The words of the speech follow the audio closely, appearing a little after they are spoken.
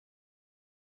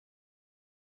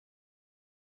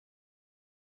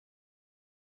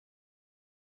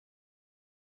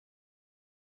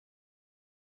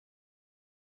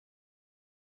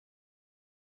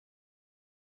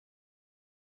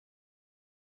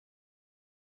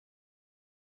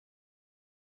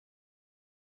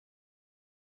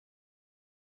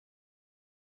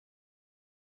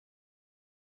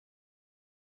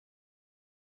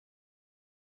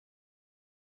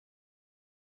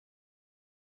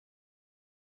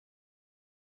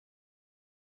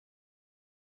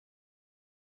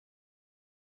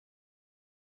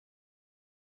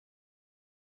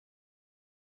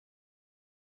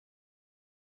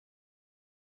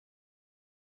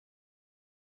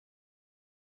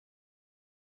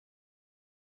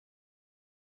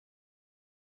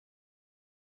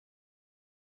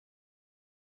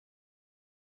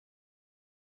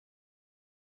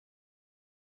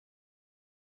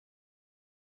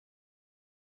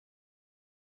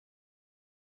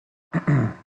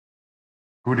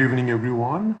Good evening,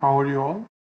 everyone. How are you all?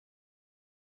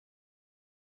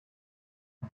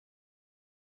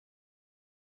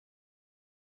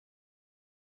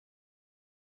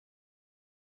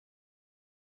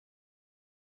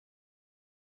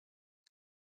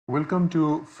 Welcome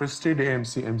to First Aid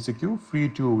AMC MCQ free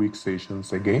 2-week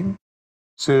sessions again.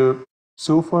 So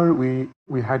far we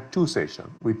had 2 sessions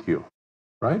with you,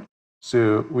 right?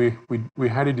 So we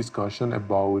had a discussion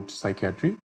about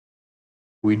psychiatry.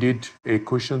 We did a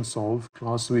question solve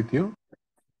class with you,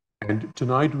 and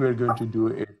tonight we are going to do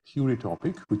a theory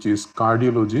topic, which is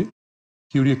cardiology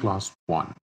theory class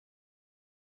 1.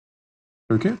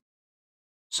 Okay,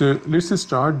 so let's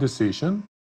start the session.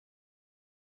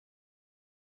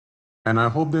 And I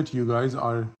hope that you guys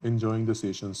are enjoying the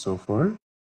session so far.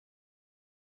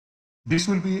 This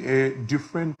will be a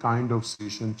different kind of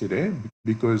session today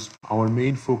because our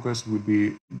main focus will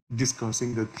be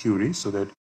discussing the theory so that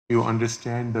you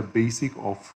understand the basic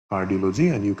of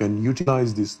cardiology and you can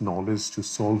utilize this knowledge to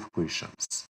solve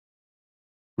questions.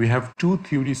 We have 2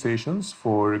 theory sessions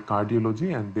for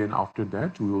cardiology, and then after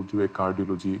that we will do a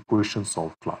cardiology question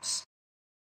solve class.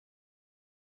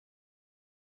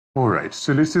 All right,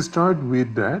 so let's start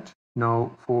with that.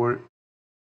 Now for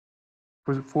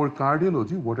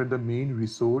cardiology, what are the main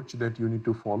research that you need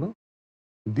to follow?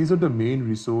 These are the main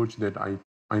research that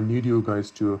I need you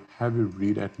guys to have a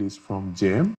read at least from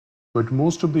JAM, but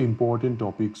most of the important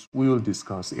topics we will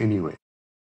discuss anyway.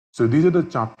 So these are the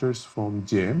chapters from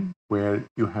JAM where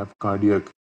you have cardiac,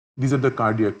 these are the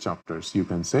cardiac chapters, you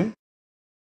can say.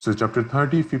 So chapter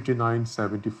 30, 59,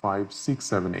 75, 6,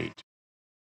 7, 8.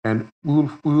 And we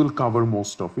will cover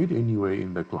most of it anyway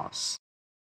in the class.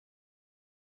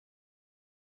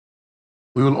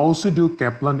 We will also do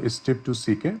Kaplan step to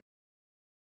CK.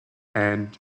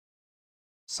 And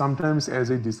sometimes,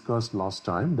 as I discussed last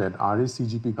time, that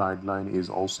RACGP guideline is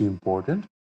also important.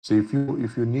 So if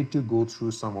you need to go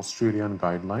through some Australian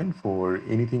guideline for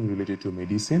anything related to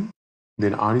medicine,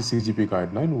 then RACGP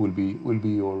guideline will be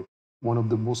your one of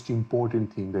the most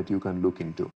important thing that you can look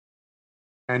into.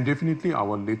 And definitely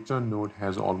our lecture note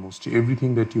has almost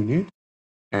everything that you need.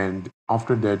 And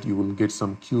after that, you will get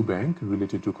some Q bank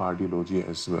related to cardiology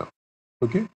as well.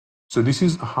 Okay. So this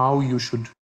is how you should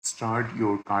start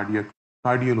your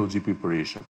cardiology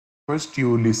preparation. First,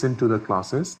 you listen to the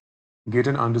classes, get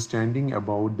an understanding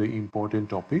about the important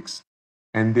topics,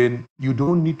 and then you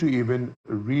don't need to even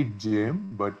read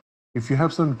JM, but if you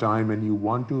have some time and you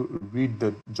want to read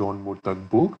the John Murtagh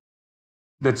book,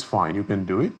 that's fine, you can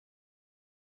do it.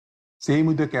 Same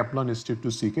with the Kaplan step to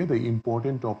CK, the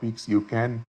important topics you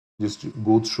can just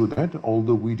go through that,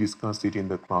 although we discussed it in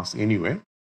the class anyway.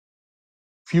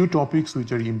 Few topics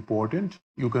which are important,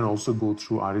 you can also go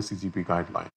through RACGP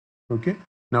guideline. Okay.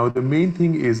 Now the main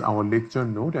thing is our lecture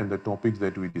note and the topics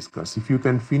that we discuss. If you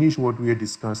can finish what we are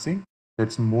discussing,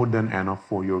 that's more than enough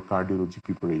for your cardiology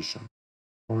preparation.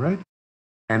 All right.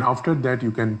 And after that,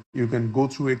 you can go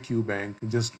through a Q bank,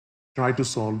 just try to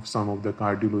solve some of the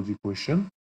cardiology question,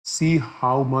 see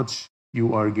how much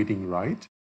you are getting right.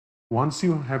 Once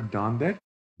you have done that,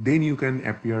 then you can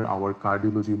appear our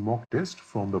cardiology mock test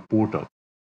from the portal.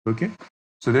 Okay,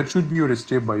 so that should be your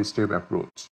step-by-step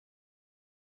approach.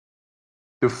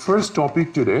 The first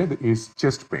topic today is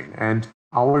chest pain, and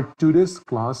our today's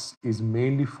class is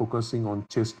mainly focusing on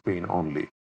chest pain only.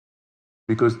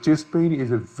 Because chest pain is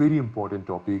a very important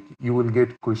topic. You will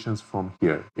get questions from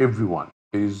here, everyone.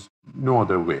 There is no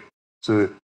other way. So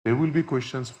there will be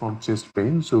questions from chest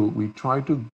pain. So we try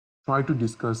to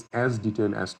discuss as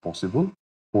detailed as possible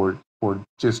for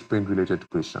chest pain related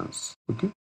questions.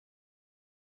 Okay.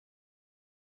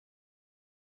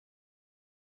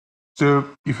 So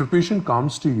if a patient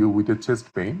comes to you with a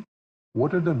chest pain,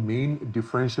 what are the main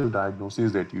differential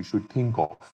diagnoses that you should think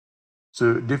of?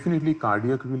 So definitely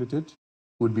cardiac related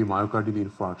would be myocardial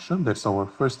infarction. That's our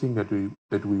first thing that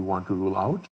we want to rule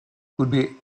out. Could be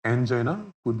angina,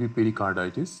 could be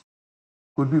pericarditis,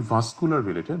 could be vascular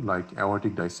related like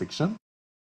aortic dissection,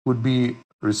 could be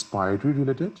respiratory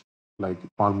related like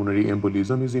pulmonary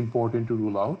embolism is important to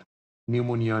rule out.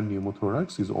 Pneumonia,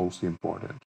 pneumothorax is also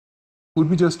important. Could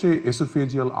be just a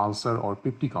esophageal ulcer or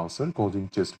peptic ulcer causing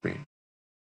chest pain.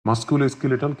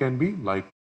 Musculoskeletal can be like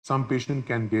some patient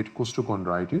can get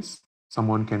costochondritis,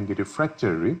 someone can get a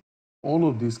fracture rib. All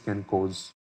of these can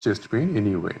cause chest pain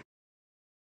anyway.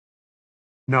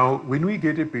 Now, when we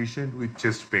get a patient with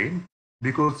chest pain,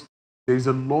 because there is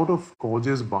a lot of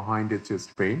causes behind a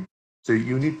chest pain, so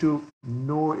you need to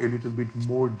know a little bit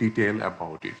more detail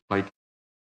about it. Like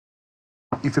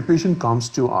if a patient comes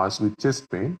to us with chest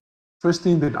pain, first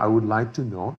thing that I would like to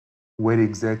know, where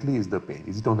exactly is the pain.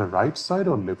 Is it on the right side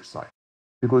or left side?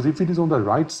 Because if it is on the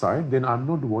right side, then I'm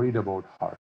not worried about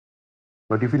heart.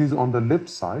 But if it is on the left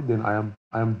side, then I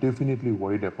am definitely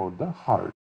worried about the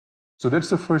heart. So that's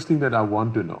the first thing that I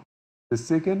want to know. The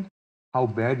second, how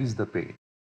bad is the pain?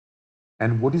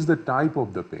 And what is the type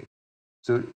of the pain?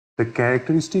 So the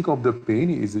characteristic of the pain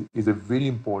is a very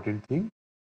important thing,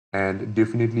 and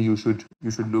definitely you should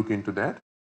look into that.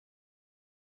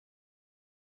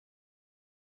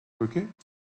 Okay.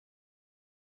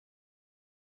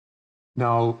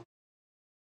 Now,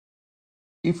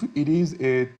 if it is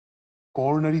a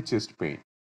coronary chest pain,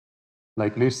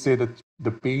 like let's say that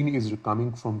the pain is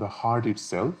coming from the heart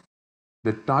itself,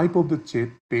 the type of the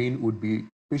chest pain would be,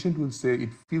 patient will say it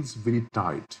feels very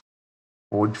tight,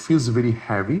 or it feels very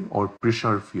heavy, or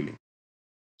pressure feeling.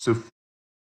 So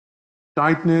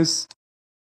tightness,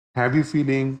 heavy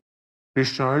feeling,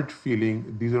 pressured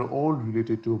feeling, these are all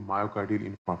related to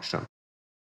myocardial infarction.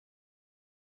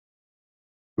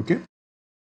 Okay.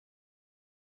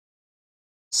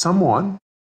 Someone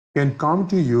can come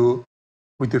to you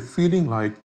with a feeling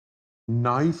like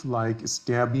knife-like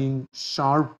stabbing,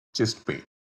 sharp chest pain.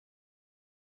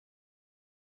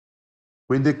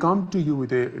 When they come to you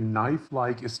with a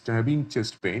knife-like stabbing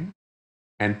chest pain,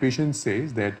 and patient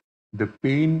says that the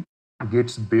pain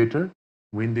gets better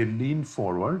when they lean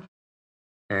forward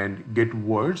and get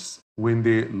worse when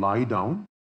they lie down,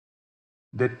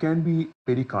 that can be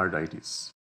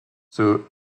pericarditis. So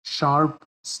sharp,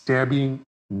 stabbing,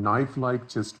 knife-like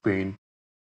chest pain,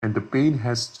 and the pain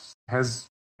has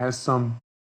some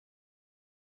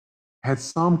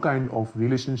kind of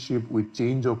relationship with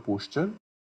change of posture,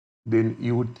 then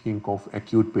you would think of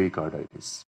acute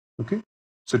pericarditis. Okay,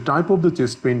 so type of the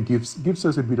chest pain gives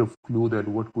us a bit of clue that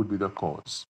what could be the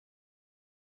cause.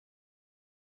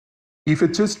 If a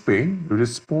chest pain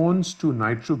responds to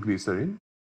nitroglycerin,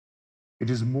 it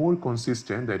is more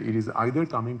consistent that it is either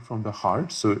coming from the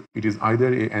heart, so it is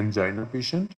either a angina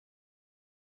patient,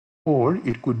 or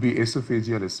it could be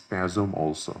esophageal spasm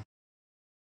also.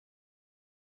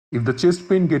 If the chest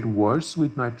pain get worse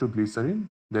with nitroglycerin,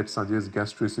 that suggests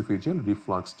gastroesophageal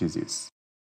reflux disease.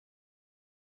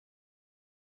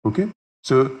 Okay,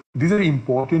 so these are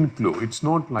important clues. It's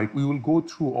not like we will go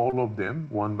through all of them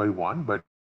one by one, but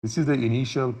this is the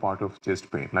initial part of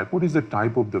chest pain. Like, what is the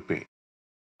type of the pain?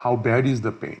 How bad is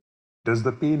the pain? Does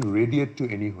the pain radiate to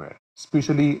anywhere?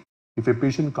 Especially if a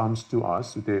patient comes to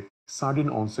us with a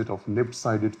sudden onset of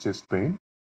left-sided chest pain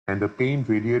and the pain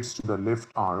radiates to the left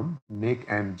arm, neck,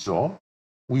 and jaw,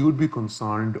 we would be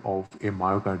concerned of a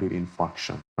myocardial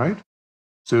infarction, right?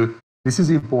 So this is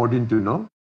important to know.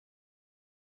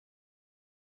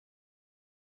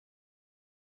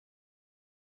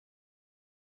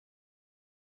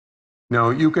 Now,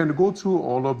 you can go through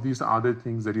all of these other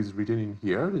things that is written in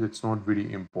here. It's not very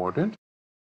important.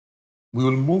 We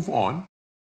will move on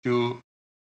to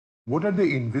what are the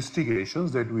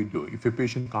investigations that we do if a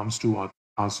patient comes to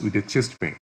us with a chest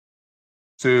pain.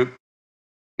 So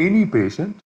any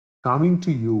patient coming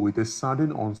to you with a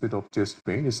sudden onset of chest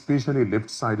pain, especially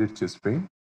left-sided chest pain,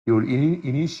 your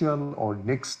initial or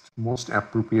next most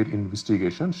appropriate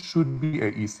investigation should be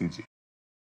a ECG.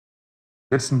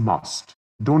 That's must.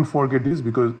 Don't forget this,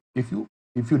 because if you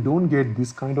don't get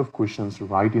these kind of questions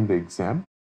right in the exam,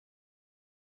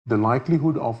 the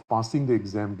likelihood of passing the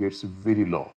exam gets very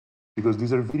low, because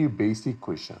these are very basic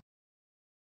questions.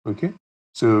 Okay,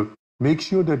 so make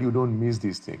sure that you don't miss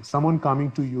these things. Someone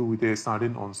coming to you with a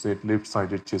sudden onset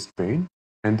left-sided chest pain,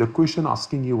 and the question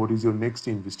asking you what is your next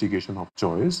investigation of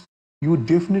choice, you would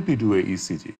definitely do a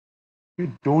ECG.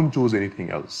 You don't choose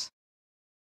anything else.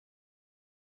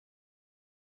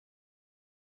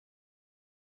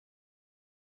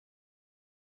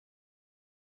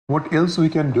 What else we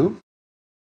can do?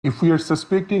 If we are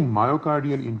suspecting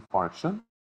myocardial infarction,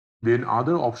 then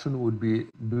other option would be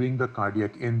doing the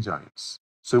cardiac enzymes.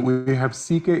 So we have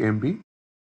CKMB,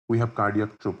 we have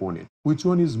cardiac troponin. Which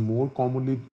one is more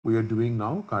commonly we are doing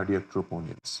now? Cardiac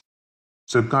troponins.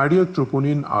 So cardiac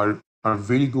troponin are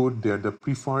very good. They are the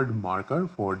preferred marker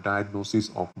for diagnosis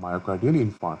of myocardial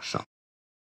infarction.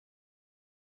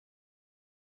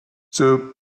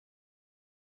 So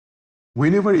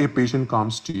whenever a patient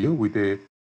comes to you with a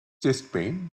chest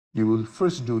pain, you will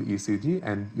first do ECG,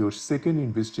 and your second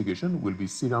investigation will be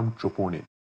serum troponin.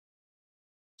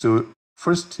 So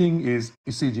first thing is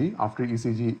ECG. After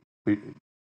ECG,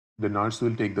 the nurse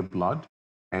will take the blood,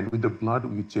 and with the blood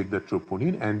we check the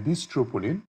troponin, and this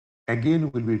troponin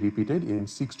again will be repeated in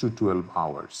 6 to 12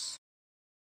 hours.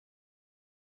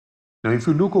 Now if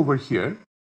you look over here,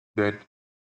 that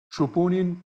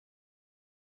troponin,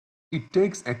 it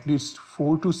takes at least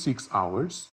 4 to 6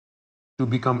 hours to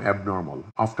become abnormal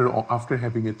after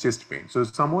having a chest pain. So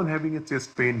someone having a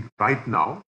chest pain right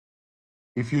now,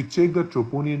 if you check the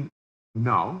troponin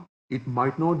now, it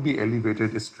might not be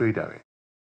elevated straight away.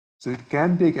 So it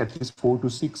can take at least 4 to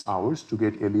 6 hours to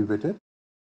get elevated,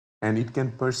 and it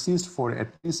can persist for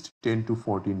at least 10 to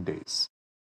 14 days.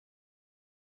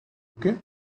 Okay.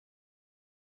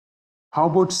 How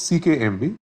about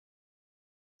CKMB?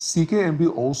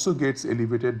 CKMB also gets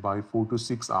elevated by 4 to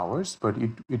 6 hours, but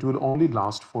it will only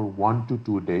last for 1 to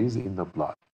 2 days in the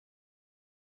blood.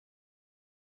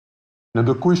 Now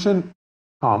the question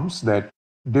comes that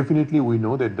definitely we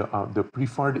know that the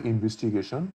preferred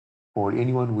investigation for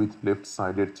anyone with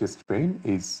left-sided chest pain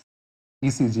is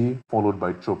ECG followed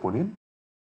by troponin.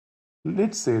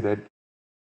 Let's say that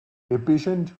a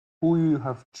patient who you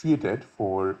have treated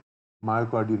for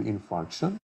myocardial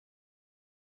infarction,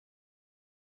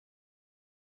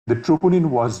 the troponin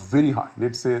was very high,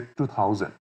 let's say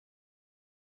 2000.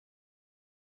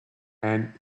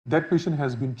 And that patient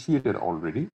has been treated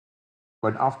already.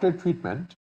 But after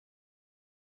treatment,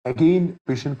 again,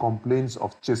 patient complains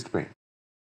of chest pain.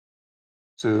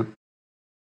 So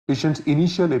patient's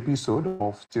initial episode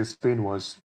of chest pain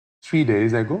was 3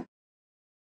 days ago.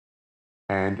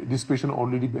 And this patient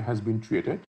already has been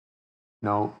treated.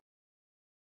 Now,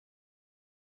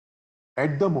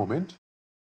 at the moment,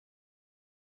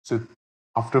 so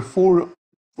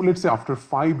let's say after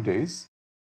 5 days,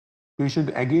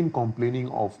 patient again complaining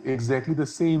of exactly the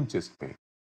same chest pain.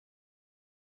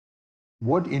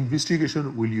 What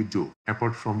investigation will you do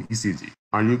apart from ECG?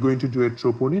 Are you going to do a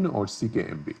troponin or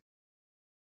CKMB?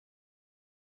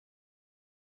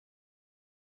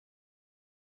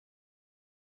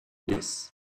 Yes.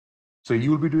 So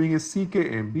you will be doing a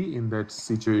CKMB in that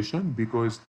situation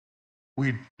because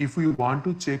if we want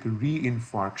to check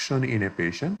reinfarction in a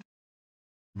patient,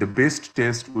 the best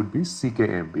test would be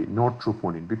CKMB, not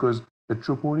troponin, because the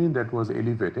troponin that was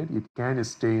elevated, it can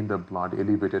stay in the blood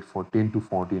elevated for 10 to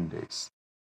 14 days.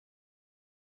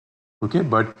 Okay,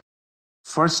 but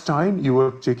first time you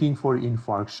are checking for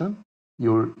infarction,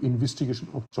 your investigation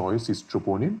of choice is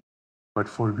troponin, but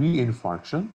for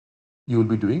reinfarction, you will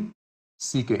be doing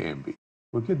CKMB.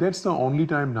 Okay, that's the only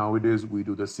time nowadays we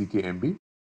do the CKMB.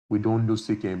 We don't do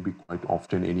CKMB quite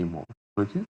often anymore.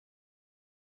 Okay.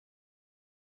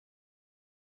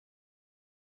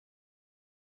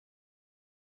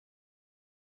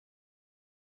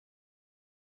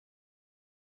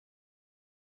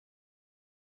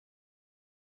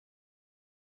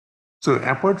 So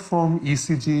apart from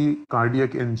ECG,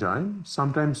 cardiac enzyme,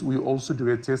 sometimes we also do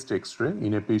a chest X-ray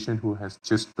in a patient who has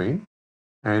chest pain.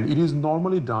 And it is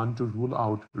normally done to rule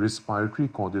out respiratory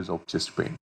causes of chest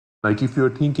pain. Like if you're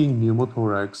thinking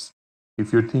pneumothorax,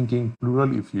 if you're thinking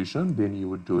pleural effusion, then you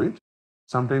would do it.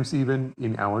 Sometimes even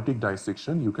in aortic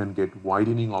dissection, you can get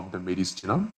widening of the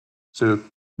mediastinum. So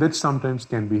that sometimes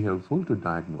can be helpful to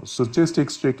diagnose. So chest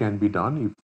X-ray can be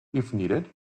done if needed.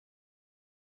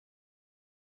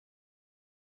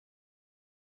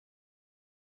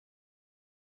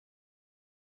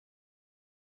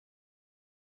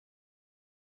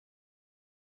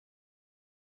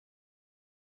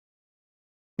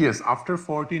 Yes, after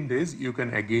 14 days, you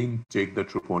can again check the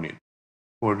troponin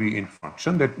for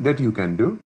reinfarction. That you can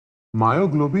do.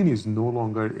 Myoglobin is no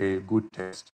longer a good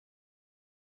test.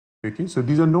 Okay, so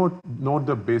these are not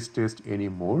the best test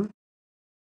anymore.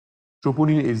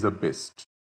 Troponin is the best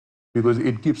because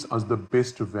it gives us the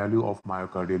best value of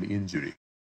myocardial injury.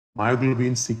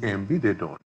 Myoglobin, CKMB, they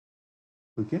don't.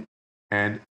 Okay,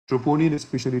 and troponin,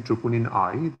 especially troponin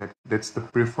I, that's the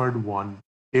preferred one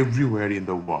everywhere in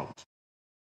the world.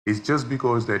 It's just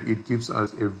because that it gives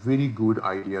us a very good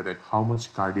idea that how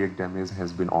much cardiac damage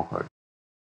has been occurred.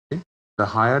 Okay? The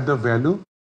higher the value,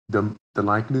 the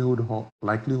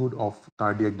likelihood of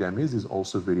cardiac damage is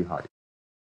also very high.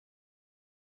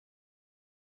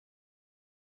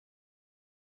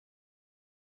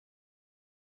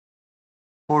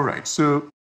 All right, so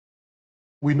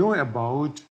we know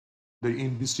about the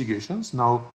investigations.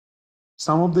 Now,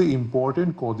 some of the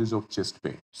important causes of chest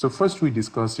pain. So first we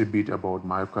discussed a bit about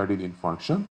myocardial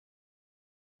infarction.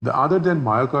 The other than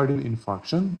myocardial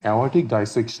infarction, aortic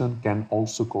dissection can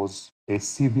also cause a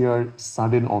severe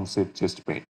sudden onset chest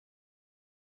pain.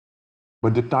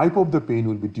 But the type of the pain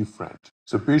will be different.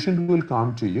 So patient will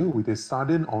come to you with a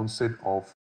sudden onset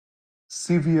of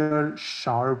severe,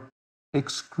 sharp,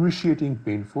 excruciating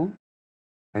painful,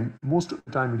 and most of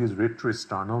the time it is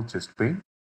retrosternal chest pain,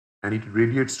 and it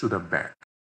radiates to the back.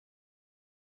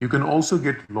 You can also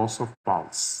get loss of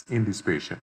pulse in this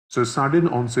patient. So sudden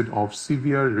onset of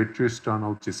severe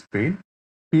retrosternal chest pain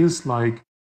feels like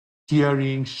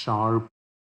tearing, sharp,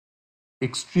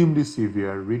 extremely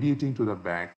severe, radiating to the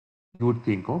back, you would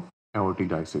think of aortic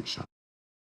dissection.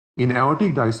 In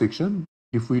aortic dissection,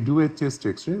 if we do a chest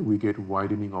X-ray, we get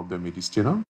widening of the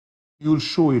mediastinum. You will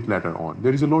show it later on.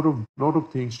 There is a lot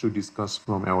of things to discuss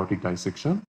from aortic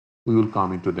dissection. We will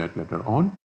come into that later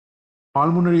on.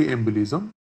 Pulmonary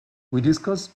embolism. We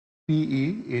discussed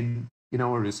PE in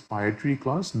our respiratory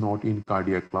class, not in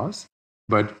cardiac class.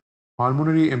 But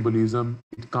pulmonary embolism,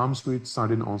 it comes with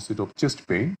sudden onset of chest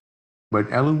pain.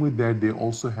 But along with that, they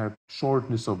also have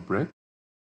shortness of breath.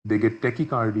 They get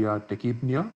tachycardia,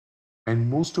 tachypnea, and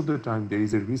most of the time there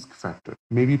is a risk factor.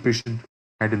 Maybe patient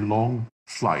had a long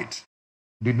flight,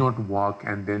 did not walk,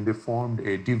 and then they formed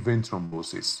a deep vein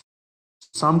thrombosis.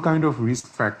 Some kind of risk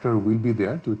factor will be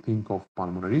there to think of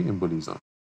pulmonary embolism.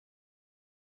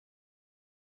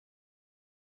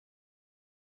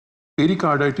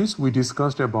 Pericarditis, we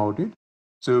discussed about it.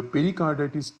 So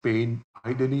pericarditis pain,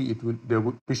 ideally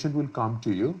the patient will come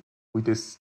to you with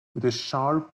a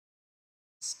sharp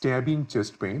stabbing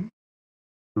chest pain,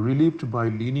 relieved by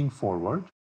leaning forward,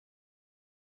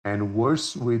 and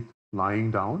worse with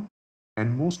lying down.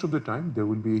 And most of the time, there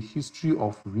will be a history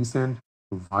of recent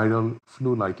viral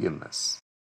flu-like illness.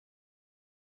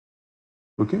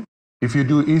 Okay? If you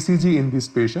do ECG in this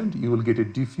patient, you will get a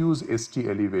diffuse ST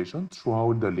elevation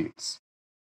throughout the lids.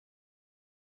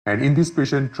 And in this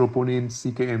patient, troponin,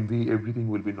 CKMV, everything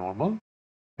will be normal.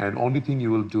 And only thing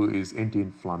you will do is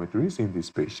anti-inflammatories in this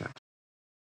patient.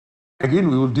 Again,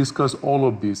 we will discuss all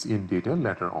of this in detail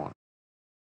later on.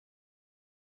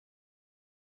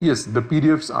 Yes, the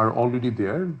PDFs are already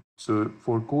there. So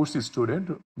for course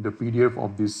student, the PDF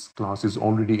of this class is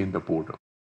already in the portal.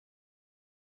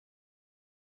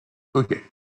 Okay,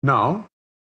 now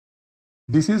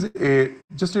this is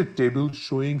just a table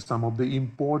showing some of the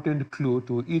important clue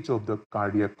to each of the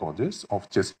cardiac causes of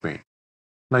chest pain.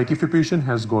 Like if a patient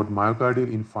has got myocardial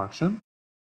infarction,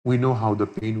 we know how the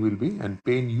pain will be, and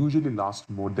pain usually lasts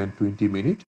more than 20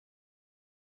 minutes.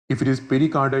 If it is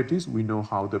pericarditis, we know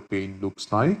how the pain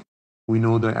looks like. We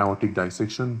know the aortic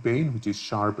dissection pain, which is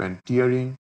sharp and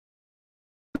tearing.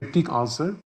 Peptic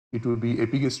ulcer, it will be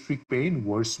epigastric pain,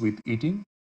 worse with eating.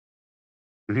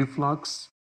 Reflux,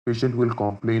 patient will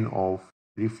complain of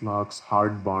reflux,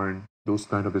 heartburn, those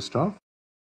kind of stuff.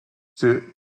 So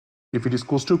if it is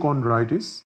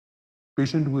costochondritis,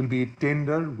 patient will be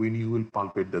tender when you will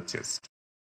palpate the chest.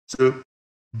 So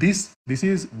this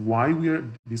is why we are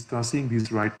discussing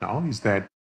this right now, is that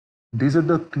these are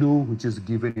the clue which is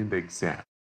given in the exam.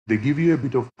 They give you a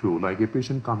bit of clue, like a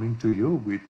patient coming to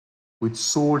you with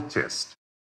sore chest,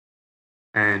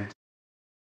 and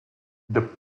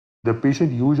the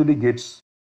patient usually gets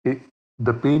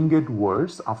the pain get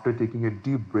worse after taking a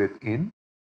deep breath in,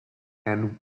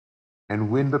 and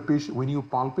when you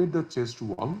palpate the chest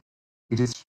wall, it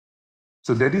is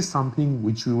so that is something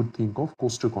which you would think of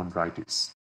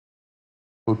costochondritis.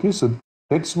 Okay, so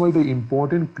that's why the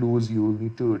important clues you will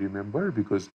need to remember,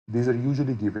 because these are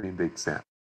usually given in the exam.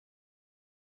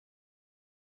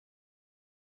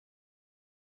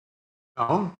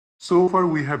 Now, so far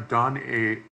we have done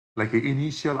an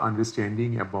initial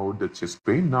understanding about the chest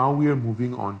pain. Now we are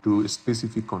moving on to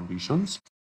specific conditions.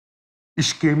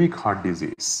 Ischemic heart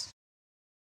disease.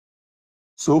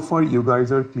 So far, you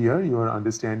guys are clear? You are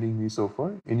understanding me so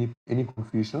far? Any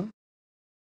confusion?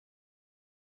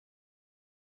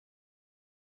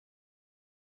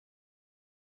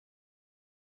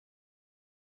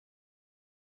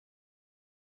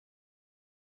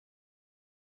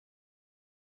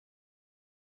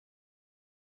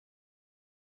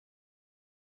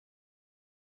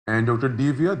 And Dr.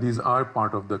 Divya, these are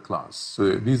part of the class.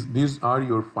 So these are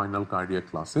your final cardiac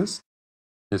classes.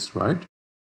 That's right.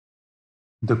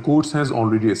 The course has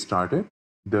already started.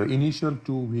 The initial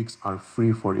 2 weeks are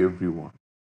free for everyone.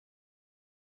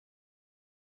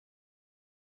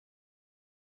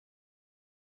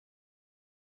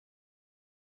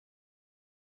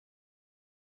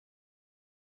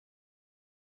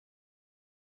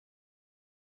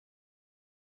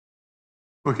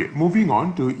 Okay, moving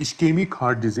on to ischemic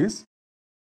heart disease.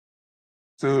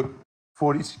 So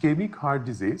for ischemic heart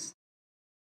disease,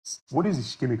 what is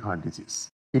ischemic heart disease?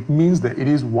 It means that it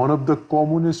is one of the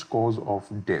commonest cause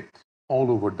of death all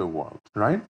over the world,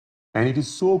 right? And it is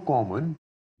so common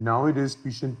nowadays,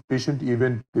 patient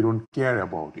even they don't care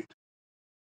about it.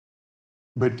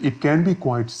 But it can be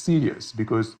quite serious,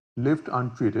 because left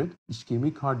untreated,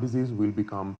 ischemic heart disease will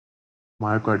become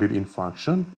myocardial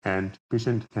infarction and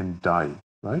patient can die,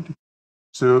 right?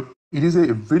 So it is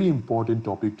a very important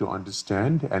topic to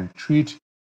understand and treat,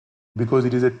 because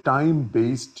it is a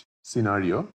time-based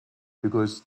scenario,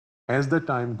 because as the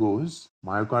time goes,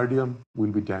 myocardium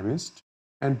will be damaged,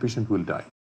 and patient will die.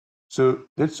 So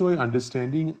that's why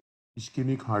understanding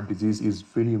ischemic heart disease is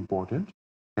very important.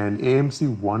 And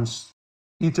AMC wants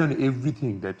each and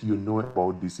everything that you know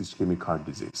about this ischemic heart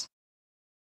disease.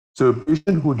 So a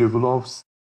patient who develops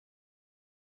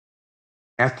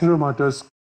atheromatous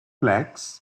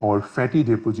plaques or fatty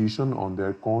deposition on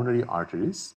their coronary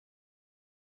arteries,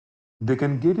 they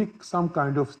can get some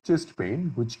kind of chest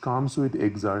pain which comes with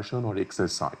exertion or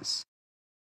exercise.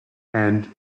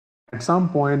 And at some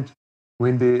point,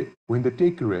 when they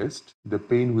take rest, the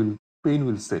pain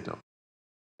will settle.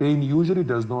 Pain usually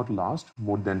does not last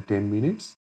more than 10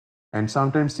 minutes. And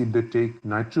sometimes if they take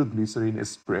nitroglycerin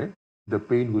spray, the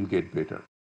pain will get better.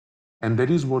 And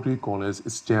that is what we call as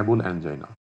stable angina.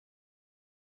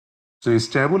 So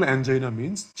stable angina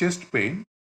means chest pain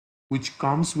which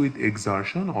comes with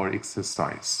exertion or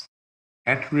exercise.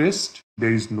 At rest,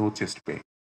 there is no chest pain.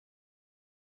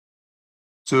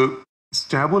 So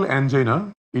stable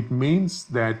angina, it means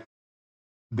that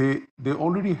they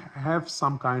already have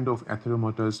some kind of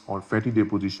atheromatous or fatty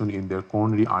deposition in their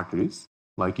coronary arteries.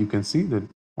 Like you can see that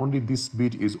only this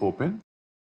bit is open.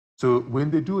 So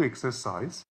when they do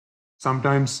exercise,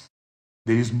 sometimes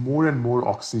there is more and more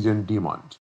oxygen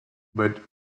demand. But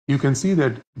you can see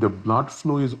that the blood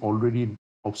flow is already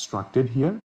obstructed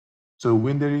here. So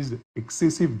when there is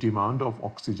excessive demand of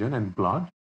oxygen and blood,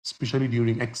 especially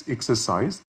during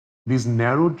exercise, this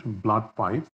narrowed blood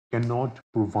pipe cannot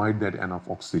provide that enough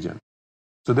oxygen.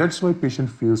 So that's why patient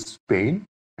feels pain,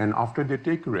 and after they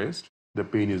take rest, the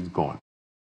pain is gone.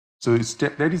 So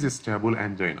that is a stable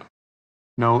angina.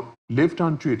 Now, left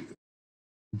untreated,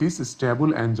 this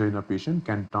stable angina patient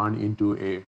can turn into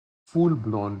a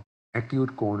full-blown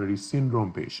acute coronary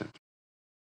syndrome patient.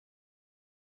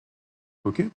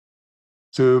 Okay?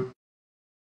 So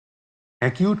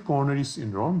acute coronary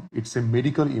syndrome, it's a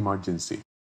medical emergency.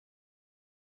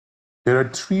 There are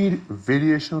three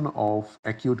variations of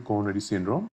acute coronary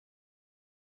syndrome.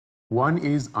 One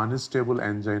is unstable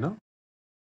angina.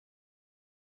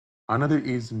 Another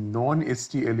is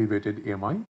non-ST elevated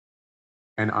MI.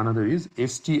 And another is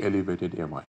ST elevated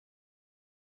MI.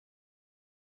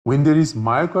 When there is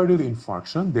myocardial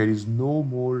infarction, there is no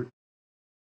more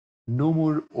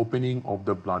opening of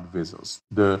the blood vessels.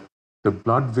 The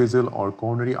blood vessel or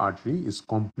coronary artery is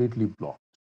completely blocked.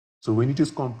 So when it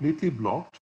is completely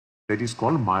blocked, that is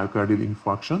called myocardial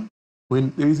infarction.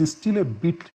 When there is still a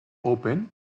bit open,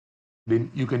 then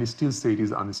you can still say it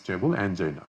is unstable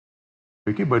angina.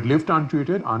 Okay, but left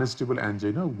untreated, unstable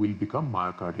angina will become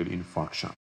myocardial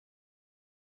infarction.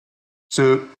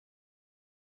 So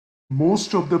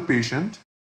most of the patient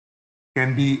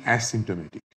can be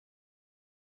asymptomatic,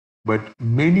 but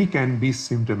many can be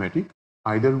symptomatic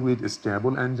either with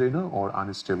stable angina or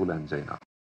unstable angina.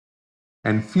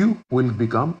 And few will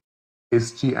become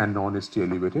ST and non-ST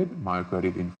elevated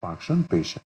myocardial infarction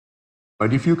patient.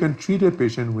 But if you can treat a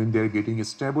patient when they're getting a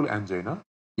stable angina,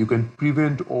 you can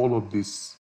prevent all of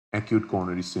this acute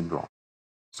coronary syndrome.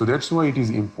 So that's why it is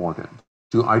important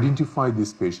to identify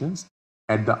these patients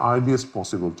at the earliest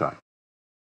possible time.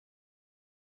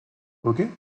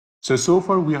 Okay? So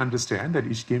far we understand that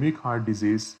ischemic heart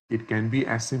disease, it can be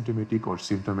asymptomatic or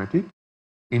symptomatic.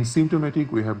 In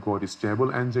symptomatic, we have got a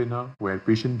stable angina where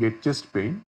patient get chest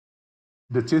pain.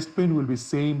 The chest pain will be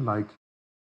same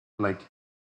like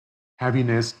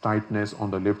heaviness, tightness on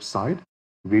the left side,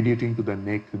 radiating to the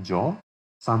neck, jaw.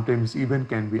 Sometimes even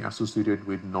can be associated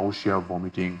with nausea,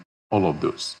 vomiting, all of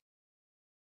those.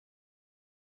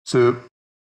 So,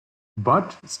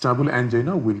 but stable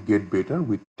angina will get better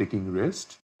with taking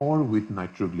rest or with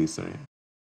nitroglycerin.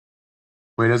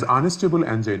 Whereas unstable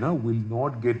angina will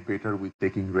not get better with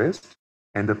taking rest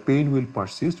and the pain will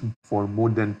persist for more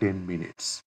than 10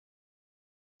 minutes.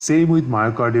 Same with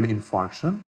myocardial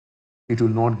infarction, it will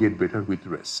not get better with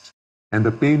rest and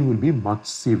the pain will be much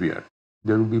severe.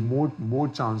 There will be more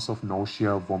chance of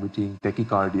nausea, vomiting,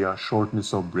 tachycardia,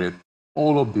 shortness of breath.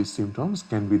 All of these symptoms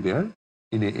can be there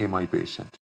in a MI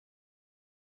patient.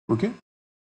 Okay?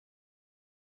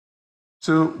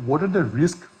 So what are the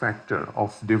risk factors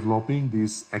of developing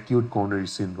this acute coronary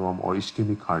syndrome or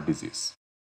ischemic heart disease?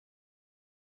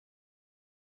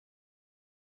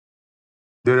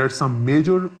 There are some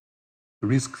major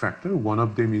risk factors. One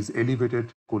of them is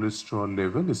elevated cholesterol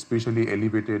level, especially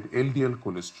elevated LDL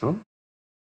cholesterol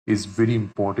is very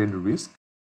important risk.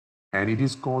 And it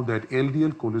is called that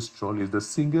LDL cholesterol is the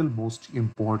single most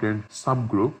important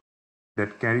subgroup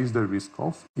that carries the risk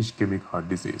of ischemic heart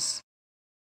disease.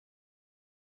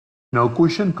 Now,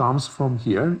 question comes from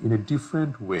here in a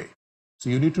different way. So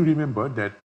you need to remember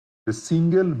that the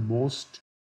single most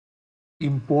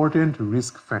important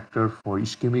risk factor for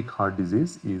ischemic heart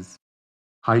disease is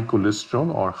high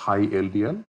cholesterol or high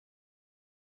LDL?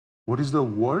 What is the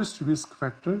worst risk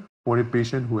factor for a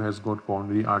patient who has got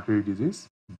coronary artery disease?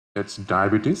 That's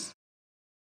diabetes.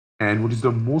 And what is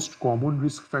the most common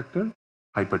risk factor?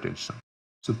 Hypertension.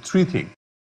 So three things.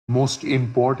 Most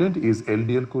important is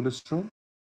LDL cholesterol.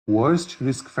 Worst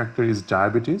risk factor is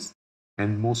diabetes.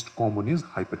 And most common is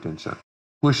hypertension.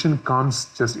 Question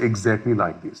comes just exactly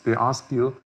like this. They ask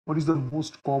you, what is the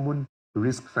most common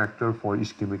risk factor for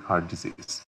ischemic heart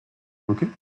disease? Okay.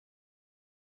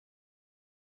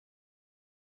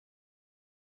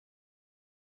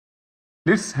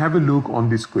 Let's have a look on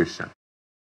this question.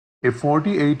 A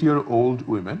 48-year-old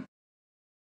woman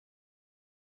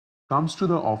comes to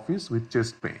the office with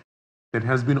chest pain that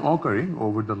has been occurring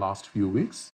over the last few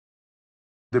weeks.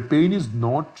 The pain is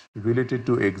not related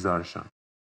to exertion.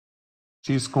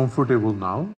 She is comfortable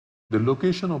now. The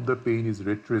location of the pain is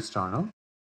retrosternal.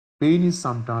 Pain is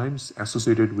sometimes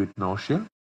associated with nausea,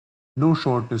 no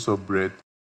shortness of breath.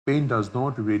 Pain does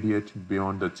not radiate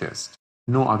beyond the chest.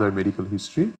 No other medical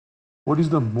history. What is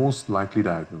the most likely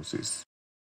diagnosis?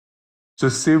 So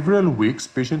several weeks,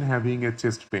 patient having a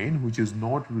chest pain which is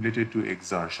not related to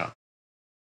exertion.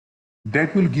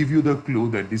 That will give you the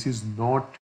clue that this is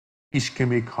not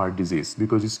ischemic heart disease,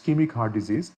 because ischemic heart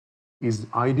disease is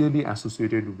ideally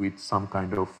associated with some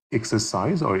kind of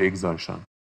exercise or exertion.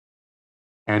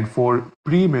 And for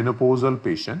premenopausal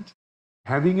patient,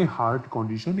 having a heart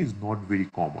condition is not very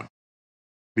common,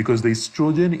 because the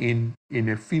estrogen in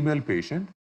a female patient,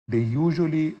 they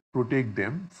usually protect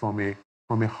them from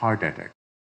a heart attack.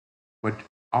 But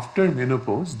after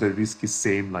menopause, the risk is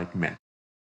same like men.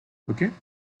 Okay,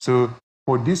 so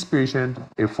for this patient,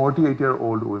 a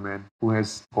 48-year-old woman who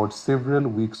has got several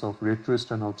weeks of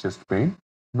retrosternal chest pain,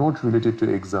 not related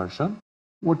to exertion,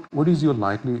 what is your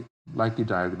likely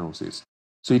diagnosis?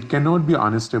 So it cannot be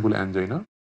unstable angina.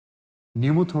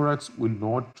 Pneumothorax will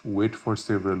not wait for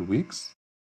several weeks.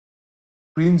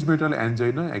 Prinzmetal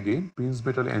angina, again,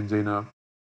 Prinzmetal angina,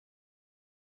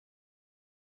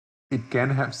 it can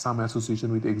have some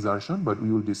association with exertion, but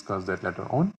we will discuss that later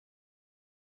on.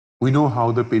 We know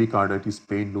how the pericarditis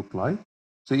pain look like.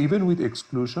 So even with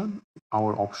exclusion,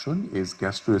 our option is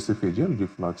gastroesophageal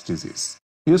reflux disease.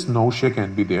 Yes, nausea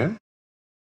can be there.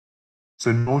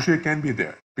 So nausea can be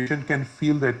there. Patient can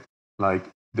feel that like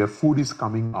their food is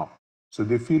coming up. So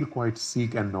they feel quite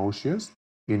sick and nauseous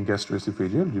in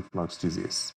gastroesophageal reflux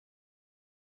disease.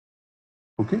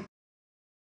 Okay.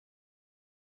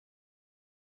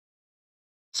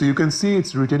 So you can see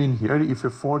it's written in here, if a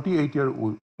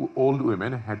 48-year-old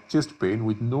woman had chest pain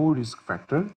with no risk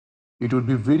factor, it would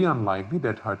be very unlikely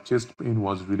that her chest pain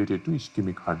was related to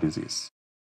ischemic heart disease.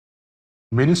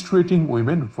 Menstruating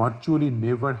women virtually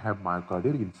never have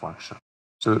myocardial infarction.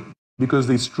 So because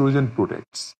the estrogen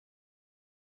protects.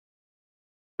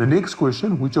 The next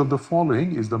question, which of the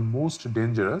following is the most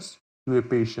dangerous to a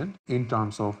patient in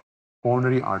terms of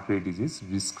coronary artery disease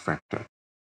risk factor?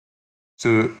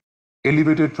 So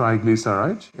elevated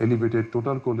triglyceride, elevated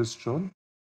total cholesterol,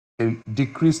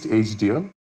 decreased HDL,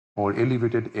 or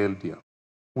elevated LDL.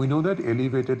 We know that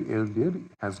elevated LDL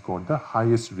has got the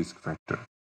highest risk factor.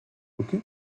 Okay.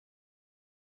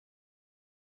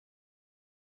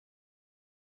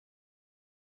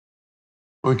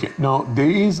 Okay, now there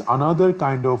is another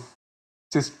kind of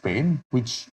chest pain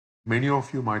which many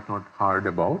of you might not heard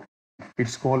about.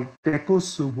 It's called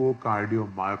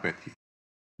tachycardiomyopathy.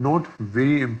 Not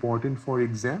very important for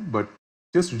exam, but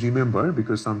just remember,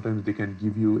 because sometimes they can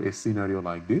give you a scenario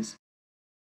like this.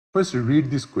 First,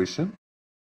 read this question.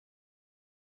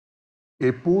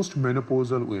 A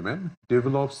postmenopausal woman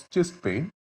develops chest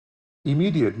pain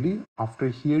immediately after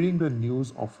hearing the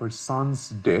news of her son's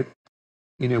death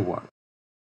in a ward.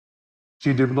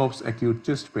 She develops acute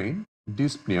chest pain,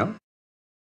 dyspnea,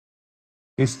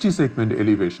 ST segment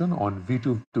elevation on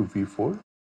V2 to V4.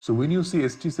 So when you see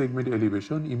ST segment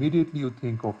elevation, immediately you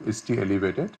think of ST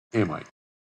elevated MI.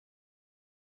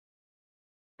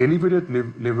 Elevated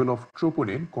level of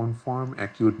troponin confirm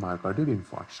acute myocardial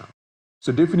infarction.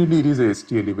 So definitely it is a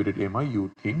ST elevated MI,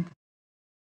 you think.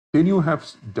 Then you have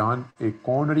done a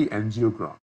coronary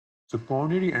angiogram. So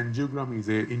coronary angiogram is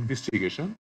an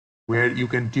investigation where you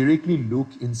can directly look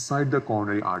inside the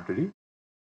coronary artery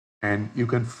and you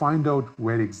can find out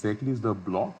where exactly is the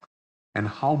block and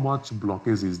how much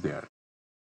blockage is there.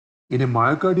 In a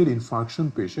myocardial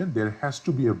infarction patient, there has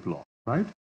to be a block, right?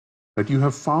 But you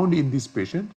have found in this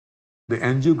patient, the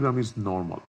angiogram is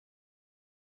normal.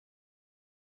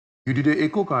 You did an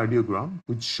echocardiogram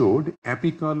which showed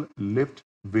apical left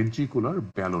ventricular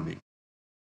ballooning.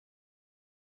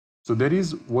 So that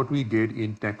is what we get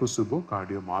in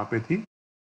tachycardiomyopathy.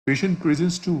 Patient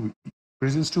presents to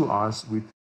presents to us with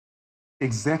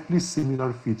exactly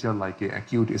similar feature like a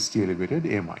acute ST elevated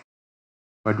MI.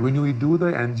 But when we do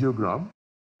the angiogram,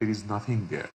 there is nothing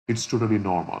there. It's totally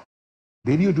normal.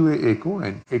 Then you do an echo,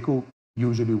 and echo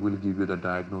usually will give you the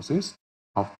diagnosis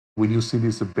of when you see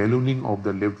this ballooning of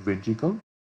the left ventricle,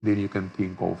 then you can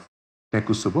think of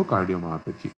Takotsubo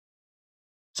cardiomyopathy.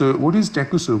 So what is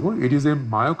Takotsubo? It is a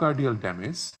myocardial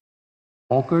damage,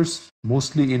 occurs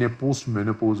mostly in a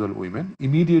postmenopausal women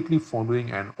immediately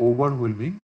following an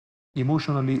overwhelming,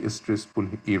 emotionally stressful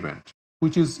event,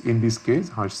 which is in this case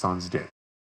her son's death.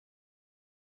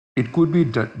 It could be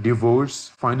divorce,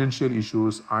 financial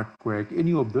issues, earthquake,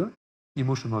 any of the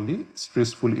emotionally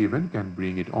stressful event can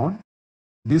bring it on.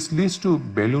 This leads to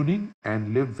ballooning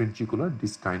and left ventricular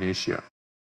dyskinesia.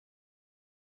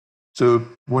 So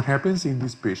what happens in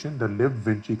this patient, the left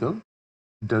ventricle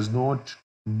does not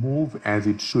move as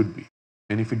it should be.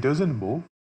 And if it doesn't move,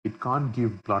 it can't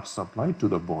give blood supply to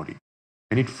the body.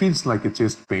 And it feels like a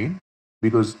chest pain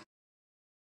because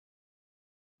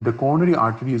the coronary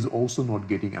artery is also not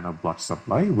getting enough blood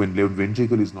supply when left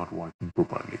ventricle is not working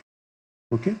properly.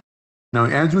 Okay. Now,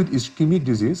 as with ischemic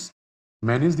disease,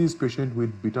 manage this patient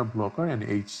with beta blocker and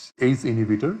ACE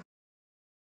inhibitor,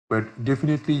 but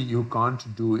definitely you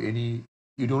can't do any,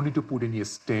 you don't need to put any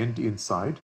stent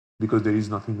inside because there is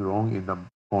nothing wrong in the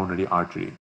coronary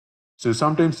artery. So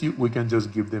sometimes we can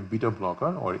just give them beta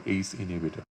blocker or ACE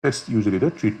inhibitor. That's usually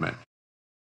the treatment.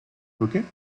 Okay.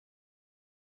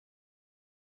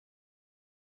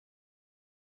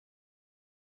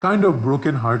 Kind of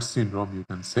broken heart syndrome, you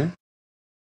can say.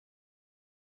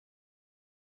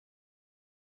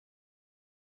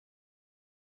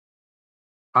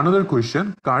 Another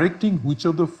question, correcting which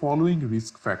of the following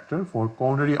risk factor for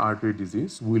coronary artery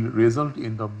disease will result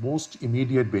in the most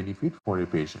immediate benefit for a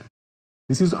patient?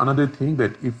 This is another thing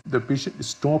that if the patient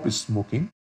stops smoking,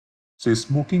 so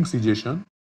smoking cessation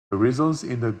results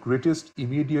in the greatest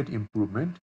immediate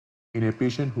improvement in a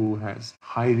patient who has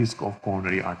high risk of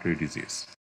coronary artery disease.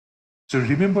 So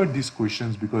remember these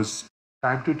questions because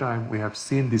time to time we have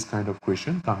seen this kind of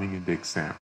question coming in the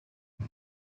exam.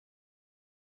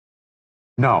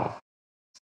 Now,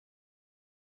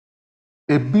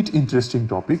 a bit interesting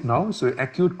topic now. So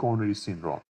acute coronary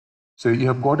syndrome. So you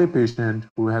have got a patient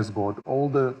who has got all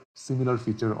the similar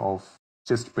feature of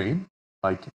chest pain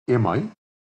like MI,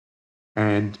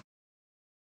 and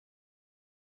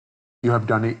you have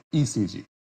done a ECG.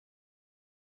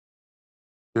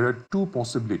 There are two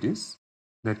possibilities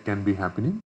that can be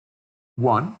happening.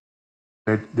 One,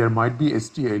 that there might be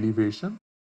ST elevation.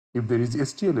 If there is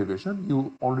ST elevation,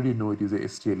 you already know it is a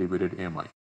ST elevated MI.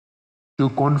 To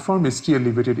confirm ST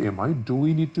elevated MI, do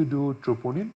we need to do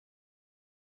troponin?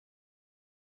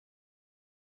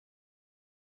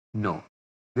 No.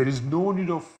 There is no need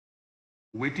of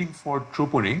waiting for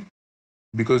troponin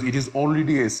because it is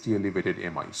already a ST elevated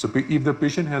MI. So if the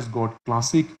patient has got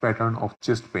classic pattern of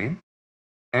chest pain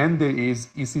and there is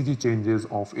ECG changes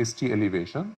of ST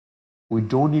elevation, we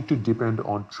don't need to depend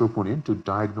on troponin to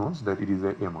diagnose that it is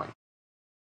a MI.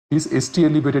 This ST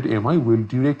elevated MI will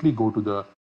directly go to the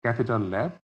catheter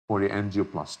lab for a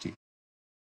angioplasty.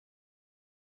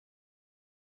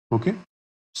 Okay,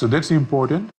 so that's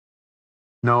important.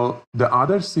 Now, the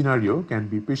other scenario can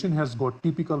be patient has got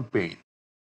typical pain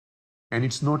and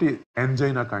it's not a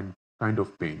angina kind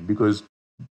of pain because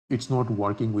it's not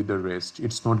working with the rest.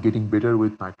 It's not getting better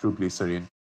with nitroglycerin.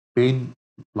 Pain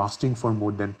lasting for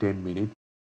more than 10 minutes,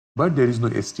 but there is no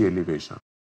ST elevation.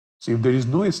 So if there is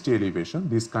no ST elevation,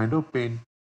 this kind of pain,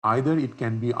 either it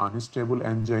can be unstable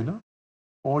angina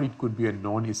or it could be a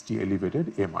non-ST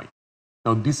elevated MI.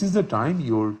 Now, this is the time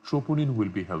your troponin will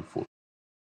be helpful.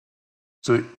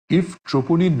 So if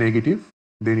troponin negative,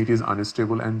 then it is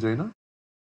unstable angina.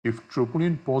 If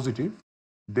troponin positive,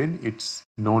 then it's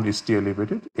non-ST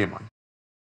elevated MI.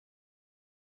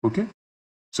 Okay,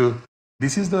 so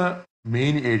this is the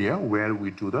main area where we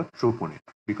do the troponin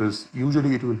because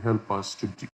usually it will help us to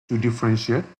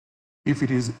differentiate if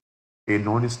it is a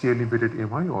non-ST elevated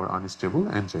MI or unstable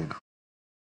angina.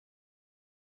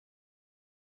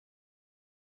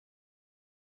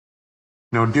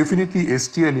 Now, definitely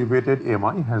ST elevated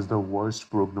MI has the worst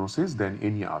prognosis than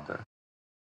any other.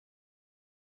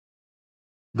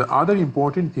 The other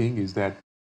important thing is that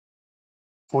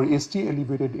for ST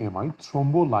elevated MI,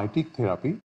 thrombolytic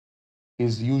therapy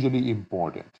is usually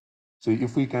important. So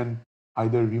if we can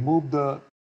either remove the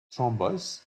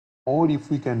thrombus or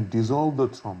if we can dissolve the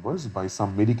thrombus by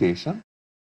some medication,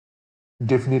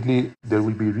 definitely there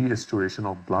will be restoration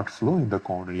of blood flow in the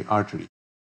coronary artery.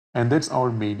 And that's our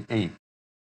main aim.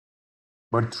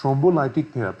 But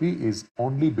thrombolytic therapy is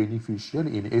only beneficial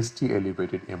in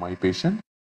ST-elevated MI patient.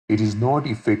 It is not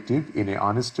effective in an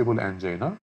unstable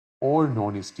angina or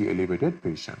non-ST-elevated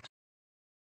patient.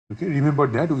 Okay, remember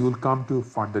that. We will come to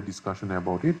further discussion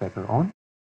about it later on.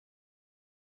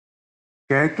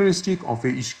 Characteristic of a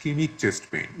ischemic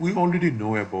chest pain. We already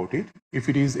know about it. If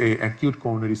it is an acute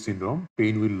coronary syndrome,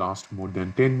 pain will last more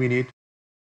than 10 minutes.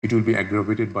 It will be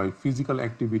aggravated by physical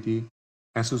activity.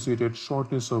 Associated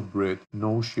shortness of breath,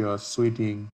 nausea,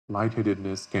 sweating,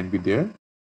 lightheadedness can be there.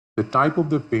 The type of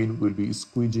the pain will be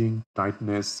squeezing,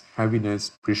 tightness,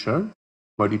 heaviness, pressure,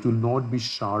 but it will not be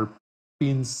sharp,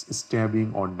 pins,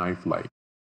 stabbing, or knife-like.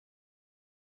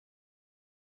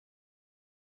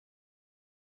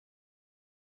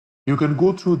 You can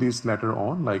go through this later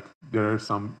on, like there are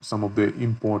some of the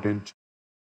important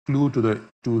clue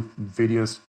to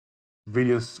various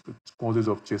causes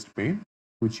of chest pain,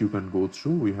 which you can go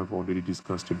through. We have already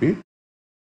discussed a bit.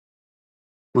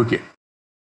 Okay,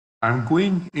 I'm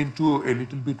going into a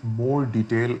little bit more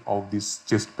detail of this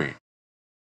chest pain.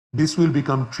 This will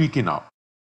become tricky now,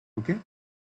 okay?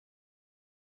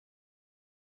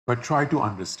 But try to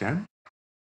understand.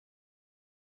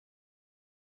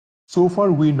 So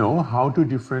far, we know how to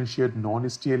differentiate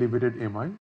non-ST elevated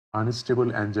MI,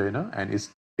 unstable angina, and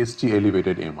ST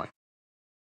elevated MI.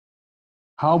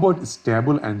 How about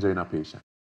stable angina patient?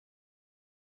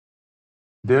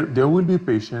 There will be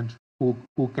patient who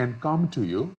can come to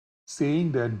you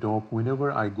saying that, doc,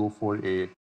 whenever I go for a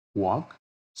walk,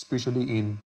 especially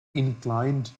in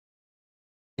inclined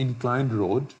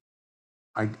road,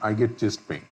 I get chest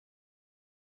pain.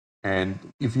 And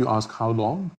if you ask how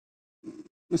long,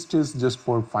 it's just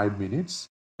for 5 minutes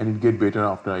and it get better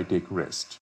after I take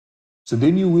rest. So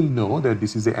then you will know that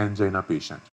this is an angina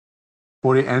patient.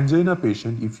 For an angina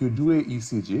patient, if you do a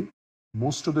ECG,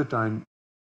 most of the time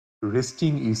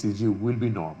resting ECG will be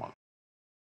normal.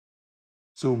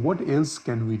 So what else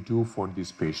can we do for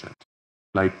this patient?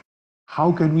 Like,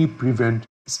 how can we prevent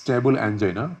stable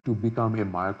angina to become a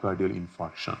myocardial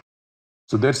infarction?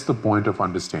 So that's the point of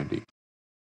understanding.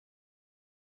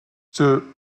 So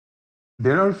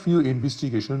there are few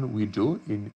investigations we do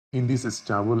in this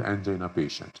stable angina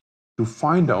patient to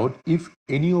find out if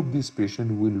any of these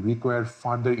patients will require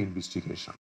further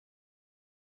investigation.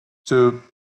 So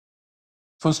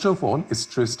first of all, a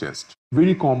stress test.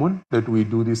 Very common that we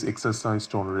do this exercise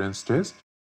tolerance test.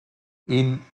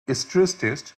 In a stress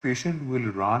test, patient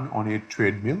will run on a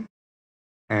treadmill,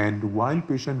 and while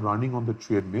patient running on the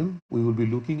treadmill, we will be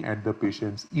looking at the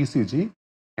patient's ECG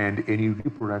and any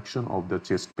reproduction of the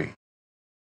chest pain.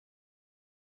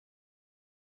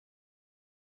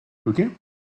 Okay?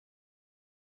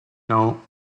 Now,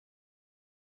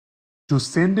 to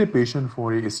send a patient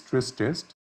for a stress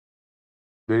test,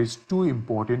 there is two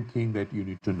important things that you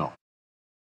need to know.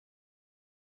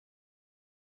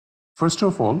 First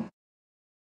of all,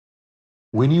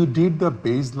 when you did the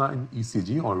baseline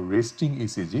ECG or resting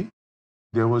ECG,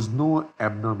 there was no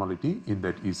abnormality in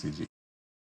that ECG.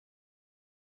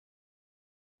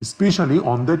 Especially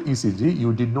on that ECG,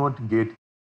 you did not get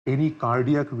any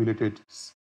cardiac related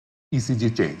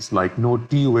ECG change, like no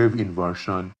T-wave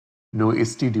inversion, no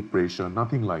ST depression,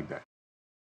 nothing like that,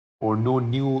 or no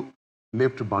new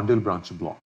left bundle branch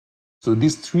block. So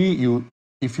these three,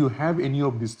 if you have any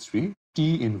of these three,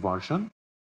 T inversion,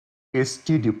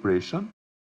 ST depression,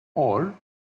 or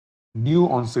new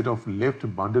onset of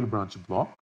left bundle branch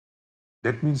block,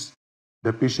 that means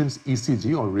the patient's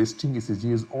ECG or resting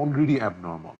ECG is already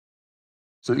abnormal.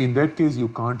 So in that case, you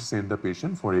can't send the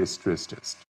patient for a stress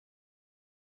test.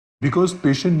 Because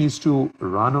patient needs to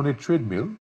run on a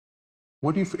treadmill,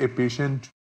 what if a patient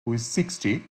who is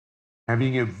 60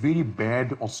 having a very bad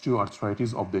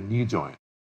osteoarthritis of the knee joint,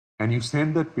 and you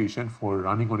send that patient for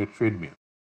running on a treadmill?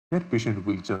 That patient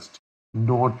will just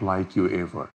not like you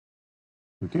ever.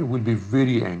 Okay, will be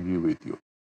very angry with you.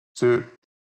 So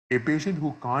a patient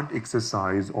who can't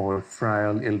exercise or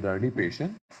frail elderly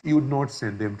patient, you would not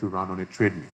send them to run on a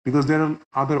treadmill because there are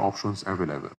other options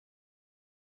available.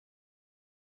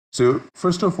 So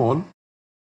first of all,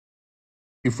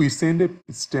 if we send a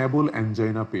stable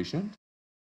angina patient,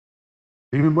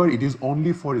 remember it is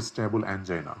only for stable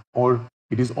angina, or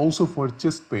it is also for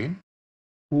chest pain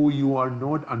who you are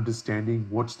not understanding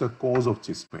what's the cause of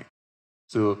chest pain.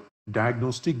 So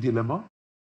diagnostic dilemma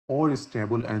or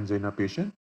stable angina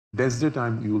patient, that's the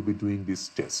time you will be doing this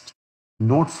test.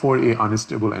 Not for a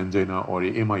unstable angina or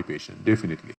a MI patient,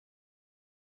 definitely.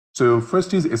 So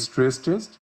first is a stress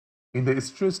test. In the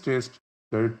stress test,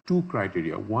 there are two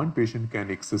criteria. One, patient can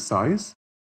exercise.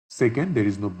 Second, there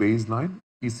is no baseline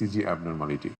ECG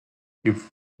abnormality. If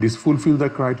this fulfill the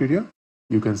criteria,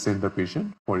 you can send the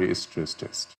patient for a stress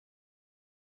test.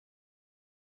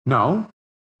 Now,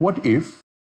 what if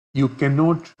you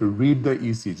cannot read the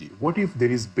ECG? What if there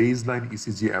is baseline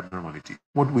ECG abnormality?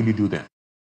 What will you do then?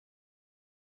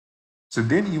 So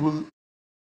then you will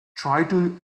try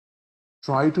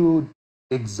to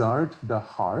exert the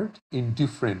heart in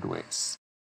different ways.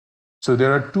 So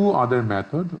there are two other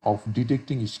methods of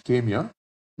detecting ischemia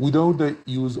without the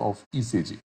use of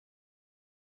ECG.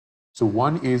 So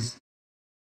one is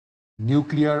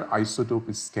nuclear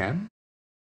isotope scan,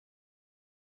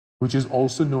 which is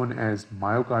also known as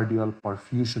myocardial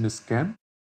perfusion scan,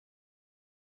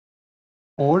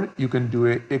 or you can do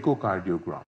an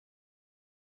echocardiogram.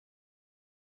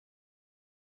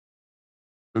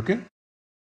 Okay?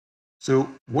 So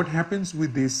what happens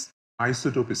with this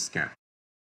isotope scan?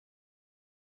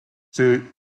 So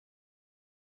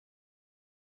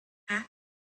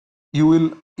you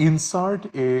will insert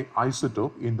a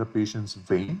isotope in the patient's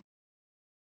vein,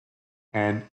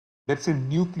 and that's a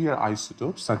nuclear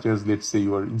isotope, such as, let's say,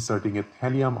 you are inserting a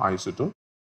thallium isotope.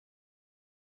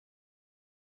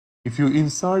 If you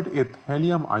insert a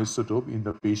thallium isotope in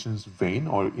the patient's vein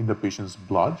or in the patient's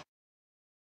blood,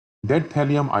 that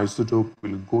thallium isotope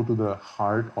will go to the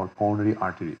heart or coronary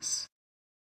arteries.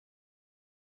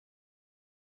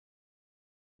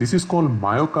 This is called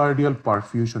myocardial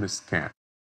perfusion scan,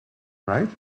 right?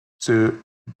 So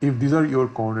if these are your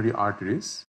coronary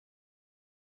arteries,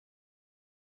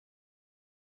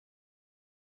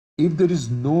 if there is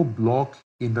no block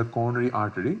in the coronary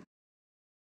artery,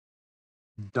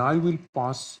 dye will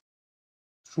pass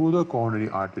through the coronary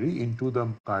artery into the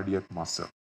cardiac muscle.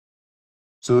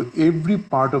 So every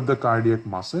part of the cardiac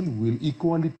muscle will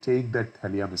equally take that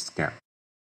thallium scan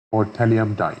or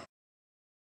thallium dye.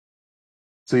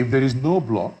 So if there is no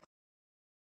block,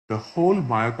 the whole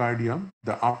myocardium,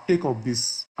 the uptake of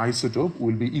this isotope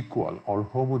will be equal or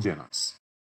homogeneous.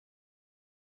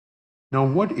 Now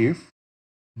what if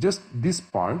just this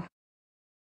part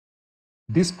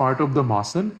of the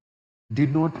muscle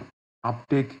did not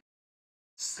uptake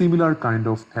similar kind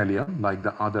of thallium like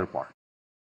the other part?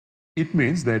 It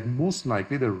means that most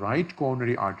likely the right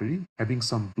coronary artery having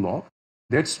some block.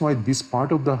 That's why this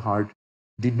part of the heart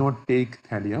did not take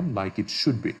thallium like it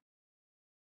should be.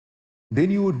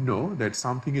 Then you would know that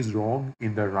something is wrong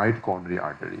in the right coronary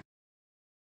artery.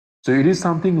 So it is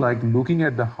something like looking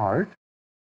at the heart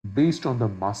based on the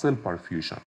muscle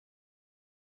perfusion.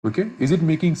 Okay, is it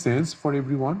making sense for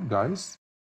everyone, guys?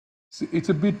 So it's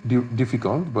a bit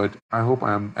difficult, but I hope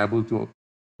I am able to,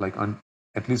 like,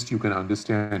 at least you can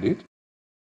understand it.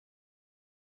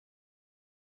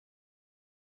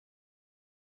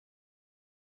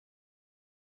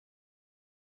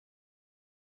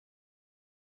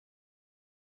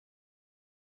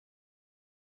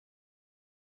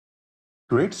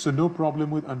 Great. So no problem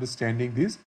with understanding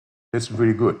this. That's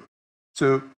very good.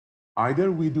 So either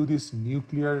we do this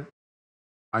nuclear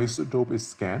isotope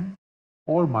scan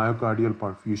or myocardial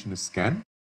perfusion scan.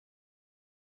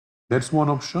 That's one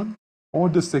option. Or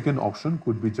the second option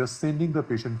could be just sending the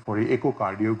patient for an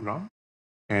echocardiogram,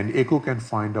 and echo can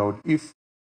find out if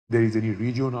there is any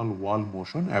regional wall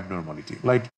motion abnormality,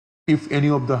 like if any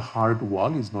of the heart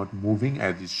wall is not moving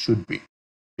as it should be.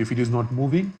 If it is not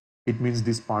moving, it means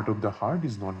this part of the heart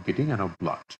is not getting enough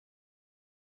blood.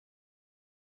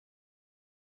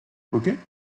 Okay,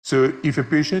 so if a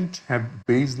patient have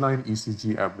baseline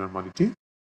ECG abnormality,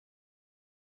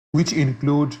 which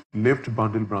include left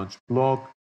bundle branch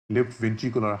block, left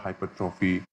ventricular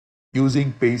hypertrophy,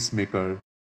 using pacemaker,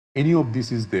 any of this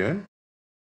is there,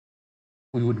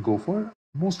 we would go for,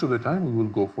 most of the time we will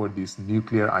go for this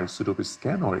nuclear isotope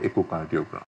scan or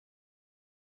echocardiogram.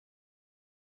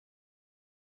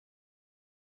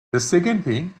 The second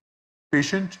thing,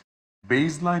 patient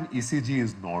baseline ECG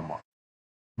is normal,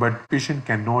 but patient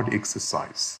cannot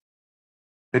exercise.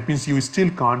 That means you still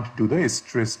can't do the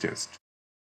stress test.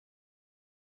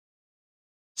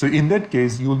 So in that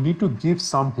case, you will need to give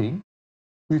something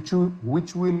which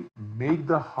will make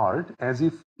the heart as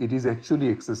if it is actually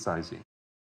exercising.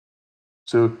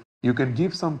 So you can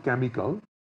give some chemical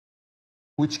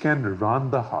which can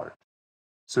run the heart.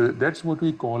 So that's what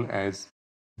we call as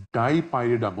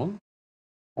dipyridamole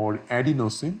or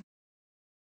adenosine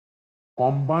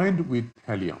combined with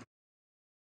thallium.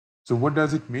 So what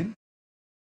does it mean?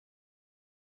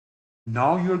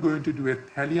 Now you're going to do a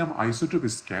thallium isotope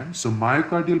scan. So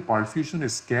myocardial perfusion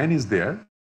scan is there,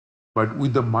 but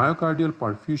with the myocardial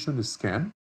perfusion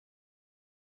scan,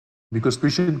 because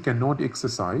patient cannot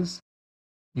exercise,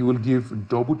 you will give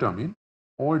dobutamine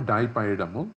or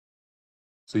dipyridamole.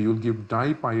 So you'll give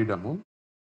dipyridamole,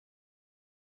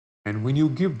 and when you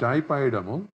give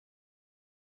dipyridamole,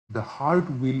 the heart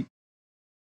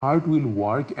will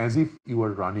work as if you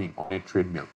are running on a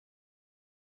treadmill.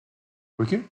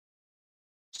 Okay?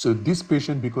 So this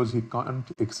patient, because he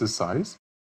can't exercise,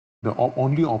 the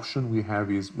only option we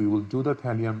have is we will do the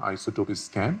thallium isotope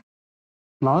scan,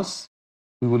 plus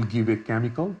we will give a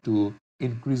chemical to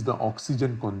increase the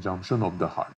oxygen consumption of the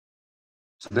heart.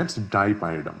 So that's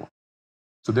dipyridamole.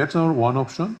 So that's our one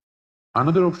option.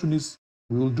 Another option is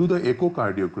we will do the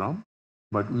echocardiogram,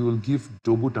 but we will give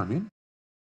dobutamine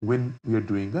when we are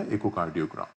doing the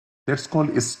echocardiogram. That's called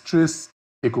a stress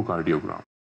echocardiogram.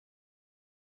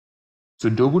 So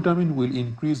dobutamine will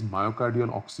increase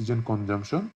myocardial oxygen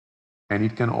consumption, and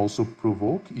it can also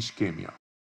provoke ischemia.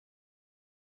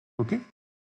 Okay?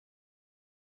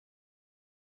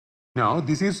 Now,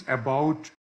 this is about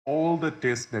all the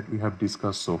tests that we have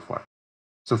discussed so far.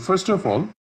 So first of all,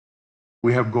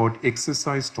 we have got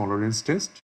exercise tolerance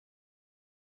test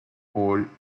or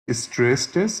stress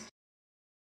test.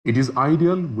 It is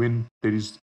ideal when there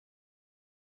is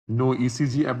no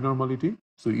ECG abnormality.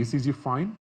 So ECG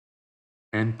fine,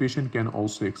 and patient can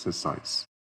also exercise.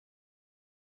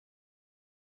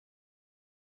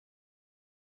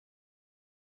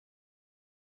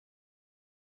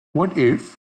 What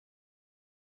if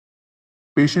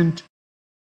patient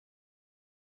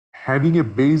having a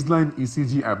baseline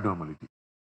ECG abnormality?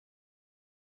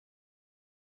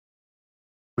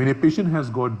 When a patient has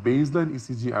got baseline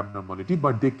ECG abnormality,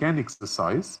 but they can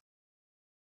exercise,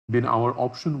 then our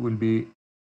option will be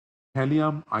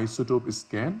thallium isotope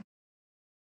scan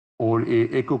or a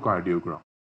echocardiogram.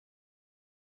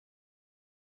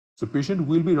 So patient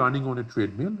will be running on a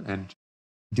treadmill, and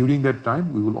during that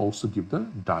time, we will also give the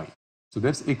dye. So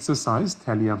that's exercise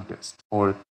thallium test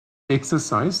or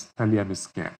exercise thallium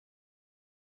scan.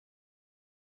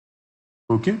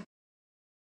 Okay.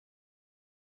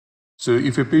 So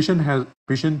if a patient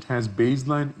has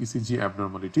baseline ECG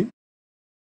abnormality,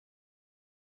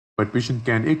 but patient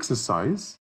can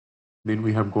exercise, then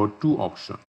we have got two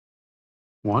options.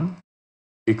 One,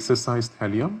 exercise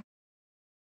thallium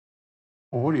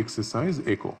or exercise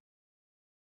echo.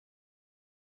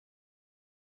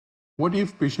 What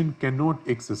if patient cannot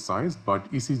exercise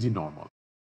but ECG normal?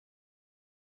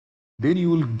 Then you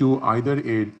will do either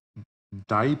a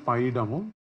dipyridamole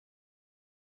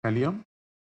thallium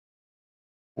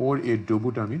or a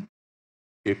dobutamine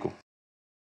echo.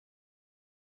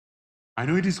 I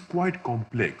know it is quite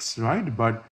complex, right?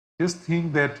 But just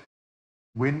think that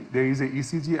when there is a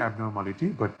ECG abnormality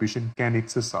but patient can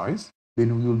exercise,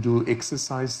 then we will do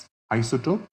exercise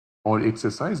isotope or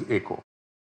exercise echo.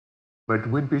 But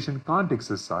when patient can't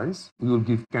exercise, we will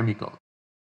give chemical.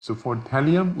 So for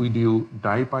thallium, we do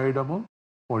dipyridamole.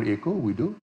 For echo, we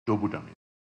do dobutamine.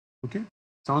 Okay?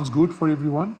 Sounds good for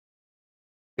everyone?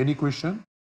 Any question?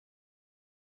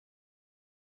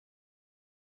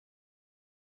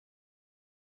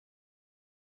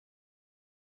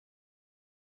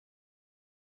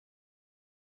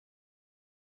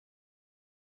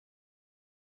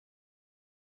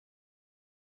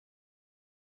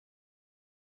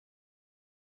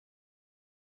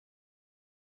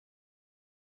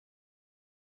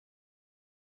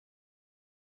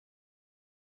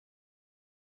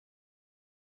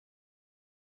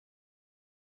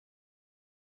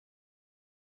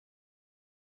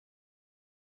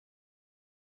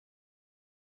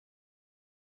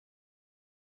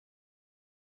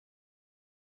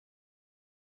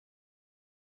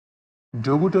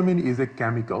 Dobutamine is a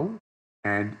chemical,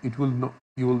 and it will not,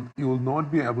 you will not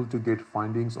be able to get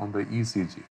findings on the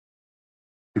ECG,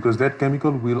 because that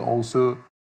chemical will also,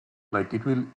 like,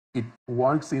 it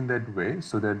works in that way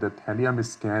so that the thallium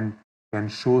scan can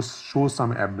show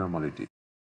some abnormality.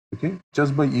 Okay,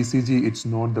 just by ECG, it's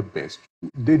not the best.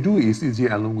 They do ECG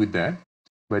along with that,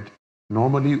 but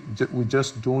normally we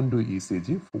just don't do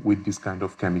ECG with this kind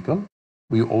of chemical.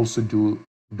 We also do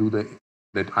that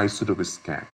isotope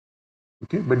scan.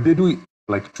 Okay, but they do,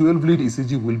 like, 12 lead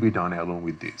ECG will be done along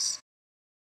with this.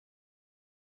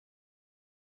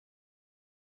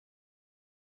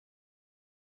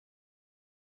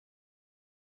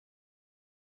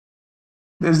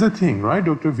 That's the thing, right,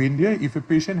 Dr. Vindhya? If a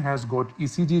patient has got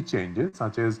ECG changes,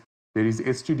 such as there is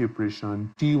ST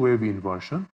depression, T wave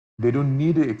inversion, they don't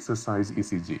need an exercise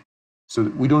ECG. So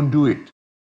we don't do it.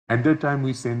 At that time,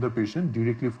 we send the patient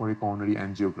directly for a coronary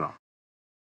angiogram.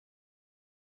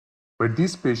 But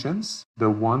these patients, the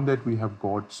one that we have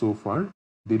got so far,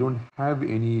 they don't have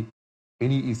any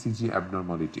ECG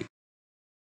abnormality.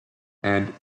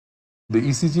 And the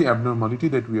ECG abnormality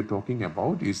that we are talking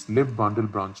about is left bundle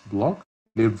branch block,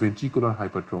 left ventricular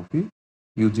hypertrophy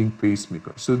using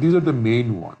pacemaker. So these are the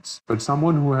main ones. But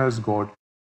someone who has got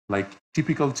like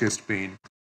typical chest pain,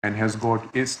 and has got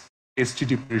ST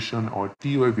depression or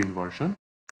T wave inversion,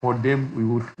 for them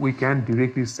we can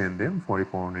directly send them for a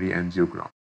coronary angiogram.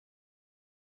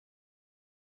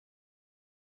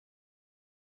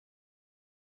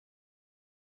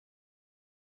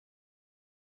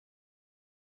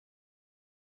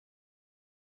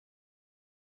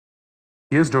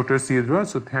 Yes, Dr. Sidra.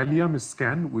 So thallium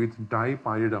scan with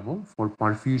dipyridamole for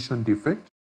perfusion defect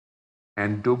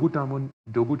and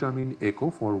dobutamine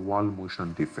echo for wall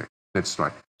motion defect. That's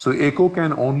right. So echo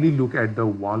can only look at the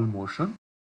wall motion,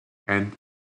 and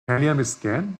thallium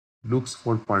scan looks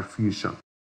for perfusion.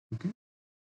 Okay.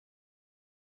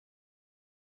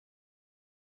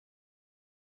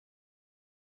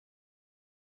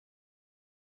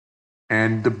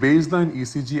 And the baseline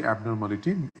ECG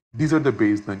abnormality, these are the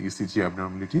baseline ECG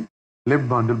abnormality: left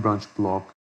bundle branch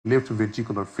block, left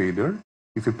ventricular failure,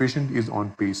 if a patient is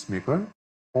on pacemaker,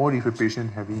 or if a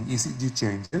patient having ECG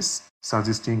changes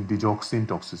suggesting digoxin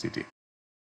toxicity.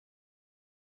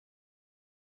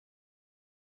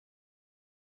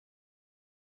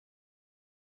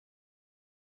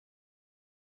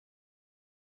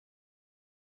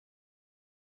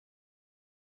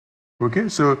 Okay,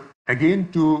 so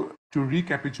again, to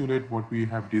recapitulate what we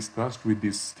have discussed with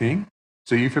this thing,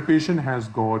 so if a patient has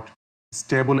got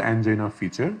stable angina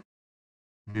feature,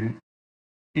 then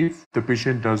if the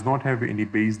patient does not have any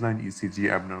baseline ECG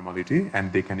abnormality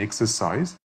and they can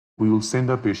exercise, we will send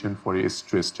the patient for a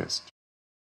stress test.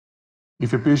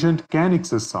 If a patient can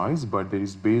exercise but there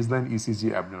is baseline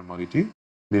ECG abnormality,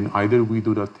 then either we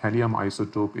do the thallium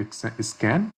isotope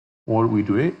scan or we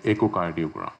do an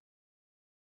echocardiogram.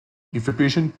 If a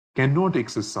patient cannot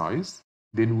exercise,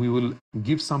 then we will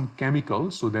give some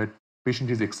chemical so that patient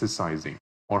is exercising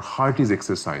or heart is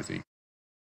exercising.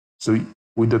 So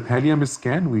with the thallium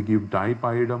scan, we give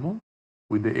dipyridamole.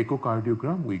 With the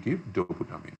echocardiogram, we give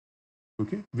dobutamine.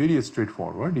 Okay, very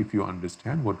straightforward if you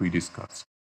understand what we discussed.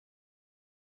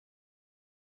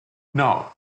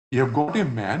 Now, you have got a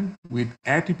man with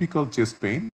atypical chest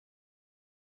pain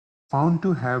found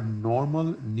to have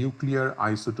normal nuclear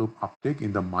isotope uptake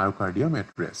in the myocardium at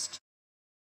rest.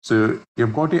 So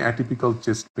you've got a atypical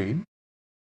chest pain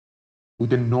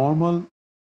with a normal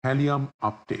thallium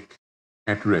uptake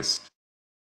at rest.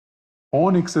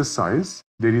 On exercise,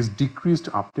 there is decreased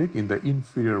uptake in the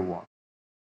inferior wall.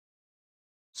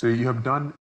 So you have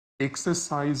done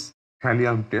exercise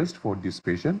thallium test for this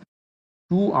patient.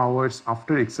 2 hours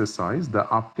after exercise, the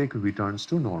uptake returns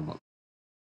to normal.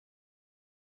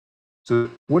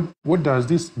 So what does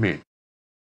this mean?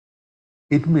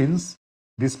 It means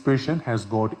this patient has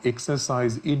got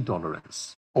exercise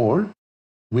intolerance, or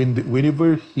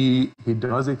whenever he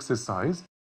does exercise,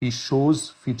 he shows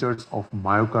features of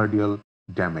myocardial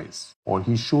damage, or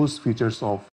he shows features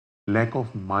of lack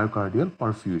of myocardial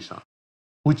perfusion,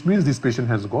 which means this patient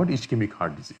has got ischemic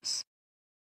heart disease.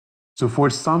 So for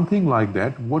something like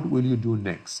that, what will you do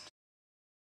next?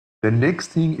 The next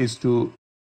thing is to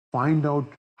find out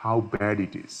how bad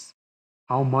it is,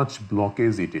 how much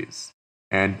blockage it is,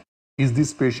 and is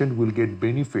this patient will get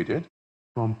benefited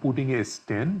from putting a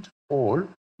stent, or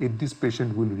if this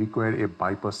patient will require a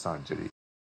bypass surgery.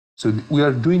 So we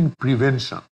are doing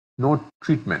prevention, not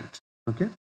treatment. Okay.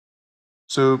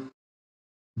 So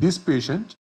this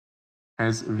patient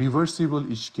has reversible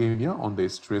ischemia on the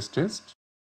stress test.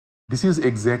 This is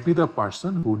exactly the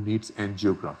person who needs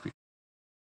angiography.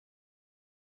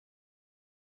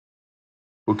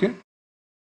 Okay.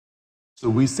 So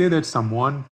we say that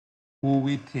someone who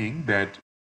we think that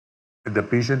the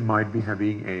patient might be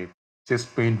having a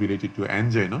chest pain related to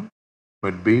angina,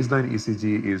 but baseline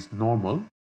ECG is normal,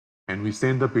 and we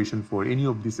send the patient for any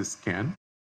of this scan,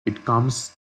 it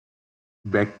comes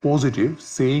back positive,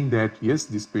 saying that yes,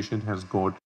 this patient has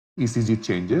got ECG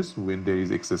changes when there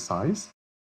is exercise.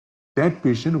 That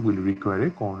patient will require a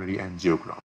coronary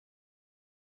angiogram.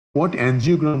 What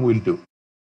angiogram will do?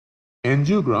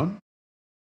 Angiogram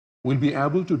will be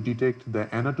able to detect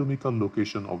the anatomical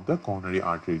location of the coronary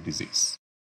artery disease.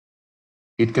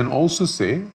 It can also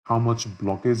say how much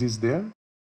blockage is there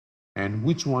and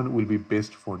which one will be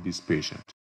best for this patient.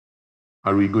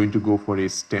 Are we going to go for a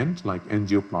stent like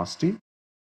angioplasty,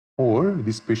 or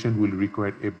this patient will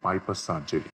require a bypass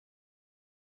surgery?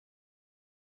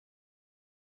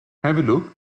 Have a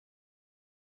look.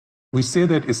 We say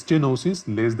that stenosis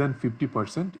less than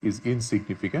 50% is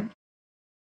insignificant,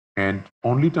 and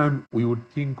only time we would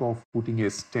think of putting a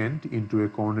stent into a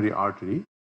coronary artery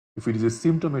if it is a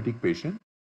symptomatic patient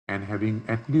and having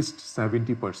at least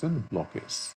 70%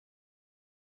 blockage.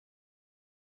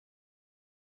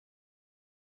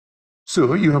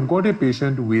 So you have got a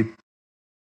patient with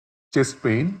chest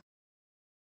pain,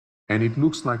 and it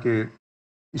looks like a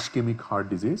ischemic heart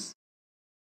disease,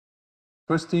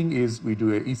 first thing is we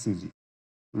do a ECG,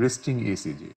 resting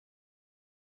ECG.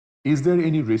 Is there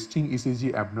any resting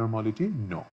ECG abnormality?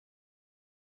 No.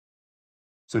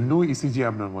 So no ECG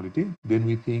abnormality. Then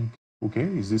we think, okay,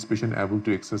 is this patient able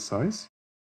to exercise?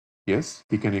 Yes,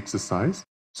 he can exercise.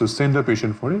 So send the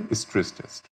patient for a stress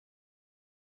test.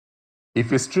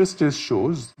 If a stress test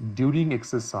shows during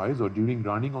exercise or during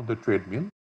running on the treadmill,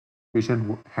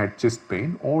 patient had chest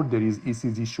pain, or there is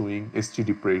ECG showing ST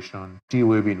depression, T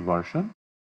wave inversion,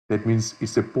 that means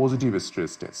it's a positive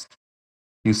stress test.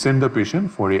 You send the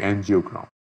patient for a angiogram.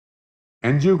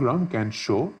 Angiogram can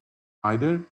show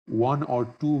either one or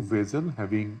two vessels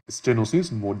having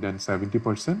stenosis more than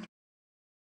 70%.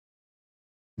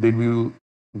 Then we will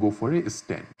go for a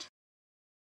stent.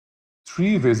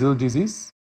 3 vessel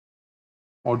disease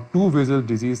or 2 vessel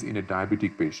disease in a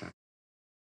diabetic patient.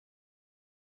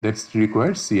 That's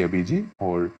require CABG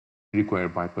or require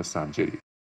bypass surgery.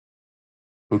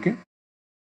 Okay?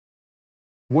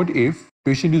 What if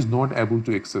patient is not able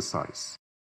to exercise?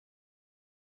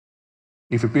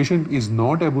 If a patient is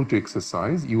not able to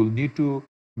exercise, you will need to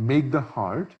make the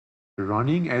heart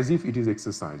running as if it is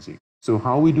exercising. So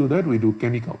how we do that? We do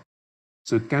chemical.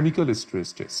 So chemical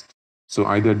stress test. So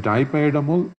either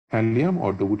dipyridamole, thallium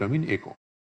or dobutamine echo.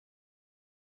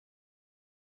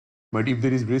 But if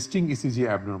there is resting ECG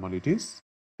abnormalities,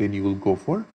 then you will go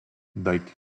for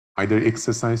like either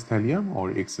exercise thallium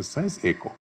or exercise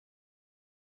echo.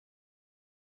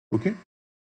 Okay?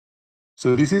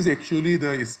 So this is actually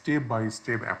the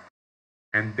step-by-step approach.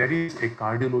 And that is a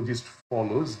cardiologist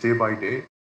follows day by day.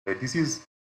 This is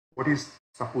what is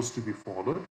supposed to be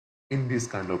followed in this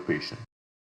kind of patient.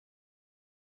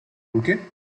 Okay?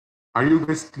 Are you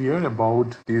guys clear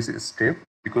about this step?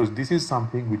 Because this is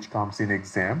something which comes in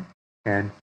exam,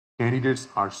 and candidates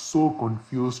are so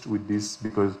confused with this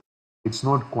because it's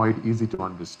not quite easy to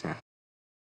understand.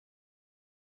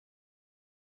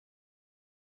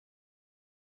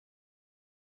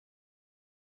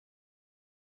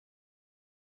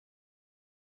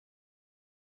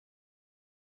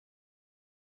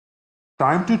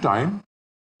 Time to time,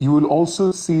 you will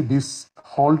also see this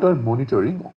Holter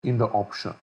monitoring in the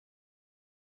option.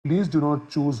 Please do not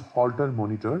choose Holter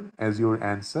monitor as your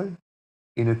answer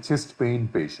in a chest pain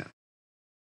patient.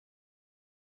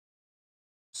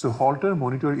 So Holter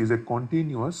monitor is a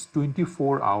continuous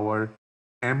 24-hour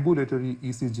ambulatory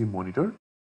ECG monitor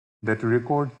that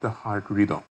records the heart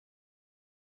rhythm.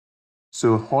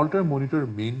 So Holter monitor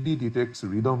mainly detects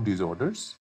rhythm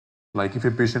disorders, like if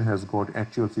a patient has got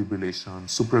atrial fibrillation,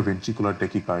 supraventricular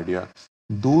tachycardia,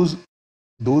 those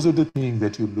are the things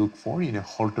that you look for in a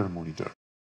Holter monitor.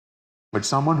 But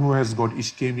someone who has got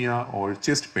ischemia or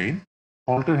chest pain,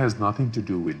 Holter has nothing to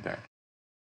do with that.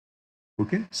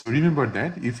 Okay, so remember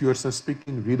that if you are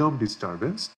suspecting rhythm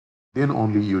disturbance, then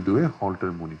only you do a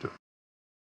Holter monitor.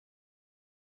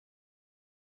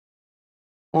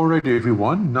 All right,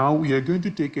 everyone. Now we are going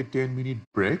to take a 10-minute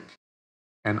break,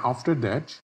 and after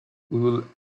that, we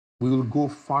will go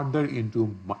further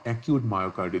into acute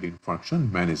myocardial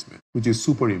infarction management, which is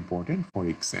super important for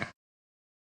exam.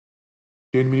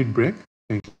 10-minute break.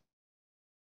 Thank you.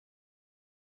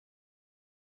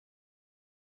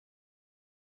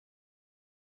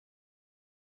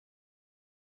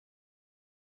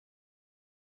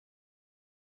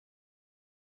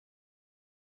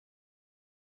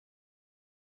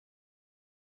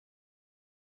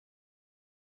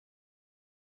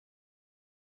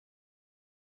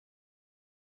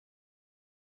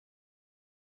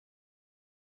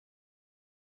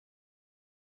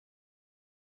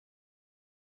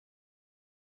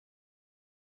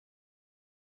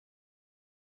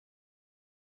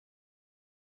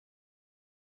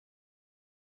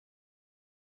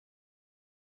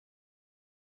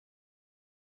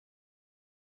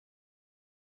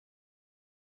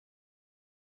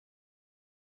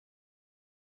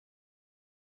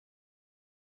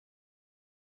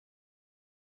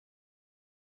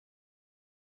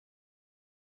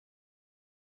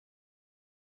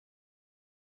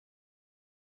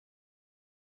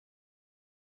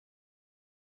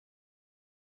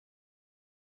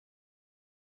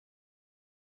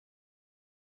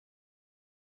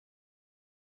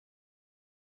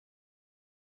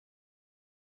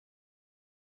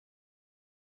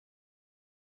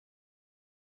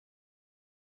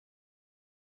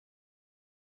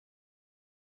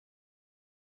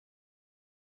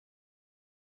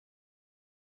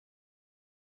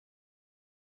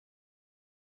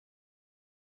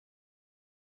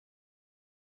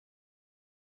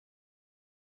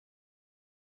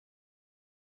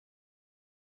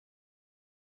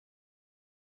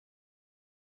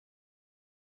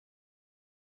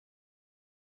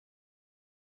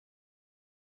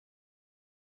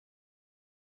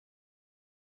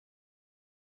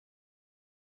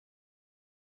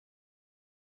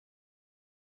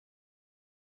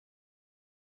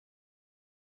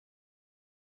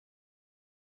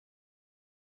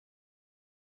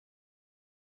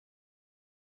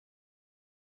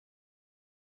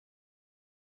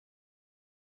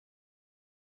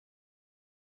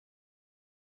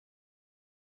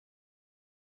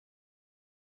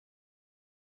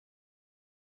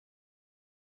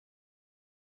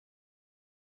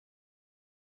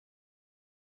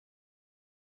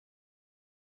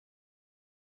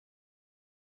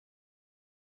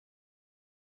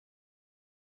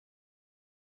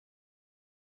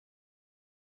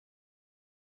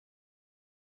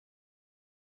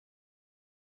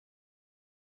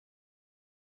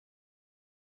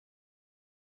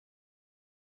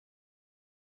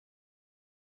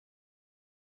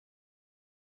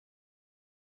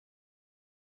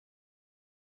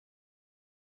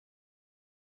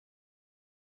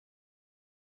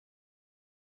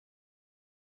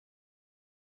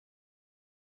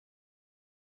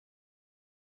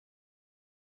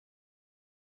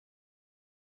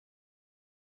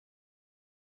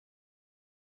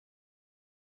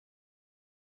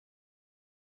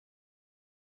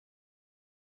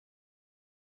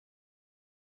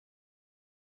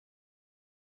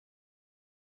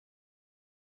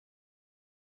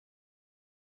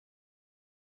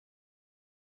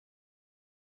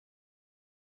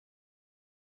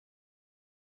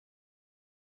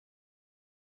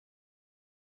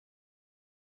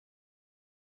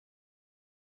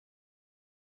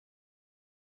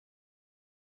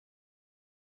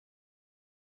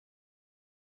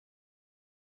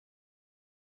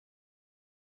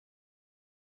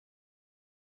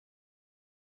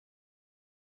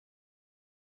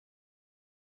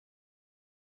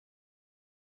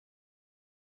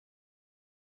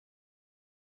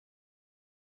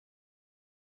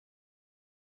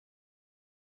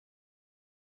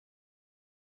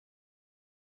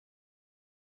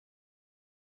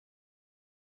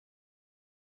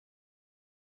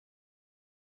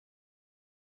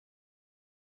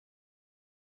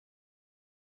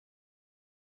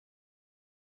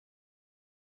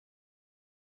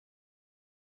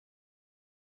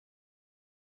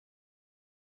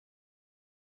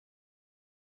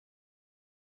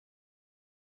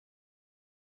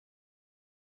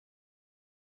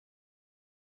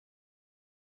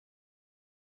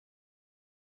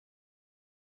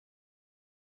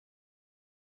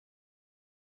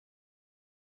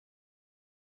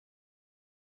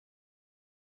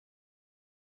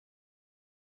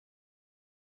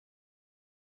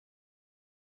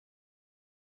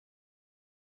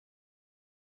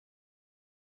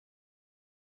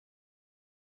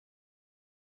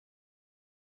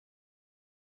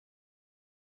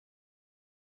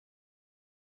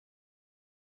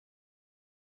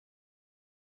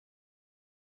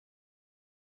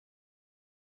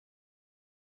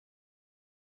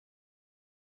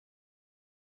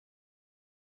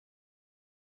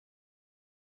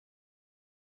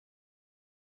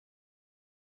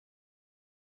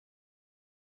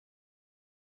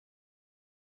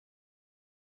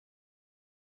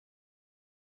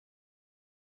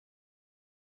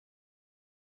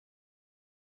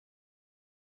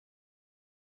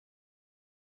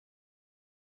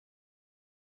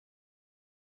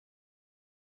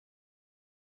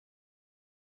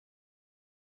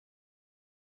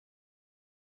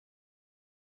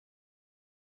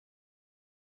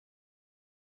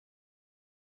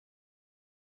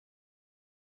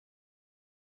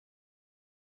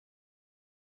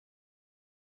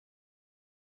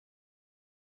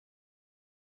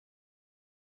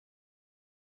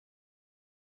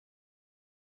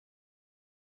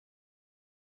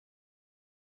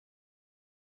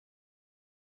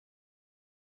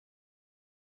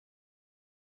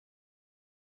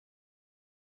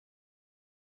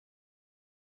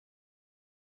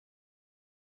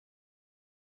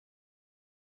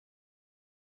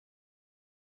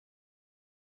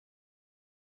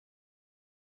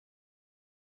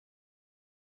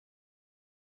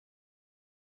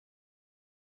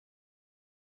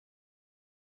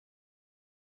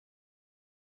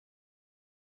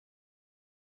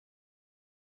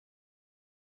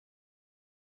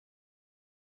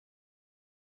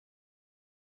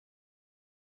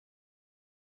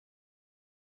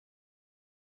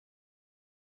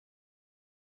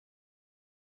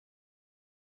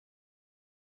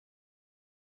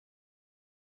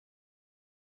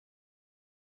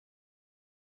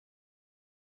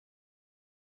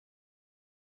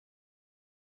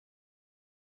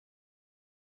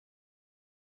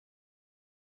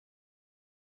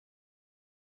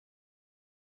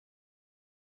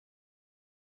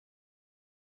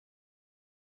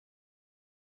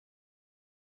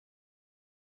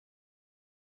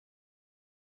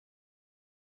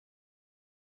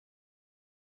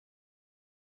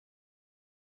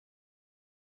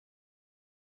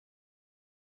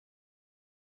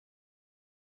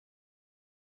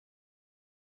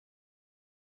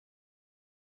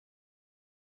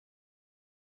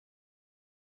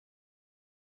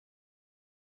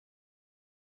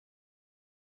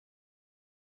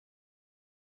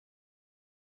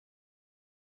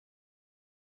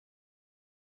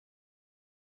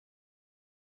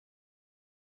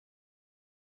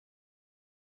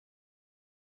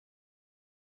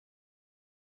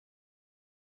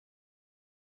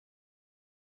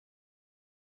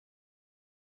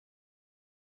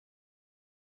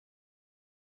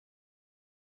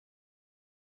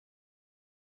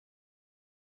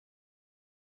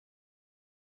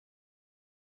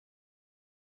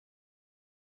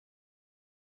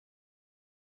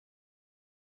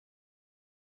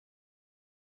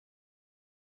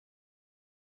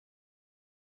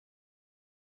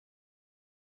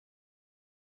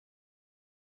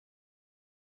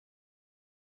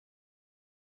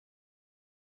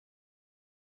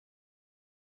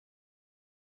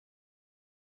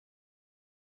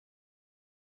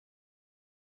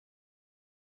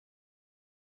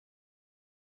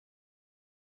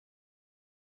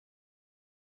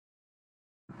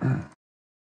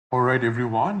 All right,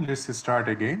 everyone, let's start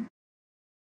again.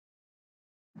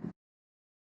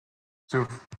 So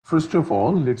first of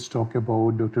all, let's talk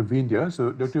about Dr. Vindhya.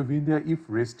 So Dr. Vindhya, if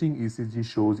resting ECG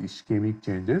shows ischemic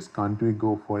changes, can't we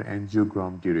go for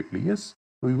angiogram directly? Yes,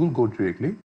 we will go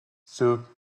directly. So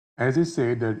as I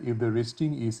said that if the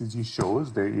resting ECG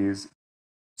shows there is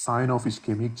sign of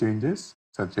ischemic changes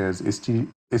such as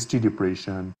ST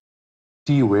depression,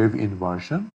 T wave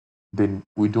inversion, then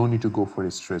we don't need to go for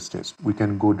a stress test. We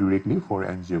can go directly for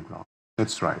angiogram.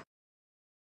 That's right.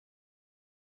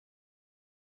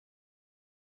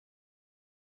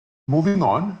 Moving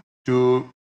on to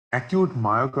acute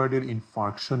myocardial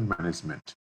infarction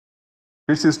management.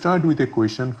 Let's start with a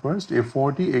question first. A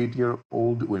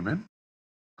 48-year-old woman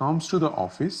comes to the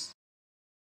office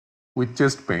with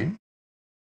chest pain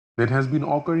that has been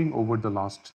occurring over the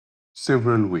last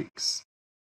several weeks.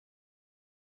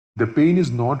 The pain is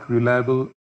not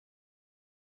reliable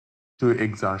to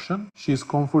exertion. She is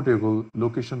comfortable,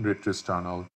 location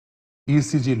retrosternal,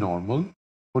 ECG normal.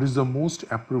 What is the most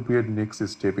appropriate next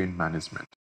step in management?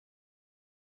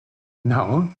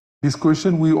 Now, this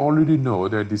question, we already know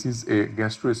that this is a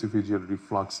gastroesophageal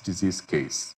reflux disease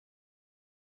case.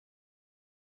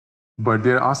 But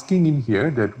they're asking in here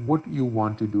that what you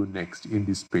want to do next in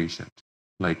this patient.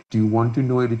 Like, do you want to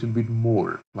know a little bit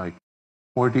more? Like,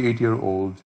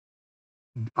 48-year-old,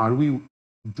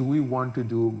 do we want to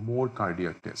do more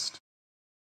cardiac test?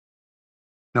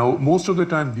 Now, most of the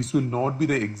time, this will not be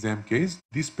the exam case.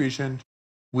 This patient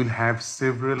will have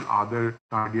several other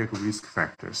cardiac risk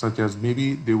factors, such as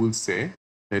maybe they will say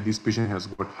that this patient has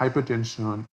got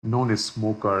hypertension,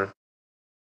 non-smoker,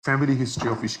 family history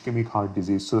of ischemic heart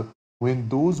disease. So when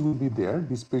those will be there,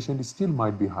 this patient still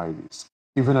might be high risk,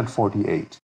 even at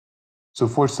 48. So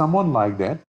for someone like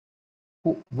that,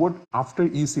 what after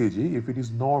ECG, if it is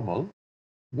normal,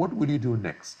 what will you do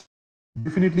next?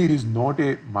 Definitely, it is not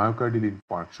a myocardial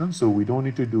infarction, so we don't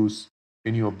need to do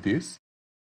any of this.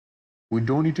 We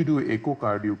don't need to do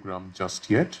echocardiogram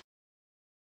just yet.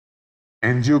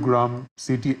 Angiogram,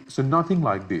 CT, so nothing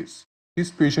like this. This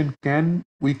patient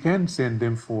we can send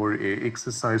them for a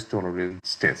exercise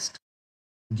tolerance test.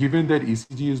 Given that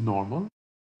ECG is normal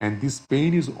and this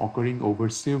pain is occurring over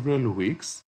several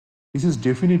weeks, this is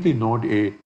definitely not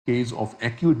a case of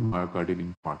acute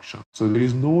myocardial infarction. So there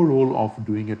is no role of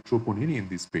doing a troponin in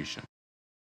this patient.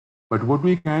 But what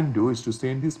we can do is to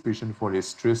send this patient for a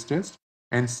stress test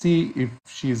and see if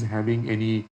she is having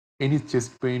any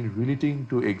chest pain relating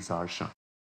to exertion.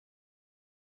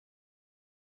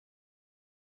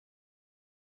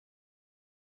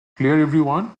 Clear,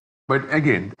 everyone? But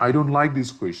again, I don't like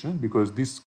this question because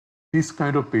this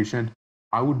kind of patient,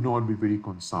 I would not be very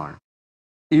concerned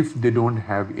if they don't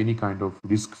have any kind of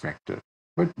risk factor.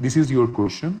 But this is your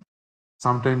question.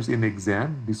 Sometimes in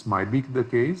exam, this might be the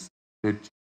case that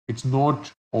it's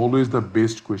not always the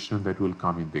best question that will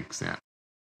come in the exam.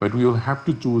 But we will have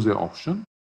to choose an option.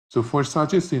 So for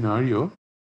such a scenario,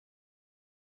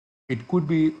 it could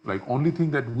be like only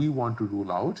thing that we want to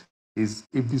rule out is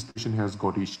if this patient has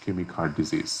got ischemic heart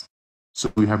disease. So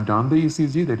we have done the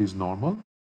ECG that is normal,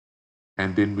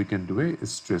 and then we can do a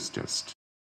stress test.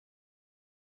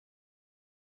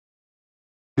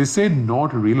 They said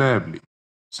not reliably.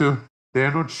 So they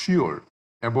are not sure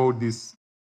about this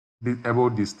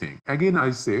thing. Again,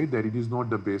 I say that it is not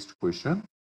the best question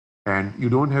and you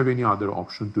don't have any other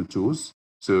option to choose.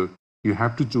 So you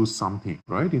have to choose something,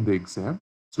 right, in the exam.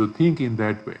 So think in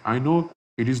that way. I know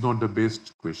it is not the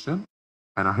best question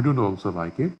and I don't also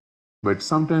like it, but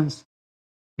sometimes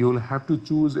you will have to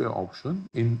choose an option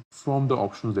from the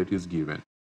options that is given.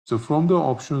 So from the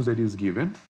options that is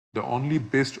given, the only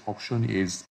best option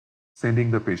is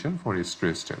sending the patient for a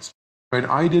stress test. But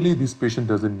ideally, this patient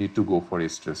doesn't need to go for a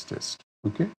stress test.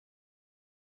 Okay.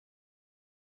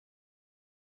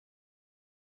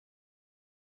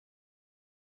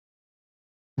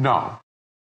 Now,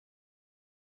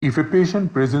 if a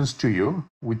patient presents to you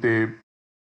with a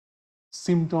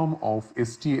symptom of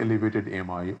ST elevated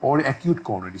MI or acute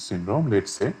coronary syndrome,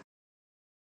 let's say,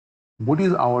 what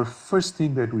is our first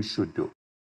thing that we should do?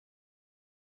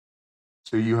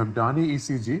 So you have done a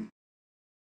ECG,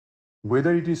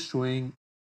 whether it is showing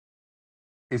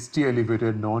ST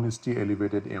elevated, non-ST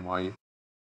elevated MI,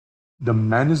 the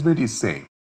management is saying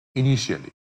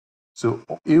initially. So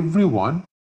everyone,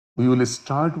 we will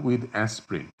start with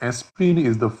aspirin. Aspirin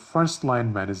is the first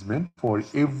line management for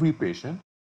every patient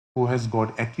who has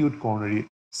got acute coronary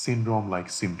syndrome like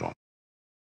symptom.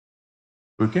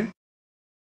 Okay?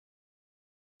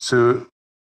 So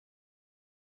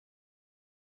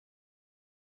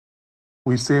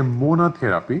we say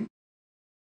monotherapy.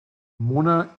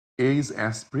 Mona A is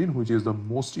aspirin, which is the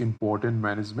most important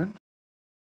management.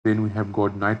 Then we have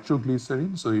got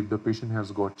nitroglycerin. So if the patient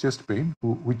has got chest pain,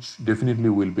 which definitely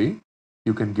will be,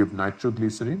 you can give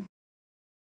nitroglycerin.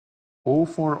 O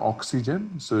for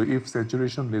oxygen. So if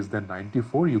saturation less than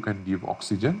 94, you can give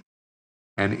oxygen.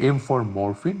 And M for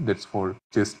morphine, that's for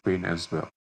chest pain as well.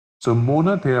 So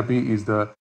monotherapy is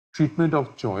the treatment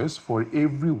of choice for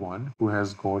everyone who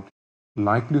has got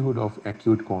likelihood of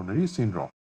acute coronary syndrome.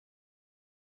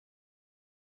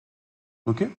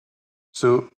 Okay,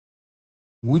 so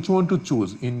which one to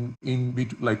choose in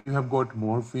like you have got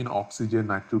morphine, oxygen,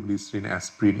 nitroglycerin,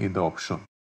 aspirin in the option.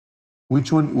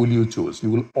 Which one will you choose?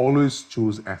 You will always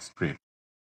choose aspirin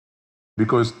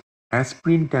because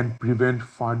aspirin can prevent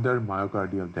further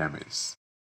myocardial damage.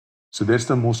 So that's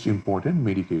the most important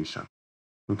medication.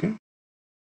 Okay.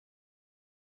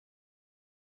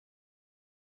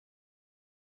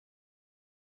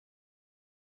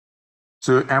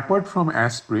 So apart from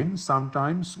aspirin,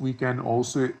 sometimes we can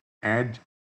also add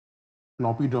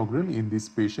clopidogrel in these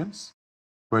patients,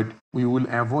 but we will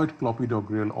avoid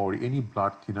clopidogrel or any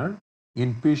blood thinner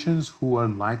in patients who are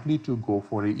likely to go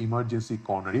for an emergency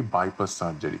coronary bypass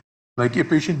surgery. Like a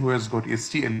patient who has got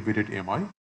ST elevated MI,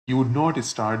 you would not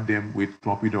start them with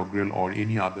clopidogrel or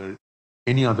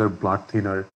any other blood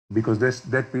thinner because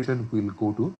that patient will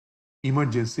go to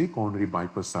emergency coronary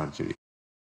bypass surgery.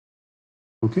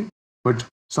 Okay, but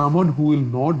someone who will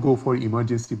not go for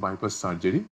emergency bypass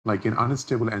surgery, like an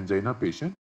unstable angina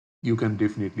patient, you can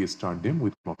definitely start them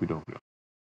with clopidogrel.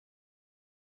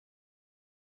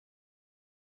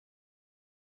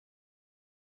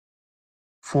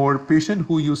 For patient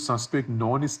who you suspect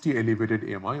non-ST elevated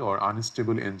MI or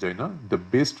unstable angina, the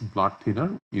best blood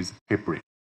thinner is heparin.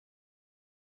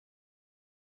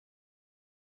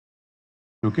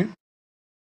 Okay.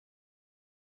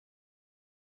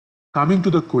 Coming to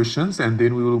the questions, and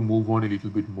then we will move on a little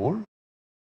bit more.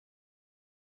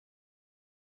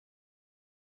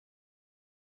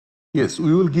 Yes,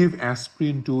 we will give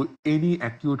aspirin to any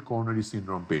acute coronary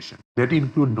syndrome patient. That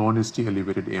include non-ST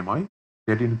elevated MI,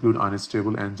 that include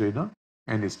unstable angina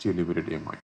and ST elevated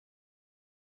MI.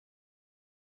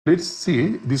 Let's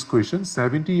see this question.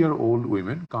 70-year-old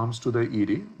woman comes to the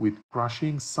ED with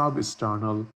crushing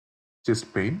substernal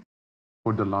chest pain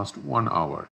for the last 1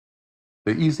 hour.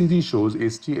 The ECG shows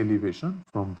ST elevation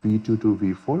from V2 to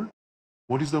V4.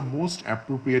 What is the most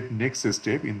appropriate next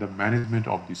step in the management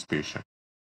of this patient?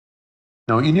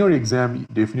 Now, in your exam,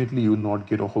 definitely you will not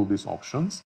get all these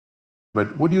options.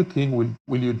 But what do you think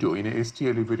will you do in a ST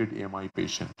elevated MI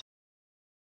patient?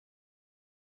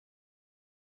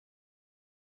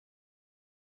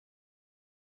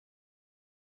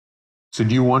 So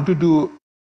do you want to do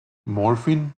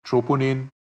morphine, troponin,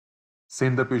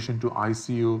 send the patient to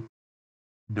ICU?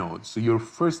 No. So your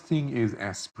first thing is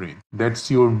aspirin. That's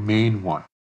your main one.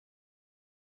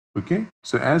 Okay.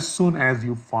 So as soon as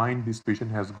you find this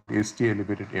patient has ST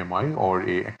elevated MI or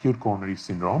a acute coronary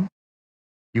syndrome,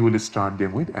 you will start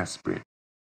them with aspirin.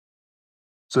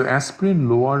 So aspirin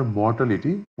lower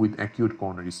mortality with acute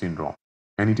coronary syndrome,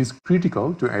 and it is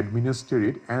critical to administer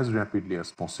it as rapidly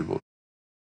as possible.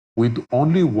 With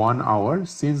only 1 hour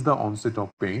since the onset of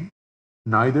pain,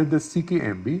 neither the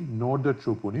CKMB nor the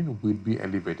troponin will be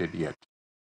elevated yet.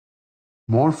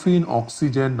 Morphine,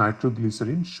 oxygen,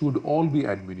 nitroglycerin should all be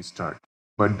administered,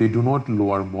 but they do not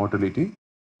lower mortality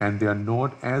and they are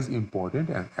not as important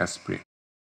as aspirin.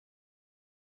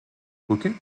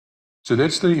 Okay, so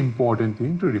that's the important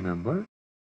thing to remember.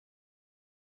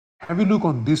 Have a look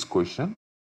on this question.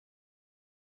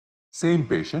 Same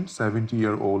patient,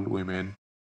 70-year-old woman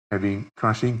having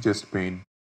crushing chest pain,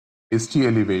 ST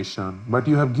elevation, but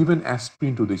you have given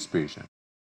aspirin to this patient.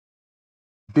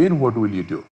 Then what will you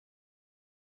do?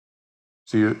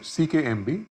 So your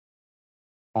CKMB,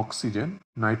 oxygen,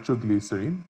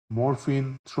 nitroglycerin,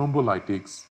 morphine,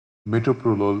 thrombolytics,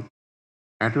 metoprolol,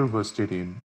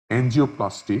 atorvastatin,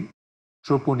 angioplasty,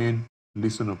 troponin,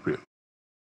 lisinopril.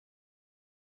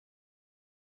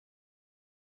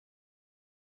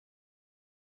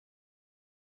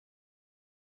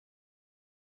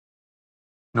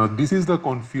 Now this is the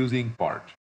confusing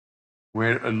part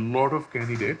where a lot of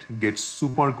candidates get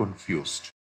super confused.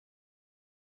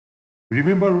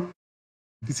 Remember,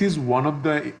 this is one of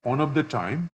the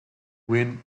time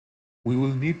when we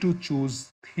will need to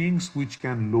choose things which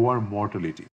can lower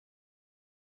mortality,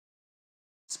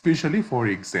 especially for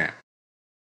exam.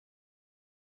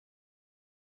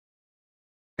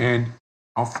 And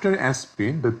after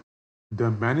aspirin,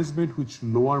 the management which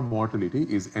lower mortality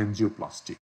is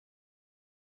angioplasty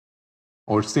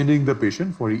or sending the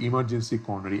patient for emergency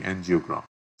coronary angiogram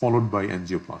followed by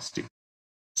angioplasty.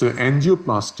 So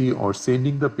angioplasty or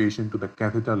sending the patient to the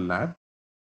catheter lab,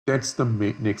 that's the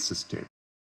next step.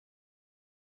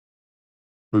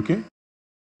 Okay.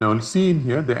 Now see in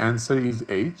here, the answer is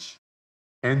H.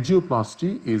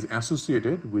 Angioplasty is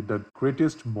associated with the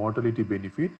greatest mortality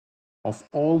benefit of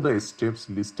all the steps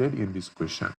listed in this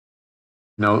question.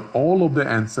 Now, all of the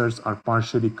answers are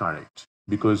partially correct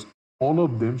because all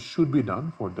of them should be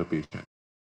done for the patient.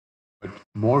 But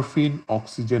morphine,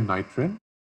 oxygen, nitrogen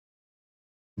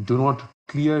do not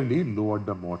clearly lower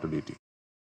the mortality.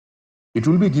 It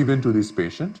will be given to this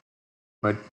patient,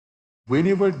 but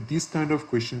whenever this kind of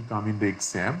question come in the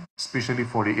exam, especially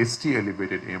for a ST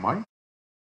elevated MI,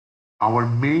 our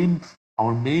main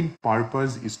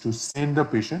purpose is to send the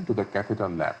patient to the catheter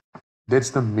lab. That's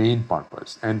the main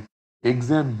purpose, and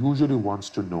exam usually wants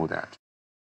to know that.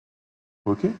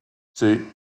 Okay, so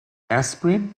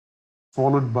aspirin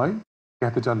followed by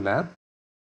catheter lab,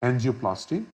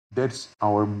 angioplasty. That's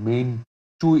our main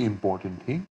two important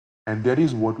thing, and that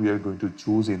is what we are going to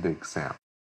choose in the exam.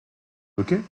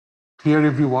 Okay, clear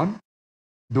everyone?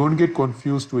 Don't get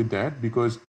confused with that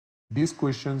because these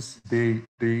questions they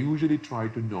usually try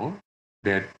to know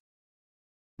that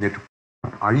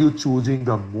are you choosing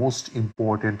the most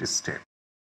important step?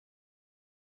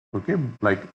 Okay,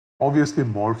 like obviously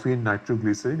morphine,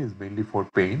 nitroglycerin is mainly for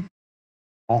pain.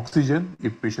 Oxygen,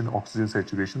 if patient oxygen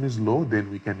saturation is low, then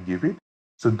we can give it.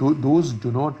 So those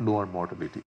do not lower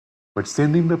mortality. But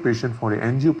sending the patient for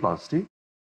angioplasty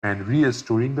and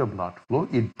restoring the blood flow,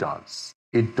 it does.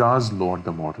 It does lower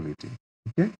the mortality.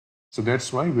 Okay, so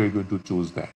that's why we're going to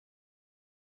choose that.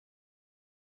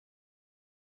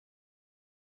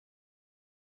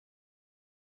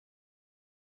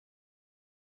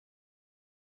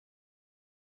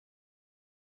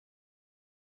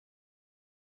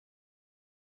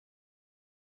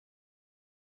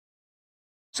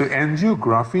 So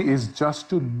angiography is just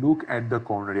to look at the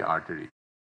coronary artery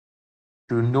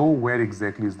to know where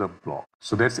exactly is the block.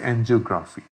 So that's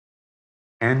angiography.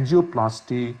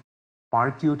 Angioplasty,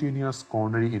 percutaneous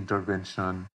coronary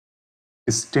intervention,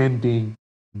 stenting,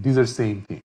 these are same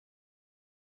thing.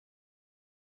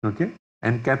 Okay,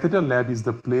 and catheter lab is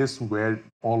the place where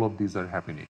all of these are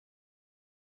happening.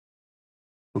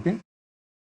 Okay.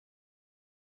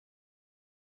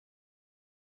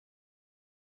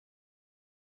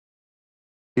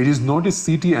 It is not a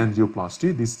CT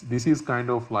angioplasty. This is kind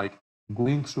of like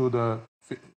going through the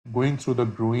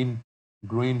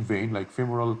groin vein, like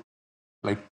femoral,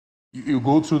 like you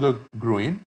go through the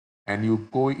groin and you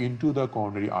go into the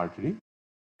coronary artery,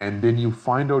 and then you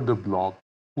find out the block,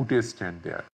 put a stent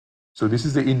there. So this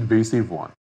is the invasive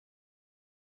one.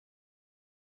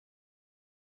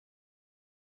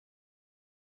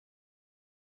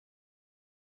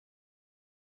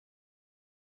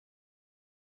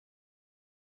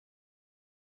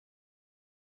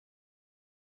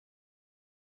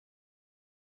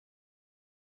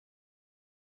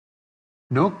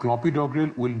 No,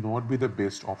 clopidogrel will not be the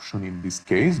best option in this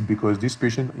case because this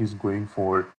patient is going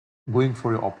for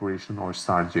an operation or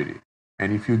surgery.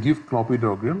 And if you give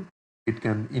clopidogrel, it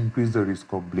can increase the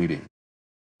risk of bleeding.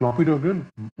 Clopidogrel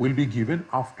will be given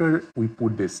after we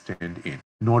put the stent in,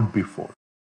 not before.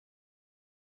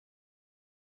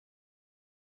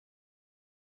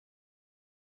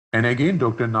 And again,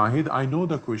 Dr. Nahid, I know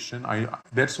the question.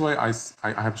 That's why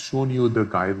I have shown you the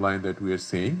guideline that we are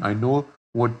saying. I know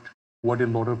what a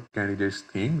lot of candidates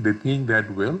think. They think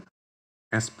that, well,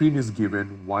 aspirin is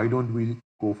given, why don't we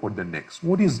go for the next?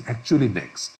 What is actually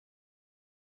next?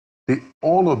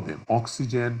 All of them,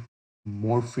 oxygen,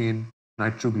 morphine,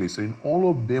 nitroglycerin, all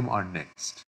of them are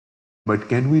next. But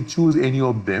can we choose any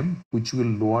of them which will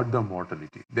lower the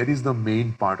mortality? That is the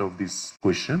main part of this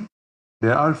question.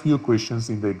 There are few questions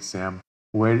in the exam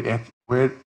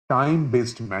where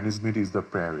time-based management is the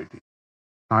priority.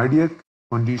 Cardiac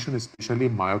condition, especially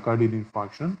myocardial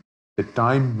infarction, the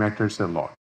time matters a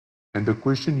lot. And the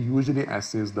question usually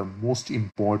asks the most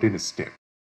important step.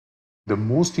 The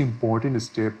most important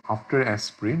step after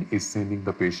aspirin is sending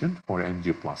the patient for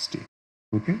angioplasty.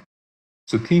 Okay?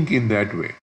 So think in that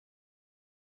way.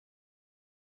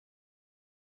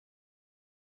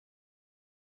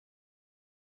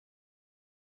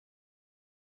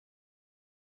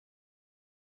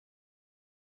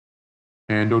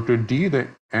 And Dr. D, the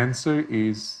answer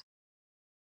is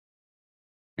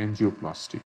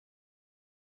angioplasty.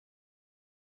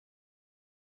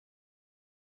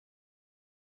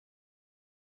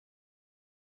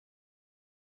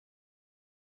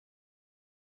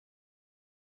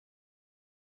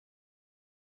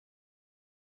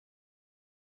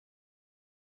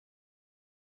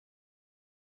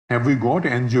 Have we got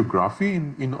angiography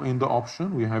in the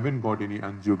option? We haven't got any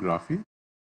angiography.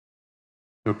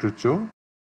 Dr. Cho,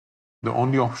 the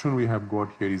only option we have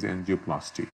got here is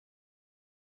angioplasty.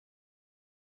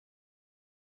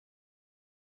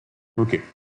 Okay,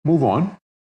 move on.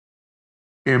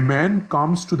 A man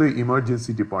comes to the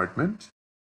emergency department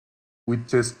with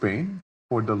chest pain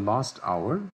for the last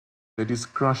hour that is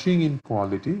crushing in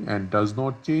quality and does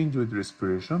not change with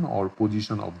respiration or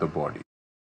position of the body.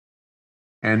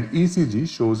 An ECG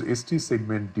shows ST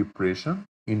segment depression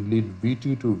in lead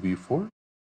V2 to V4.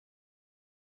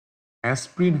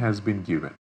 Aspirin has been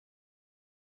given.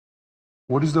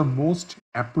 What is the most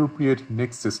appropriate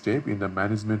next step in the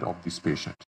management of this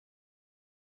patient?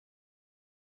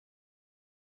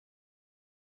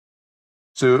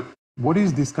 So, what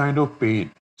is this kind of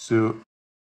pain? So,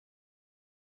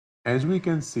 as we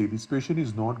can see, this patient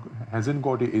hasn't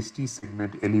got a ST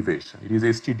segment elevation. It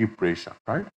is ST depression,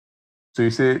 right? So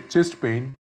it's a chest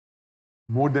pain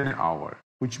more than an hour,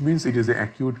 which means it is an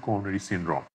acute coronary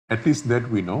syndrome. At least that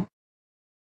we know.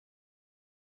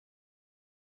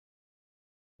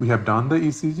 We have done the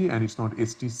ECG and it's not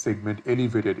ST segment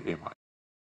elevated MI.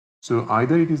 So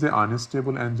either it is an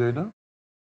unstable angina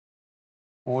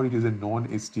or it is a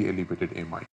non-ST elevated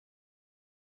MI.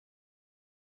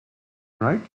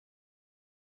 Right?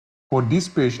 For this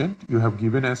patient, you have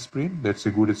given aspirin. That's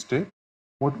a good step.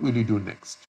 What will you do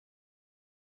next?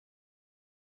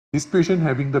 This patient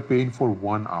having the pain for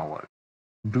 1 hour.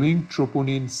 Doing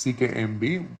troponin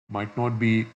CKMB might not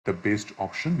be the best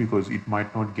option because it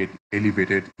might not get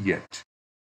elevated yet.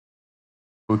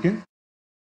 Okay?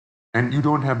 And you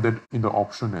don't have that in the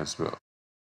option as well.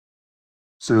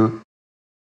 So,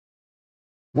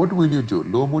 what will you do?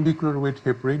 Low molecular weight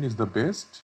heparin is the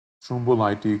best.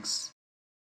 Thrombolytics,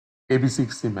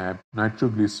 abciximab,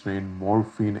 nitroglycerin,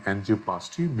 morphine,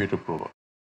 angioplasty, metoprolol.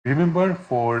 Remember,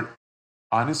 for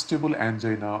unstable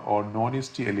angina or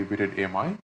non-ST elevated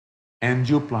MI,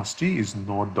 angioplasty is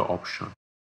not the option.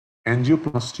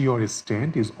 Angioplasty or a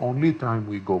stent is only time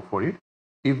we go for it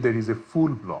if there is a full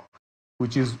block,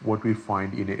 which is what we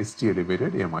find in a ST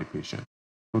elevated MI patient.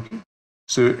 Okay,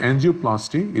 so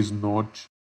angioplasty is not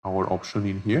our option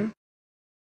in here.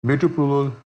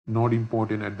 Metoprolol not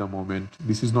important at the moment.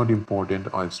 This is not important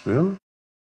as well.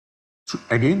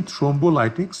 Again,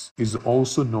 thrombolytics is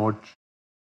also not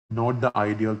the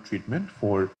ideal treatment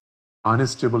for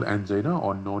unstable angina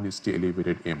or non-ST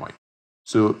elevated MI.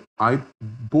 So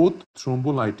both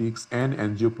thrombolytics and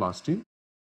angioplasty,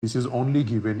 this is only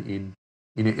given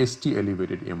in a ST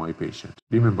elevated MI patient.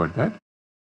 Remember that.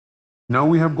 Now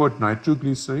we have got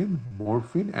nitroglycerin,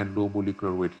 morphine, and low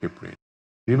molecular weight heparin.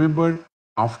 Remember,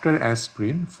 after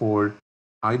aspirin for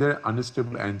either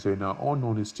unstable angina or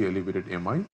non-ST elevated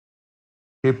MI,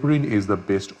 heparin is the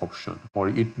best option, or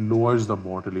it lowers the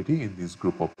mortality in this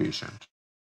group of patients.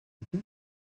 Okay?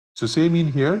 So same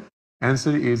in here,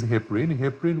 answer is heparin.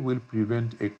 Heparin will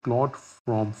prevent a clot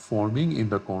from forming in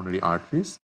the coronary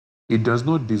arteries. It does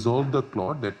not dissolve the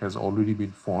clot that has already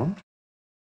been formed,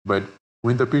 but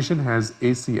when the patient has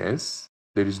ACS,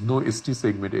 there is no ST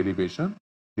segment elevation,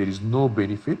 there is no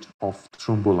benefit of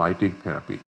thrombolytic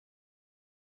therapy.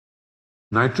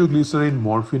 Nitroglycerin,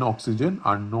 morphine, oxygen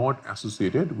are not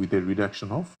associated with a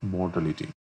reduction of mortality.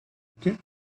 Okay,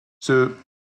 so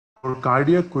for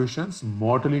cardiac questions,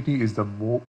 mortality is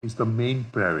the main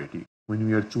priority when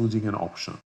we are choosing an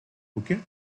option. Okay,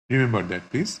 remember that,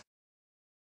 please.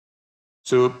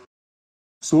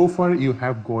 So far you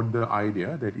have got the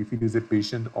idea that if it is a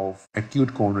patient of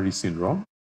acute coronary syndrome,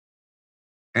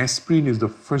 aspirin is the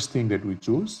first thing that we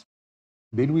choose.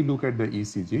 Then we look at the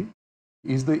ECG.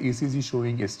 Is the ECG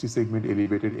showing ST segment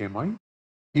elevated MI?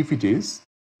 If it is,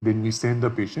 then we send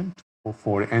the patient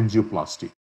for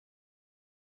angioplasty.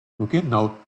 Okay,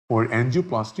 now for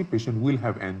angioplasty, patient will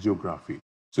have angiography.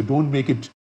 So don't make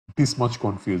it this much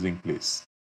confusing, please.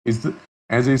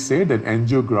 As I said, that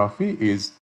angiography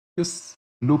is just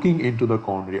looking into the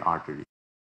coronary artery.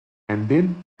 And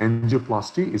then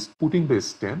angioplasty is putting the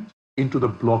stent into the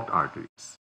blocked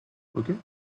arteries. Okay,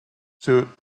 so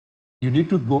you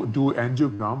need to go do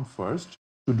angiogram first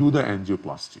to do the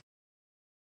angioplasty.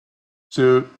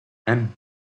 So, and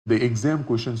the exam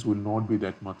questions will not be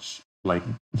that much like,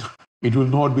 it will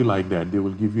not be like that. They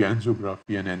will give you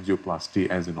angiography and angioplasty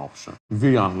as an option.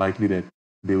 Very unlikely that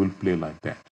they will play like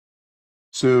that.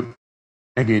 So,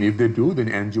 again, if they do, then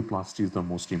angioplasty is the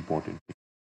most important thing.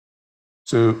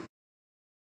 So,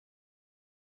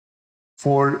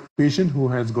 for patient who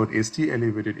has got ST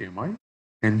elevated MI,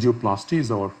 angioplasty is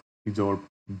our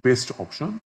best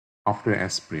option after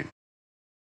aspirin.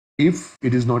 If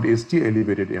it is not ST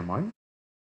elevated MI,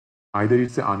 Either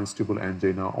it's an unstable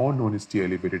angina or non-ST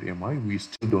elevated MI, we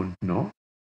still don't know.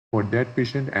 For that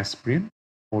patient, aspirin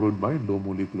followed by low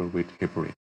molecular weight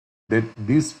heparin. That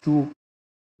these two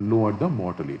lower the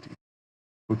mortality.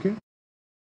 Okay.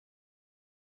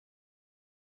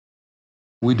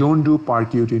 We don't do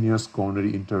percutaneous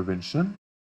coronary intervention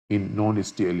in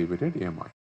non-ST elevated MI.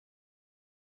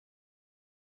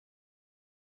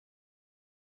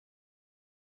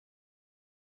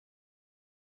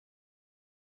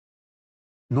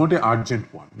 Not an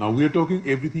urgent one. Now we are talking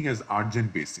everything as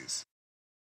urgent basis.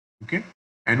 Okay.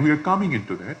 And we are coming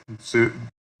into that. So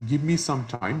give me some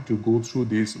time to go through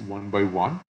this one by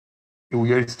one.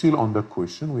 We are still on the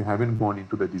question. We haven't gone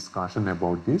into the discussion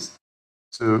about this.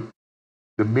 So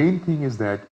the main thing is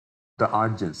that the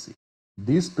urgency.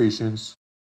 These patients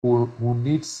who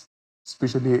needs,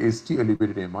 especially a ST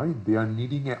elevated MI, they are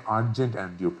needing an urgent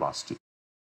angioplasty.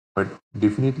 But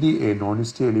definitely a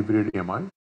non-ST elevated MI,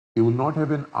 they will not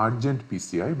have an urgent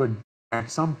PCI, but at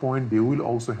some point they will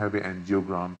also have an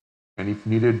angiogram, and if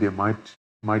needed, they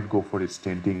might go for a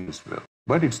stenting as well.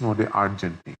 But it's not an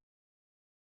urgent thing.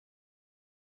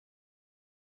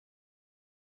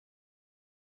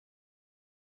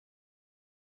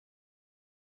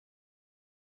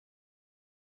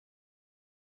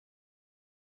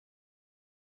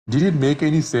 Did it make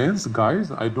any sense,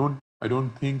 guys? I don't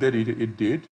think that it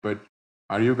did, but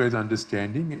are you guys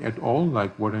understanding at all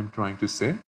like what I'm trying to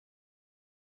say?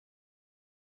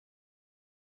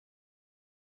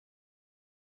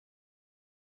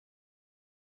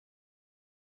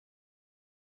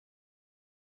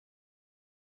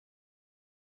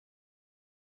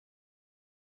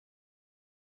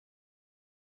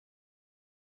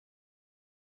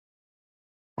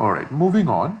 All right, moving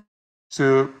on.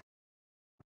 So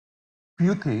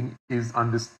few thing is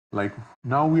like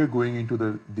now we are going into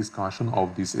the discussion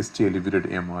of this ST elevated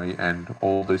MI and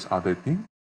all this other thing.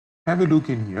 Have a look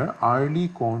in here. Early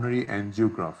coronary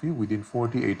angiography within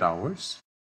 48 hours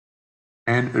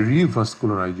and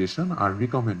revascularization are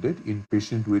recommended in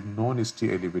patient with non-ST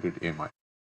elevated MI.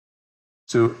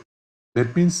 So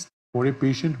that means for a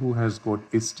patient who has got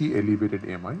ST elevated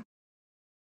MI,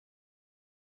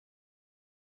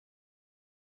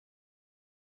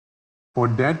 for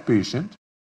that patient,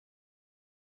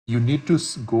 you need to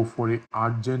go for a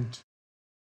urgent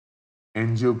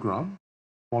angiogram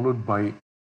followed by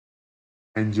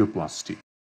angioplasty.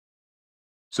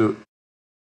 So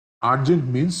urgent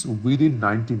means within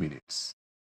 90 minutes.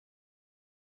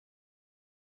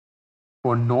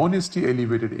 For non-ST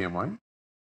elevated MI,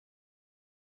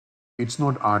 it's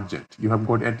not urgent. You have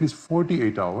got at least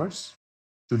 48 hours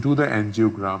to do the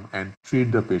angiogram and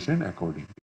treat the patient accordingly.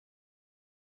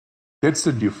 That's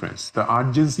the difference. The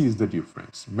urgency is the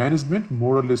difference. Management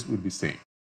more or less will be same.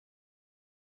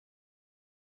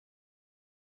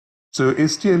 So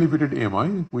ST elevated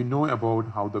MI, we know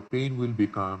about how the pain will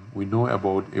become, we know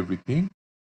about everything.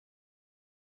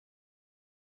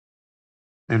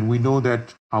 And we know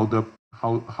that how the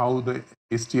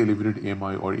ST elevated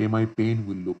MI or MI pain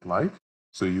will look like.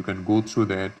 So you can go through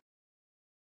that.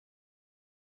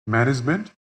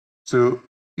 Management. So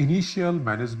initial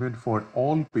management for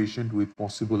all patients with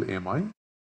possible MI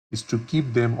is to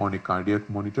keep them on a cardiac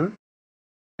monitor,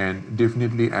 and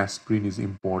definitely aspirin is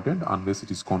important unless it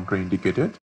is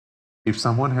contraindicated. If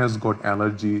someone has got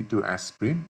allergy to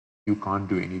aspirin, you can't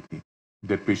do anything.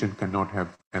 That patient cannot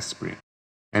have aspirin.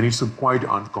 And it's quite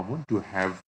uncommon to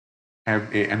have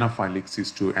a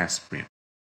anaphylaxis to aspirin.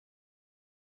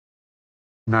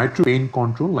 Nitro pain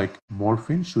control like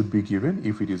morphine should be given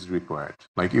if it is required.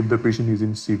 Like if the patient is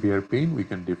in severe pain, we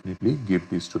can definitely give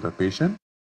this to the patient.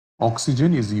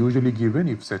 Oxygen is usually given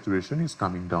if saturation is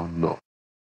coming down low.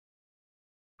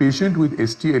 Patient with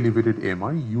ST elevated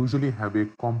MI usually have a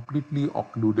completely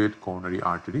occluded coronary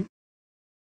artery.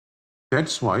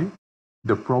 That's why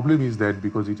the problem is that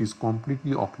because it is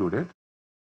completely occluded,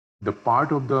 the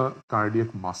part of the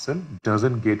cardiac muscle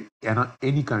doesn't get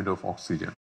any kind of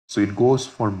oxygen. So it goes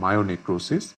for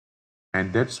myonecrosis,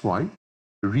 and that's why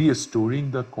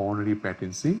restoring the coronary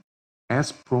patency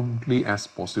as promptly as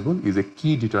possible is a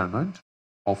key determinant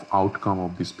of outcome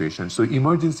of this patient. So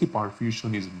emergency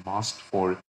perfusion is must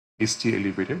for ST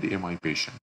elevated MI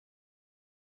patient.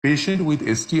 Patient with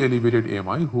ST elevated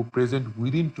MI who present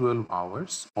within 12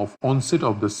 hours of onset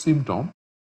of the symptom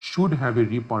should have a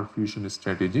reperfusion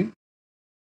strategy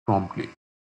promptly.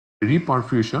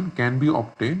 Reperfusion can be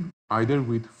obtained either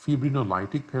with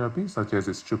fibrinolytic therapy such as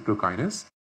streptokinase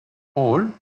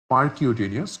or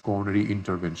percutaneous coronary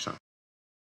intervention.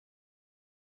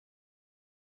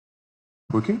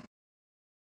 Okay?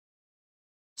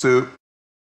 So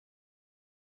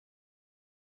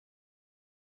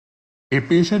A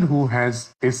patient who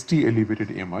has ST elevated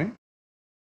MI,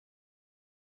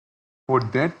 for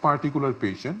that particular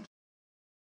patient,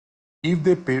 if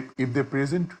they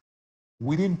present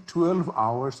within 12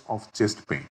 hours of chest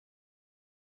pain,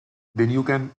 then you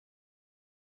can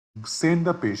send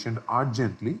the patient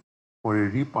urgently for a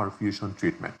reperfusion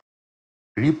treatment.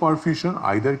 Reperfusion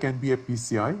either can be a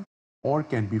PCI or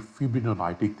can be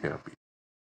fibrinolytic therapy.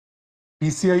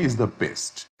 PCI is the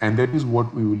best, and that is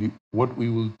what we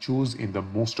will choose in the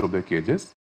most of the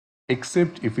cases,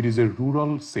 except if it is a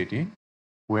rural setting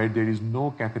where there is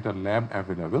no catheter lab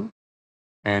available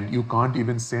and you can't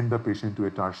even send the patient to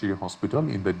a tertiary hospital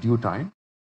in the due time,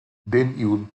 then you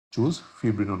will choose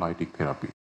fibrinolytic therapy.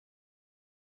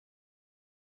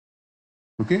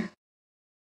 Okay?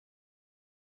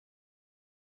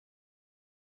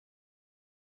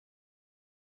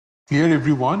 Clear,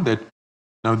 everyone, that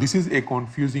now this is a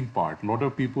confusing part. A lot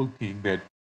of people think that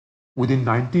within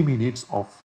 90 minutes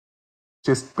of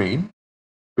chest pain,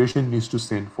 patient needs to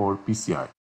send for PCI.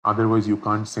 Otherwise, you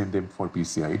can't send them for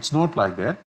PCI. It's not like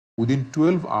that. Within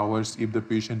 12 hours, if the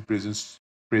patient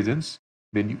presents,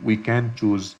 then we can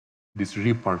choose this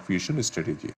reperfusion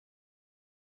strategy.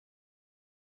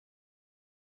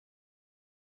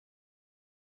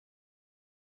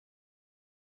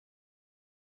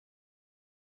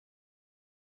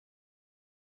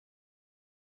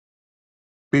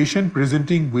 Patient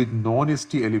presenting with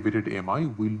non-ST elevated MI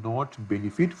will not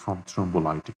benefit from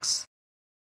thrombolytics.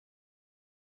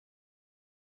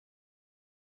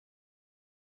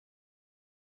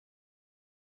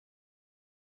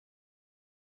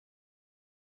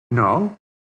 Now,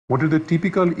 what is the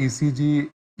typical ECG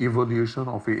evaluation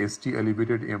of a ST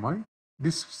elevated MI?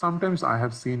 This sometimes I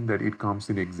have seen that it comes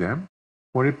in exam.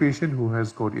 For a patient who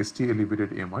has got ST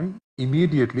elevated MI,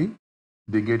 immediately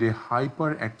they get a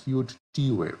hyperacute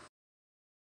T wave,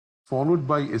 followed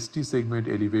by ST segment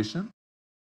elevation,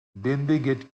 then they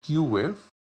get Q wave,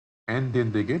 and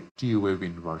then they get T wave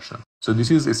inversion. So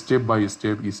this is a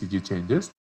step-by-step ECG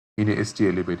changes in a ST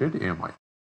elevated MI.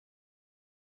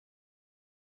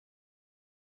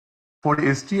 For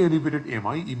ST elevated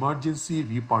MI, emergency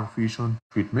reperfusion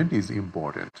treatment is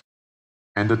important.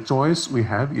 And the choice we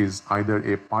have is either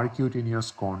a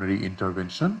percutaneous coronary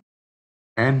intervention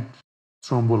and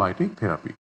thrombolytic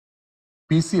therapy.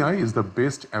 PCI is the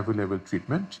best available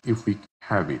treatment if we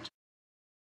have it.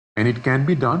 And it can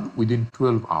be done within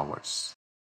 12 hours.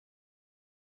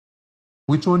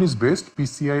 Which one is best,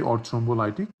 PCI or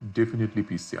thrombolytic? Definitely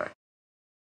PCI.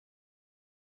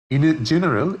 In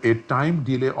general, a time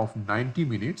delay of 90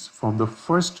 minutes from the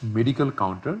first medical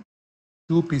counter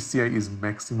to PCI is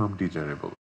maximum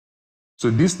desirable.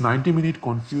 So this 90-minute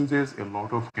confuses a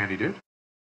lot of candidates.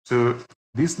 So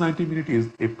this 90-minute is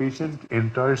a patient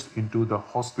enters into the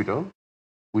hospital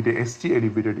with a ST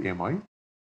elevated MI.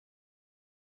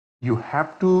 You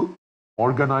have to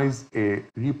organize a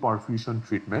reperfusion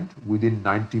treatment within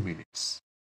 90 minutes.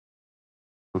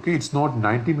 Okay, it's not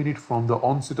 90 minutes from the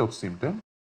onset of symptom.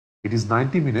 It is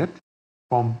 90 minutes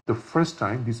from the first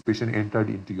time this patient entered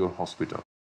into your hospital.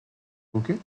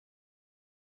 Okay.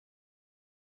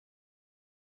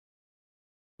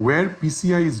 Where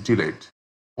PCI is delayed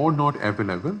or not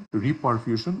available,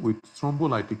 reperfusion with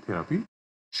thrombolytic therapy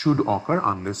should occur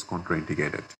unless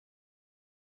contraindicated.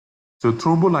 So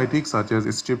thrombolytics such as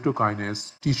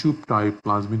streptokinase, tissue type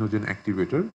plasminogen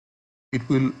activator, it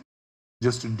will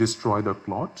just destroy the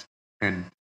clot and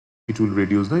it will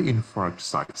reduce the infarct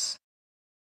size.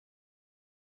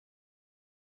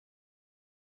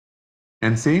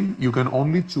 And same, you can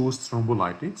only choose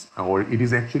thrombolytics, or it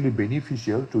is actually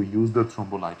beneficial to use the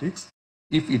thrombolytics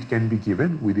if it can be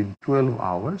given within 12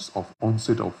 hours of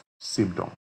onset of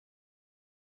symptom.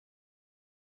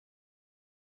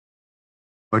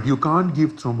 But you can't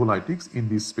give thrombolytics in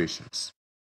these patients.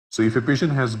 So if a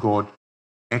patient has got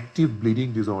active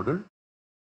bleeding disorder,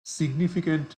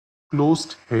 significant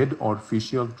closed head or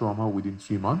facial trauma within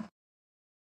 3 months,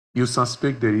 you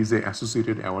suspect there is an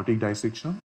associated aortic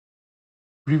dissection,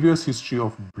 previous history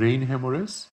of brain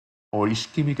hemorrhage or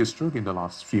ischemic stroke in the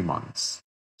last 3 months.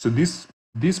 So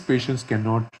these patients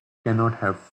cannot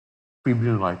have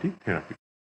fibrinolytic therapy.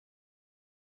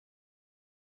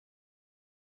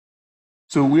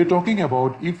 So we are talking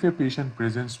about if a patient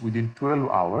presents within 12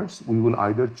 hours, we will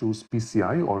either choose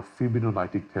PCI or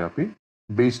fibrinolytic therapy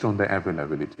based on the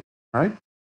availability, right?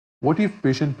 What if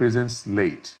patient presents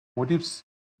late? What if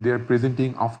they are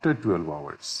presenting after 12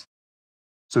 hours?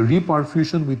 So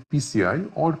reperfusion with PCI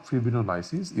or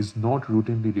fibrinolysis is not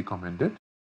routinely recommended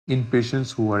in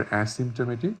patients who are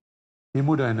asymptomatic,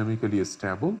 hemodynamically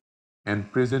stable, and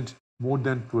present more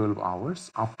than 12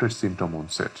 hours after symptom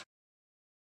onset.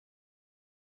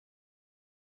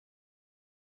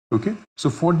 Okay, so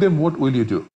for them, what will you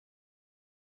do?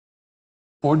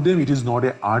 For them, it is not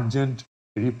an urgent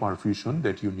reperfusion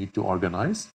that you need to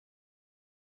organize,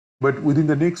 but within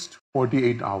the next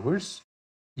 48 hours,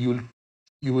 you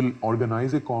will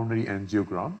organize a coronary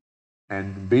angiogram,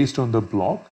 and based on the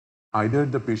block, either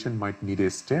the patient might need a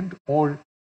stent or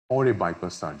a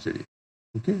bypass surgery.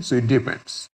 Okay, so it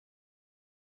depends.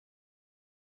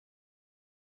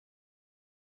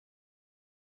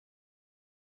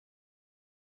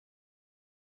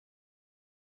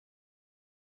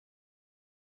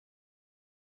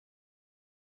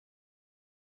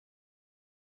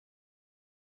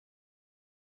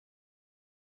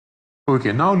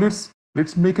 Okay, now let's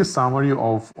make a summary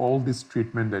of all this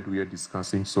treatment that we are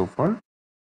discussing so far.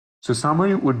 So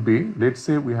summary would be, let's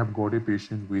say we have got a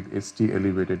patient with ST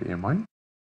elevated MI.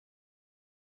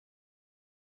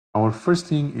 Our first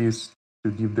thing is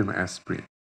to give them aspirin.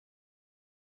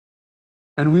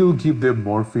 And we will give them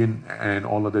morphine and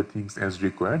all other things as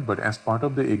required. But as part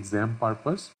of the exam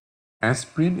purpose,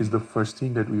 aspirin is the first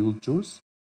thing that we will choose,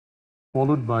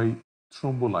 followed by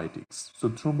thrombolytics. So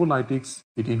thrombolytics,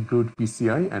 it includes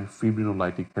PCI and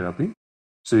fibrinolytic therapy.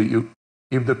 So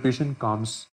if the patient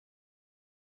comes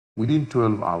within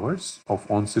 12 hours of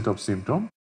onset of symptom,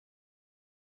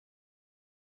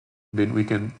 then we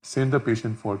can send the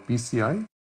patient for PCI.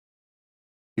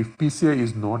 If PCI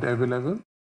is not available,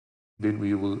 then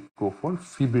we will go for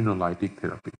fibrinolytic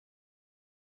therapy.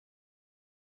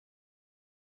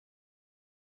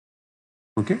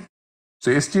 Okay,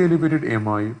 so ST elevated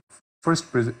MI,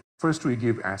 first we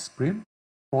give aspirin,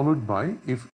 followed by,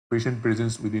 if patient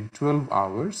presents within 12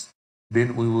 hours,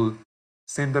 then we will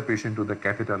send the patient to the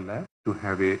catheter lab to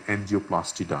have a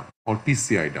angioplasty done or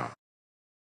PCI done.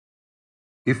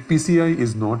 If PCI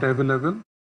is not available,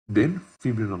 then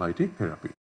fibrinolytic therapy.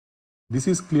 This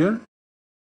is clear?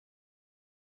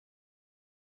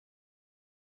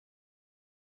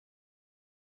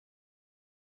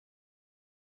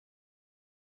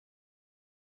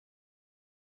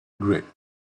 Great.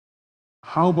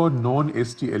 How about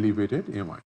non-ST elevated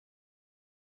MI?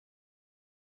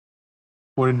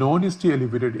 For a non-ST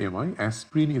elevated MI,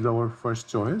 aspirin is our first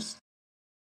choice.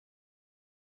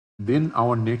 Then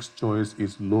our next choice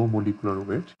is low molecular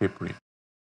weight heparin.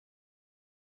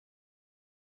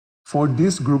 For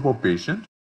this group of patients,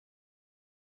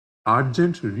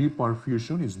 urgent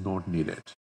reperfusion is not needed.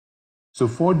 So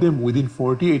for them, within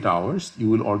 48 hours, you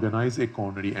will organize a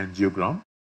coronary angiogram,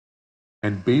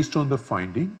 and based on the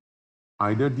finding,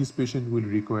 either this patient will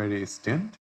require a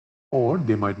stent or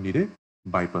they might need a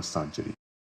bypass surgery.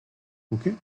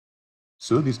 Okay,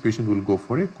 so this patient will go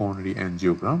for a coronary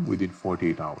angiogram within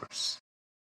 48 hours.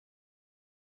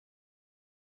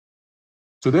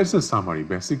 So that's a summary.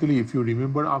 Basically, if you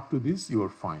remember up to this, you are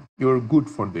fine. You are good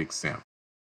for the exam.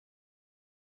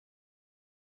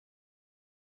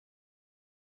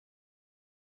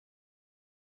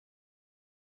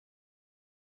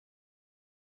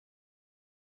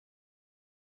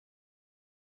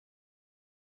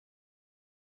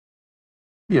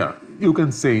 Yeah, you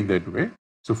can say in that way.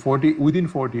 So within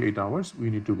 48 hours, we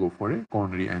need to go for a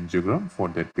coronary angiogram for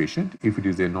that patient if it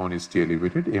is a non-ST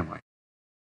elevated MI.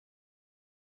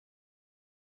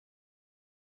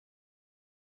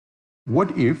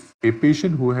 What if a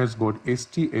patient who has got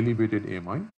ST elevated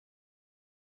MI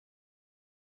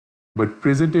but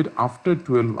presented after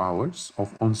 12 hours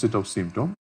of onset of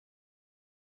symptom,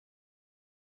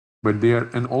 but they are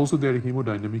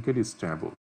hemodynamically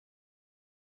stable?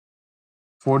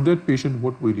 For that patient,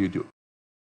 what will you do?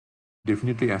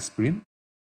 Definitely aspirin.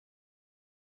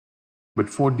 But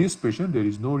for this patient, there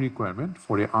is no requirement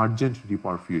for an urgent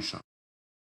reperfusion.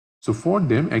 So for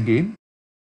them, again,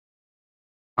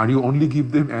 are you only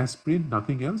give them aspirin,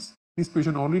 nothing else? This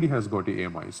patient already has got a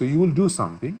AMI. So you will do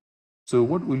something. So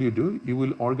what will you do? You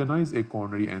will organize a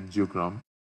coronary angiogram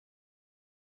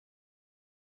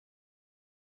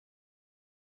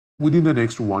within the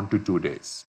next 1 to 2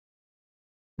 days.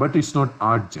 But it's not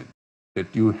urgent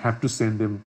that you have to send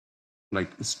them like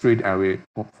straight away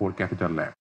for catheter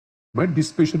lab. But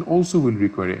this patient also will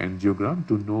require an angiogram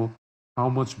to know how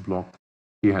much block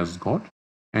he has got.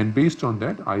 And based on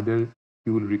that, either he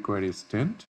will require a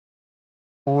stent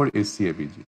or a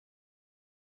CABG.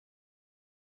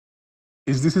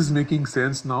 Is this making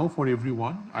sense now for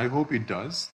everyone? I hope it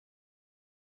does.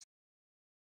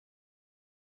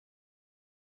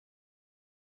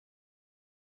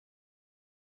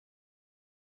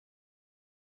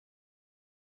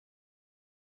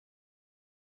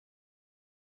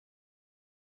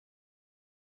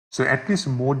 So at least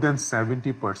more than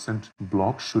 70%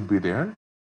 block should be there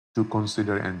to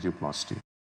consider angioplasty.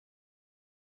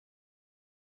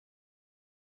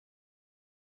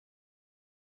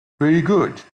 Very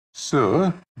good.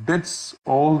 So that's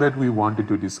all that we wanted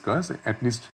to discuss, at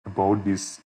least about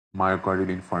this myocardial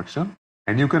infarction.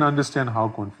 And you can understand how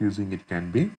confusing it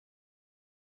can be.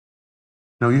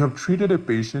 Now, you have treated a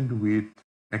patient with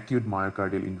acute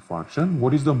myocardial infarction.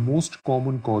 What is the most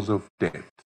common cause of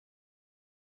death?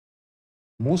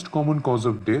 Most common cause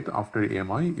of death after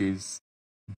AMI is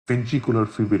ventricular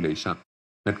fibrillation.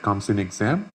 That comes in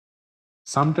exam.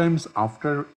 Sometimes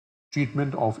after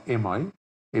treatment of MI,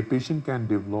 a patient can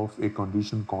develop a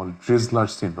condition called Dressler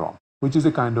syndrome, which is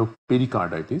a kind of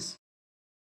pericarditis.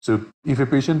 So if a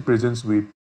patient presents with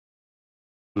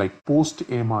like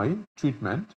post-MI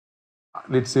treatment,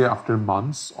 let's say after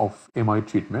months of MI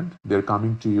treatment, they're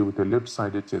coming to you with a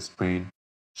left-sided chest pain,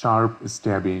 sharp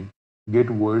stabbing, get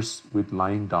worse with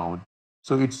lying down.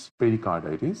 So it's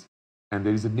pericarditis, and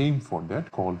there is a name for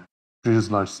that called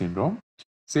Dressler syndrome.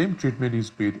 Same treatment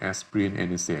is with aspirin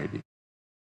and NSAID.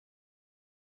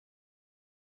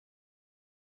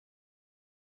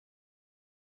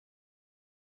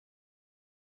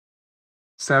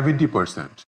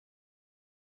 %70.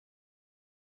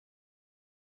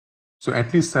 So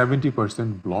at least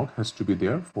 70% block has to be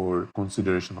there for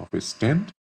consideration of a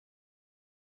stent.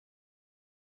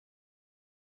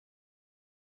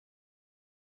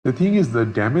 The thing is, the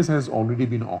damage has already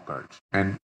been occurred,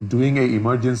 and doing an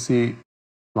emergency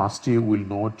plasty will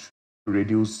not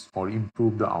reduce or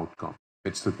improve the outcome.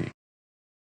 That's the thing.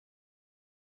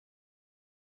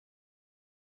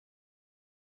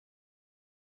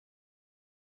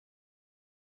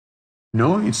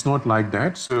 No, it's not like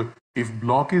that. So if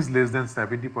block is less than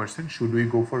 70%, should we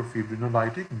go for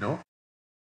fibrinolytic? No.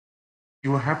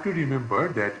 You have to remember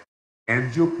that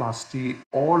angioplasty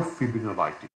or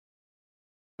fibrinolytic.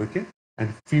 Okay,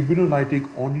 and fibrinolytic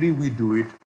only we do it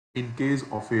in case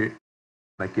of a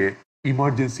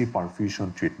emergency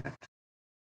perfusion treatment.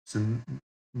 So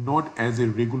not as a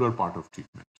regular part of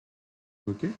treatment.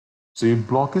 Okay, so if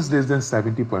block is less than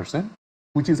 70%,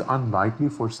 which is unlikely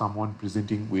for someone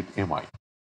presenting with MI.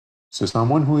 So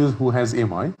someone who has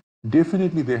MI,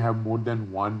 definitely they have more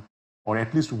than one or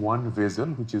at least one vessel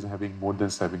which is having more than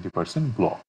 70%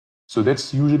 block. So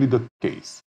that's usually the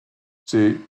case.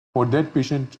 So for that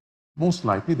patient, most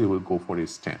likely they will go for a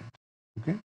stent.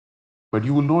 Okay, but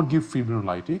you will not give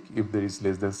fibrinolytic if there is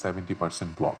less than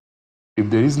 70% block. If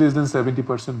there is less than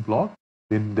 70% block,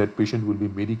 then that patient will be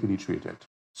medically treated.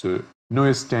 So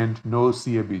no stent, no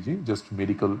CABG, just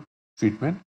medical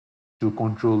treatment to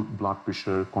control blood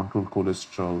pressure, control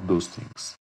cholesterol, those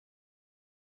things.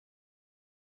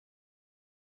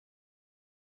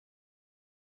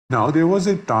 Now, there was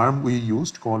a term we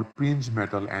used called fringe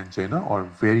metal angina or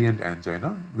variant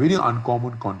angina, very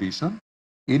uncommon condition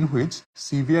in which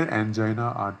severe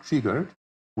angina are triggered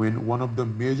when one of the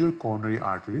major coronary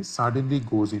arteries suddenly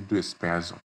goes into a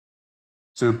spasm.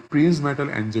 So, fringe metal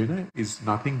angina is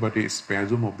nothing but a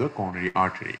spasm of the coronary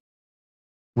artery.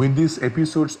 When these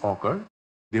episodes occur,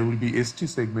 there will be ST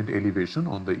segment elevation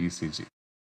on the ECG.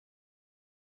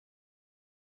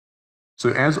 So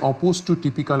as opposed to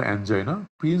typical angina,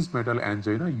 fringe metal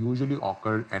angina usually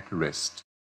occur at rest,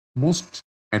 most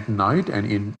at night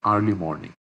and in early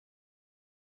morning.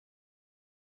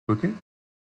 Okay.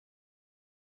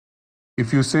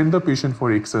 If you send the patient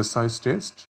for exercise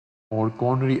test or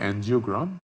coronary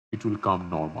angiogram, it will come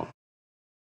normal.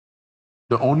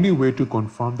 The only way to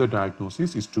confirm the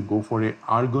diagnosis is to go for a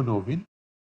argonovin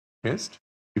test.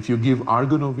 If you give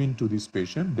argonovin to this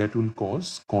patient, that will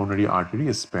cause coronary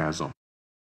artery spasm.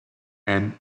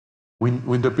 And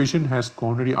when the patient has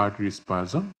coronary artery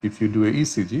spasm, if you do a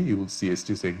ECG, you will see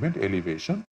ST segment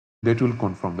elevation. That will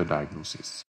confirm the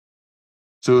diagnosis.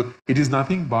 So it is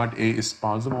nothing but a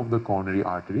spasm of the coronary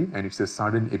artery, and it's a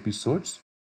sudden episode.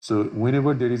 So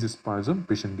whenever there is a spasm,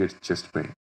 patient gets chest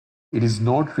pain. It is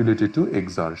not related to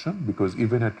exertion because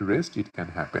even at rest it can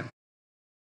happen.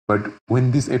 But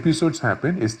when these episodes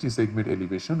happen, ST segment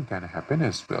elevation can happen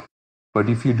as well. But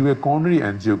if you do a coronary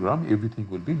angiogram, everything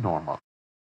will be normal.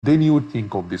 Then you would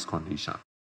think of this condition.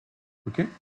 Okay,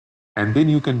 and then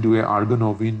you can do a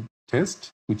argonovin test,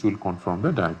 which will confirm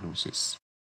the diagnosis.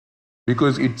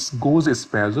 Because it goes a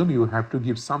spasm, you have to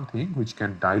give something which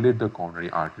can dilate the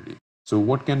coronary artery. So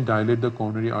what can dilate the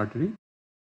coronary artery?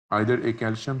 Either a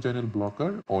calcium channel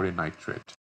blocker or a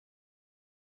nitrate.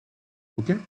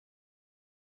 Okay.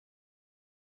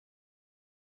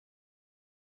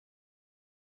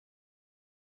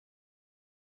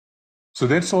 So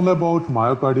that's all about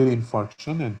myocardial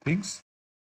infarction and things.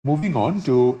 Moving on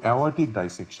to aortic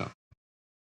dissection.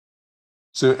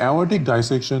 So aortic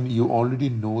dissection, you already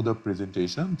know the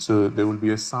presentation. So there will be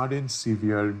a sudden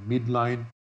severe midline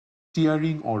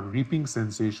tearing or ripping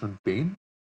sensation pain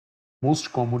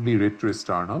most commonly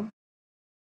retrosternal,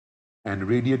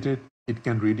 and it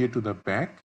can radiate to the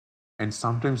back and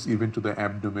sometimes even to the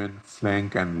abdomen,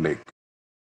 flank, and leg.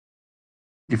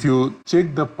 If you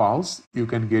check the pulse, you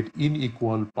can get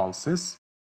unequal pulses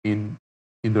in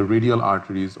the radial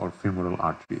arteries or femoral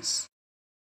arteries.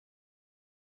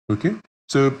 Okay,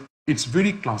 so it's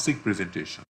very classic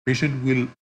presentation. Patient will,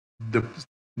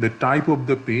 the type of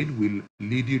the pain will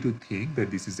lead you to think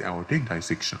that this is aortic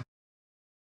dissection.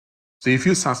 So if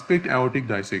you suspect aortic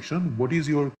dissection, what is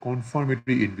your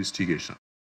confirmatory investigation?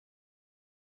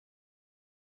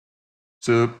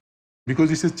 So because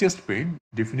this is chest pain,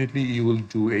 definitely you will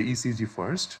do a ECG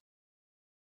first.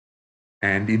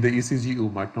 And in the ECG, you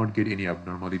might not get any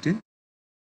abnormality.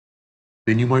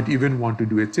 Then you might even want to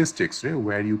do a chest X-ray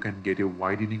where you can get a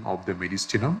widening of the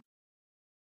mediastinum.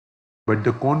 But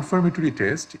the confirmatory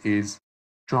test is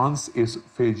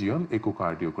transesophageal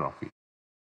echocardiography.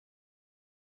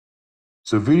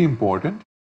 So very important.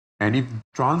 And if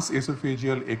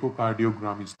transesophageal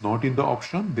echocardiogram is not in the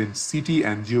option, then CT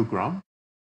angiogram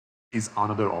is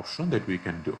another option that we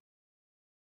can do.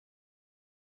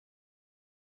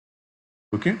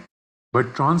 Okay,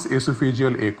 but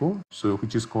transesophageal echo, so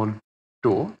which is called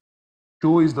TOE,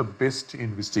 TOE is the best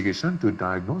investigation to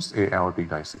diagnose a aortic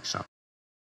dissection.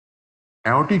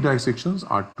 Aortic dissections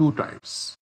are two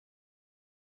types.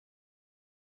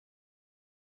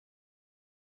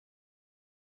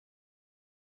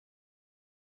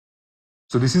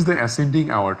 So this is the ascending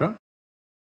aorta,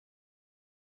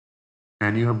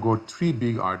 and you have got three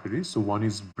big arteries. So one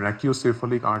is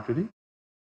brachiocephalic artery,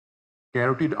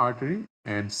 carotid artery,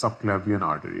 and subclavian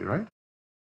artery, right?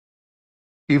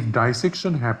 If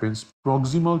dissection happens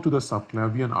proximal to the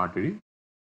subclavian artery,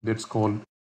 that's called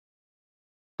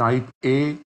type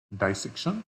A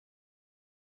dissection.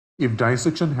 If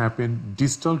dissection happens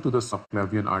distal to the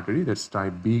subclavian artery, that's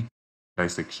type B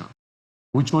dissection.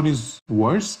 Which one is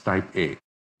worse? Type A,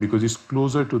 because it's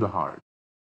closer to the heart.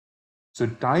 So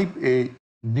type A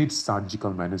needs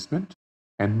surgical management,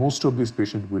 and most of these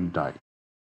patients will die.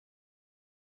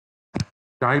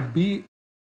 Type B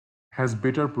has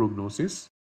better prognosis.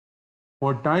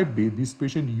 For type B, this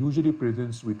patient usually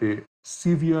presents with a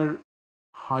severe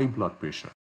high blood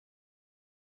pressure.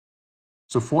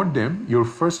 So for them, your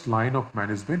first line of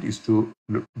management is to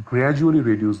gradually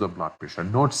reduce the blood pressure.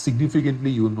 Not significantly,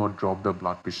 you will not drop the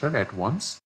blood pressure at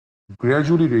once.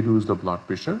 Gradually reduce the blood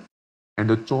pressure. And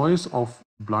the choice of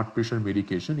blood pressure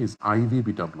medication is IV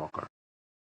beta blocker,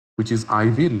 which is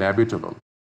IV labetalol.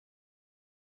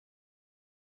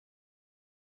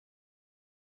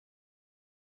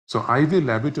 So IV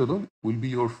labetalol will be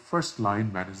your first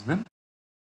line management.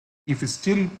 If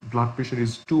still blood pressure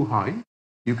is too high,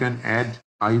 you can add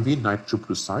IV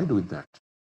nitroprusside with that.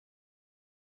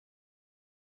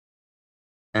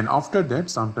 And after that,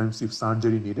 sometimes if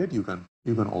surgery needed, you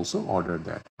can also order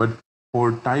that. But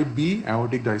for type B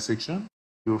aortic dissection,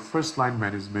 your first line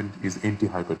management is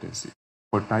antihypertensive.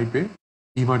 For type A,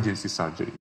 emergency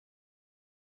surgery.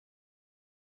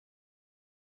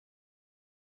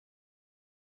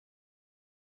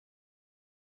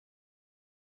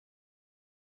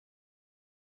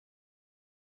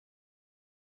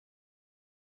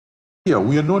 Yeah,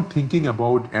 we are not thinking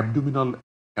about abdominal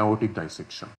aortic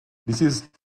dissection. This is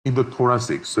in the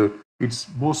thoracic. So it's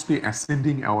mostly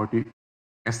ascending aorta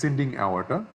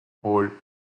or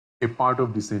a part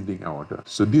of descending aorta.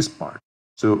 So this part.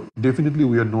 So definitely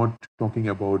we are not talking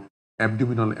about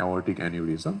abdominal aortic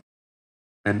aneurysm.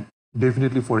 And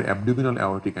definitely for abdominal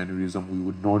aortic aneurysm, we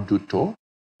would not do TOE.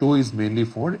 TOE is mainly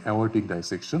for aortic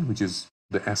dissection, which is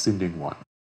the ascending one.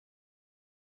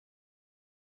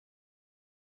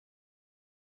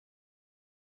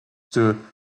 So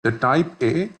the type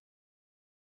A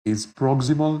is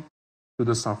proximal to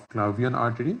the subclavian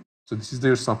artery. So this is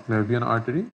their subclavian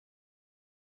artery.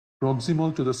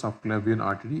 Proximal to the subclavian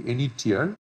artery, any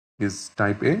tear is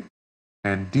type A,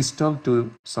 and distal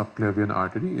to subclavian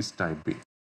artery is type B.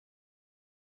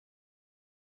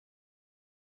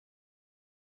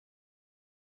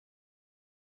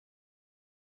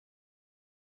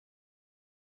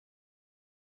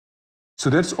 So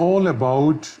that's all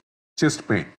about chest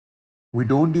pain. We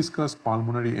don't discuss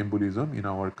pulmonary embolism in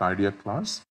our cardiac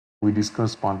class. We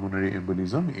discuss pulmonary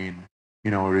embolism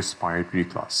in our respiratory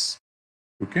class.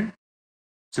 Okay?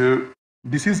 So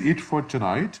this is it for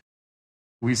tonight.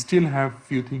 We still have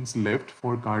few things left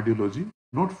for cardiology.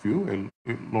 Not few,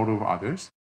 a lot of others.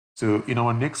 So in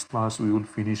our next class, we will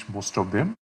finish most of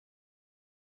them.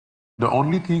 The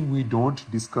only thing we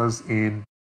don't discuss in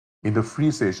the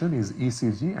free session is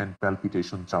ECG and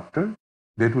palpitation chapter.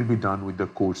 That will be done with the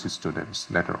course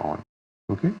students later on.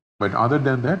 Okay, but other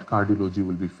than that, cardiology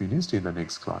will be finished in the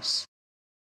next class.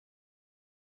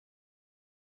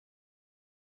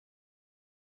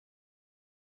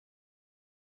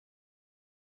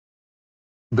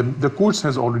 The course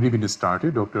has already been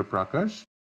started, Dr. Prakash.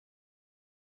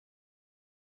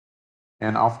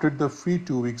 And after the free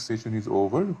 2-week session is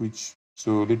over,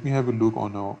 so let me have a look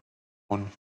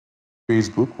on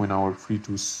Facebook when our free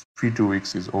 2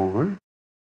 weeks is over.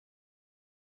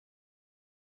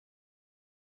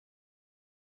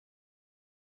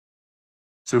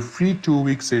 So free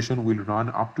 2-week session will run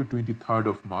up to 23rd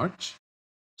of March.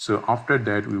 So after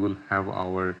that, we will have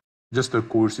just the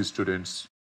course students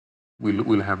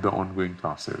will have the ongoing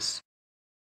classes.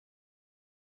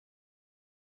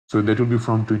 So that will be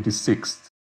from 26th.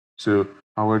 So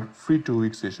our free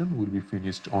 2-week session will be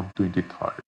finished on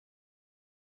 23rd.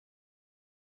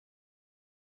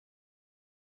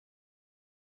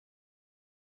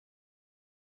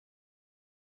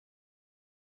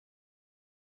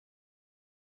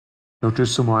 Dr.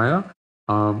 Sumaya,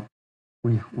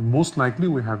 we most likely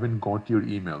we haven't got your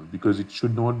email because it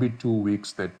should not be 2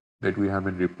 weeks that we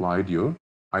haven't replied you.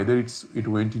 Either it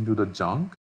went into the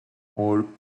junk or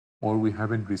we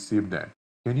haven't received that.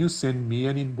 Can you send me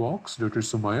an inbox, Dr.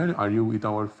 Sumaya? Are you with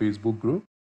our Facebook group?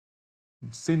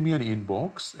 Send me an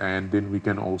inbox and then we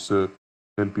can also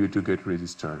help you to get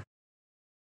registered.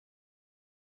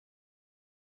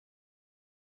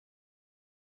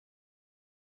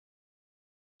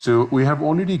 So we have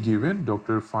already given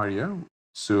Dr. Faria.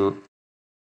 So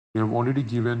we have already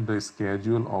given the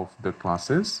schedule of the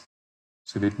classes.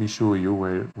 So let me show you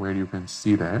where you can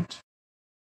see that.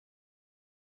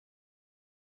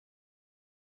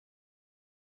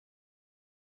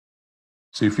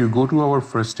 So if you go to our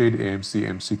first aid AMC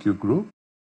MCQ group,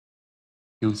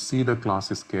 you'll see the class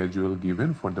schedule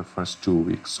given for the first 2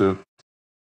 weeks. So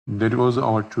that was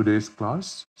our today's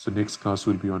class. So next class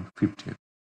will be on 15th.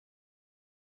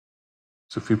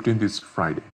 So 15th is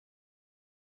Friday.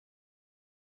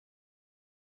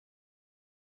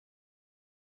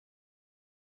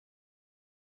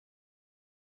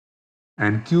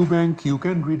 And QBank, you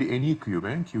can read any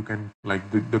QBank. You can, like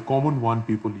the common one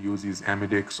people use is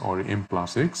Amedex or M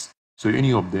plus X. So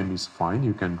any of them is fine.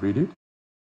 You can read it.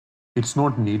 It's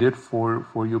not needed for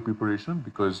your preparation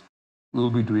because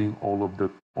we'll be doing all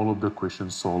of the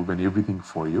questions solved and everything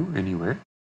for you anyway.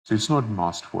 So it's not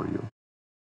must for you.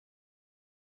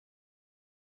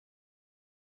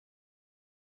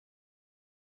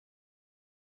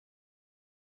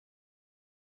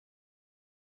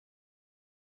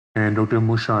 And Dr.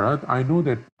 Musharat, I know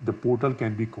that the portal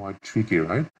can be quite tricky,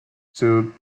 right? So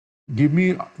give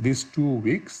me these 2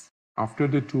 weeks. After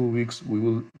the 2 weeks, we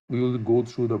will go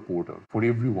through the portal for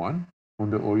everyone.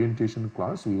 On the orientation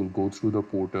class, we will go through the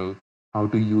portal, how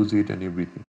to use it and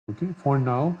everything. Okay. For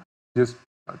now, just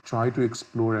try to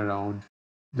explore around,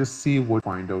 just see what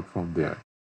find out from there.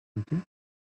 Okay.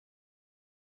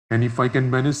 And if I can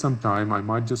manage some time, I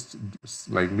might just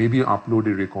like maybe upload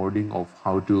a recording of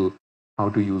how to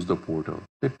use the portal.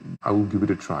 I will give it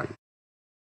a try.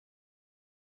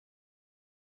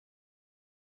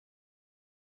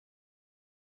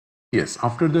 Yes,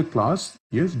 after the class,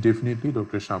 yes, definitely,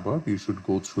 Dr. Shabab, you should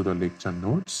go through the lecture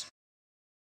notes.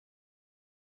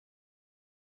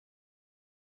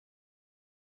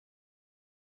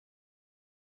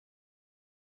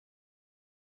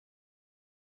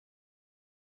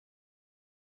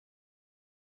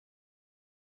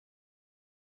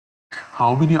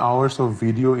 How many hours of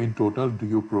video in total do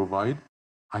you provide?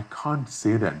 I can't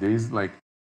say that. There is like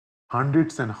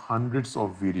hundreds and hundreds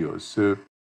of videos. So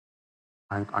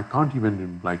I can't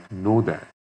even like know that.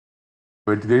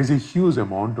 But there is a huge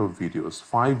amount of videos,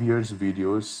 5 years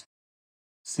videos,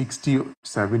 60,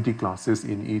 70 classes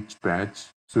in each batch.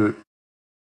 So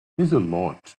it's a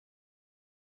lot.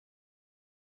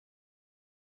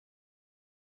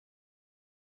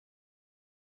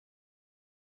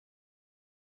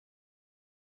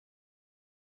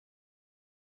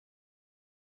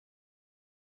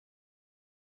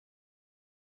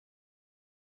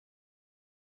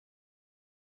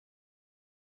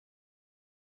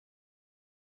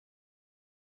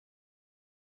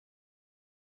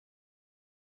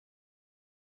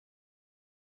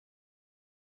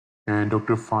 And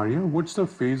Dr. Faria, what's the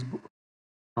Facebook?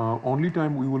 Only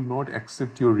time we will not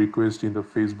accept your request in the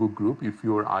Facebook group if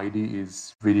your ID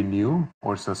is very new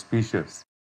or suspicious.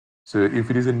 So if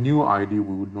it is a new ID,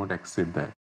 we would not accept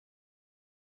that.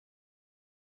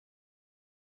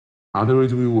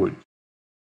 Otherwise, we would.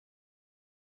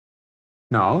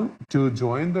 Now, to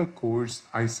join the course,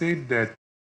 I said that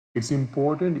it's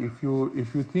important if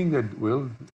you think that, well,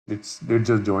 let's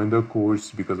just join the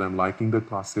course because I'm liking the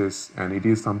classes and it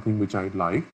is something which I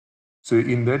like. So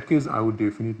in that case, I would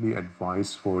definitely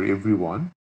advise for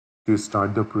everyone to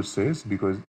start the process,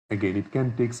 because again, it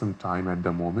can take some time at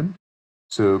the moment.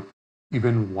 So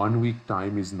even 1 week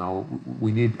time is now,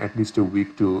 we need at least a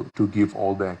week to give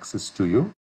all the access to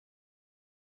you.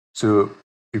 So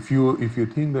if you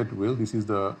think that, well, this is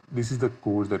the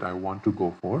course that I want to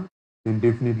go for, then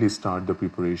definitely start the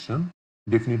preparation.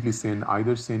 Definitely send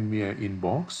me an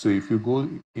inbox. So if you go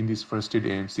in this first aid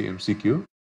AMC MCQ,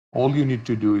 all you need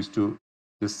to do is to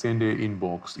just send an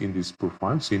inbox in this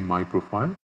profile, so in my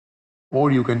profile,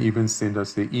 or you can even send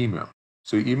us an email.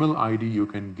 So email ID you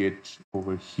can get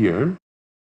over here.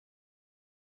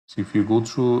 So if you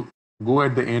go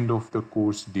at the end of the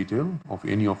course detail of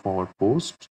any of our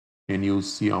posts, and you'll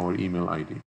see our email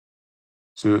ID.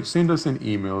 So send us an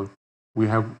email. We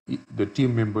have the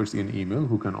team members in email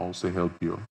who can also help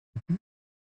you.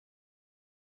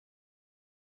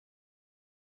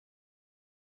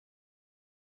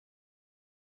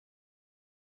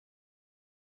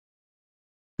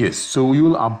 Yes, so we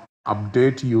will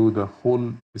update you the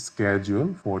whole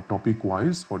schedule for topic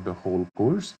wise for the whole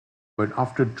course, but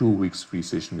after 2 weeks free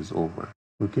session is over.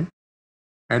 Okay.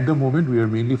 At the moment, we are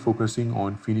mainly focusing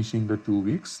on finishing the 2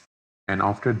 weeks, and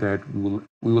after that, we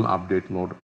will update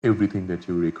lot everything that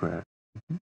you require.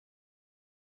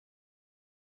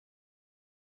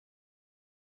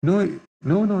 No,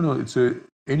 no, no, no.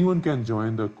 Anyone can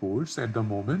join the course at the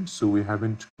moment, so we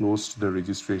haven't closed the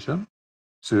registration.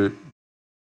 So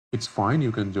it's fine.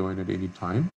 You can join at any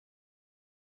time.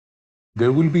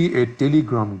 There will be a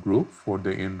Telegram group for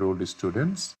the enrolled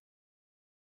students.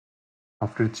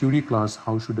 After theory class,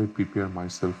 how should I prepare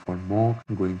myself for mock?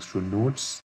 Going through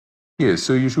notes. Yes,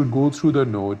 so you should go through the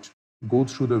note, go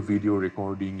through the video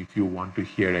recording if you want to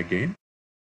hear again.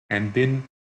 And then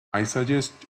I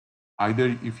suggest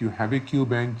either if you have a Q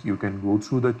bank, you can go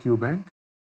through the Q bank,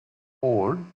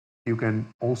 or you can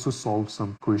also solve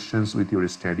some questions with your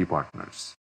study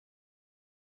partners.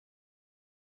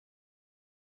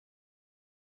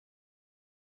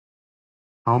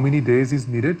 How many days is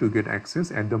needed to get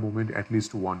access? At the moment, at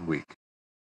least 1 week.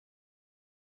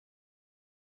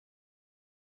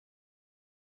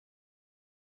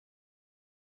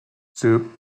 So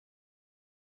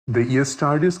the year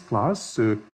studies class,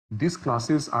 so these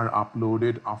classes are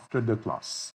uploaded after the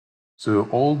class. So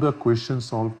all the question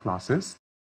solved classes,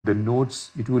 the notes,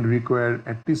 it will require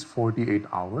at least 48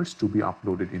 hours to be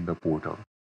uploaded in the portal.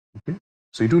 Okay,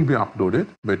 so it will be uploaded,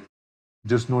 but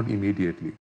just not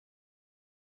immediately.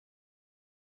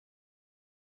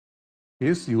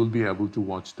 Yes, you will be able to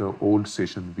watch the old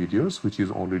session videos, which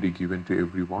is already given to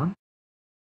everyone.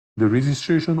 The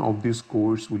registration of this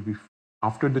course will be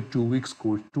after the 2 weeks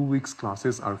course, 2 weeks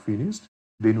classes are finished,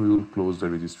 then we will close the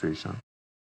registration.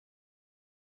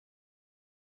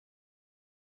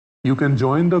 You can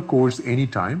join the course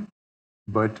anytime,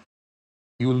 but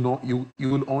you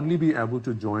will only be able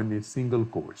to join a single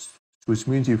course, which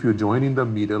means if you join in the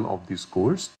middle of this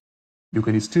course, you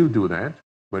can still do that,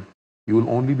 but you will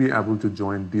only be able to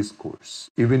join this course,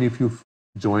 even if you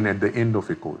join at the end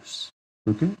of a course.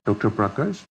 Okay, Dr.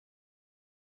 Prakash?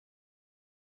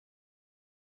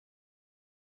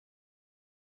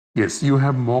 Yes, you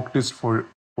have mock test for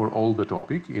all the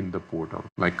topic in the portal,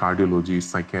 like cardiology,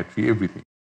 psychiatry, everything.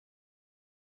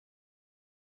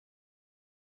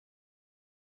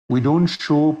 We don't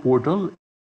show portal,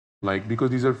 like,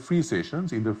 because these are free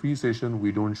sessions. In the free session,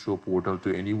 we don't show portal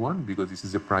to anyone because this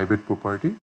is a private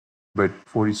property. But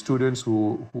for students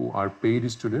who are paid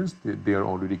students, they are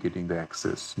already getting the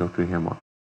access, Dr. Hema.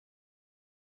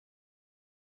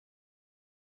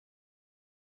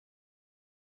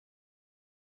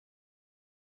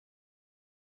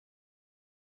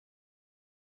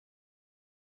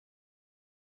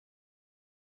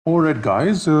 All right,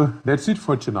 guys, that's it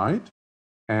for tonight.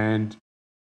 And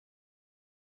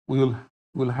we'll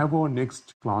have our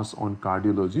next class on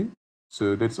cardiology.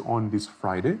 So that's on this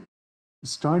Friday.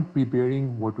 Start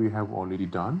preparing what we have already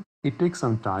done. It takes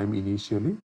some time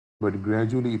initially, but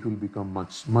gradually it will become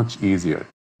much easier.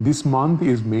 This month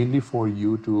is mainly for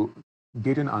you to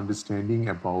get an understanding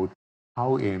about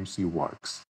how AMC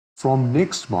works. From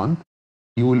next month,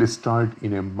 you will start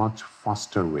in a much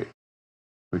faster way.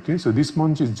 Okay, so this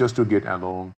month is just to get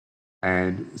along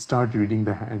and start reading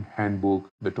the handbook,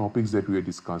 the topics that we are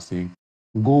discussing,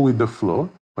 go with the flow.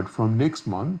 But from next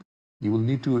month, you will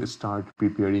need to start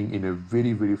preparing in a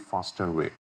very faster way,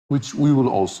 which we will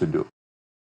also do.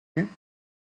 Okay?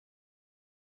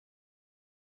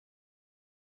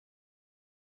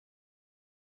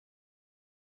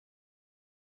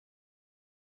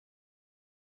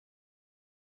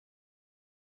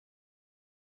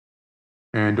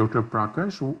 And Dr.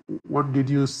 Prakash, what did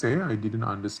you say? I didn't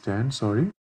understand,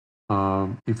 sorry.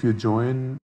 If you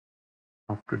join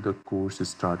after the course is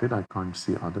started, I can't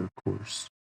see other course.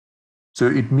 So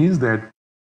it means that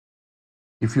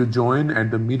if you join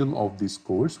at the middle of this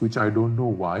course, which I don't know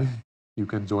why, you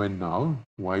can join now.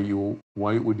 Why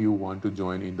would you want to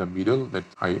join in the middle?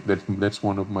 That's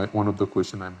one of the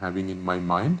question I'm having in my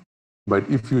mind. But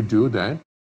if you do that,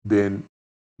 then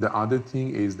the other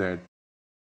thing is that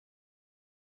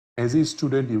as a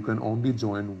student, you can only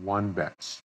join one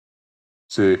batch.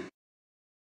 So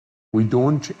we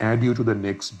don't add you to the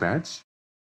next batch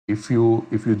if you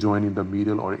join in the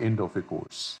middle or end of a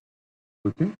course.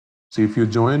 Okay. So if you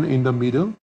join in the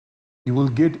middle, you will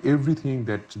get everything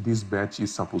that this batch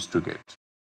is supposed to get.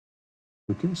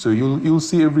 Okay. So you'll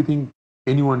see everything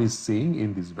anyone is seeing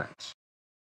in this batch.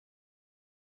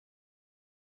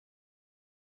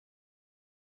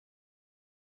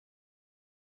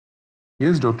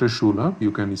 Yes, Dr. Shula,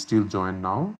 you can still join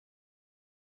now.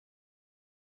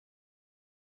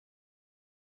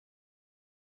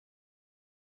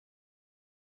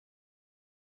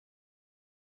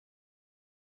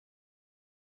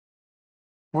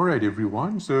 All right,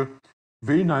 everyone. So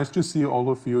very nice to see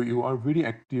all of you. You are very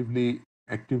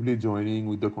actively joining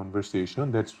with the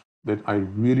conversation. That I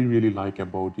really like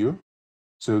about you.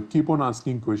 So keep on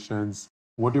asking questions.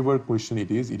 Whatever question it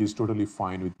is totally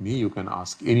fine with me. You can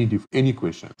ask any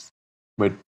questions,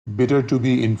 but better to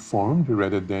be informed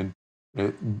rather than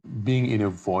being in a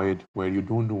void where you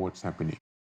don't know what's happening.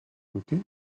 Okay.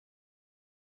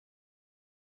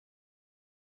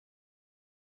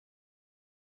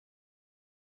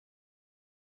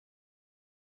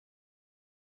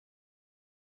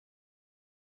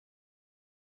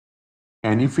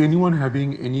 And if anyone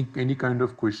having any kind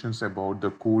of questions about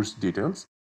the course details,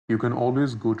 you can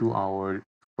always go to our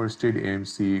First Aid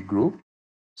AMC group.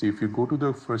 So if you go to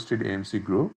the First Aid AMC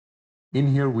group, in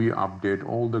here we update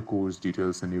all the course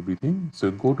details and everything.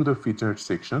 So go to the featured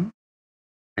section,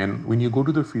 and when you go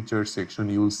to the featured section,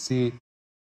 you will see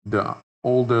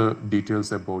all the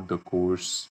details about the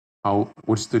course,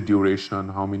 what's the duration,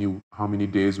 how many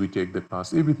days we take the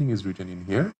class. Everything is written in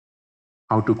here.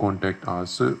 How to contact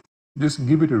us. So just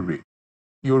give it a read.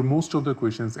 Your most of the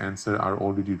questions answer are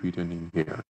already written in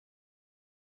here.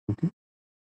 Okay.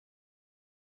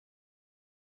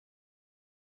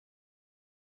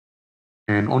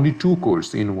 And only 2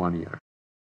 courses in 1 year.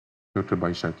 Dr.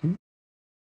 Baishaki.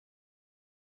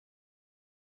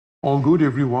 All good,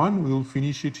 everyone. We will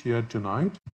finish it here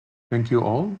tonight. Thank you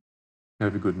all.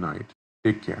 Have a good night.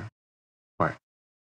 Take care.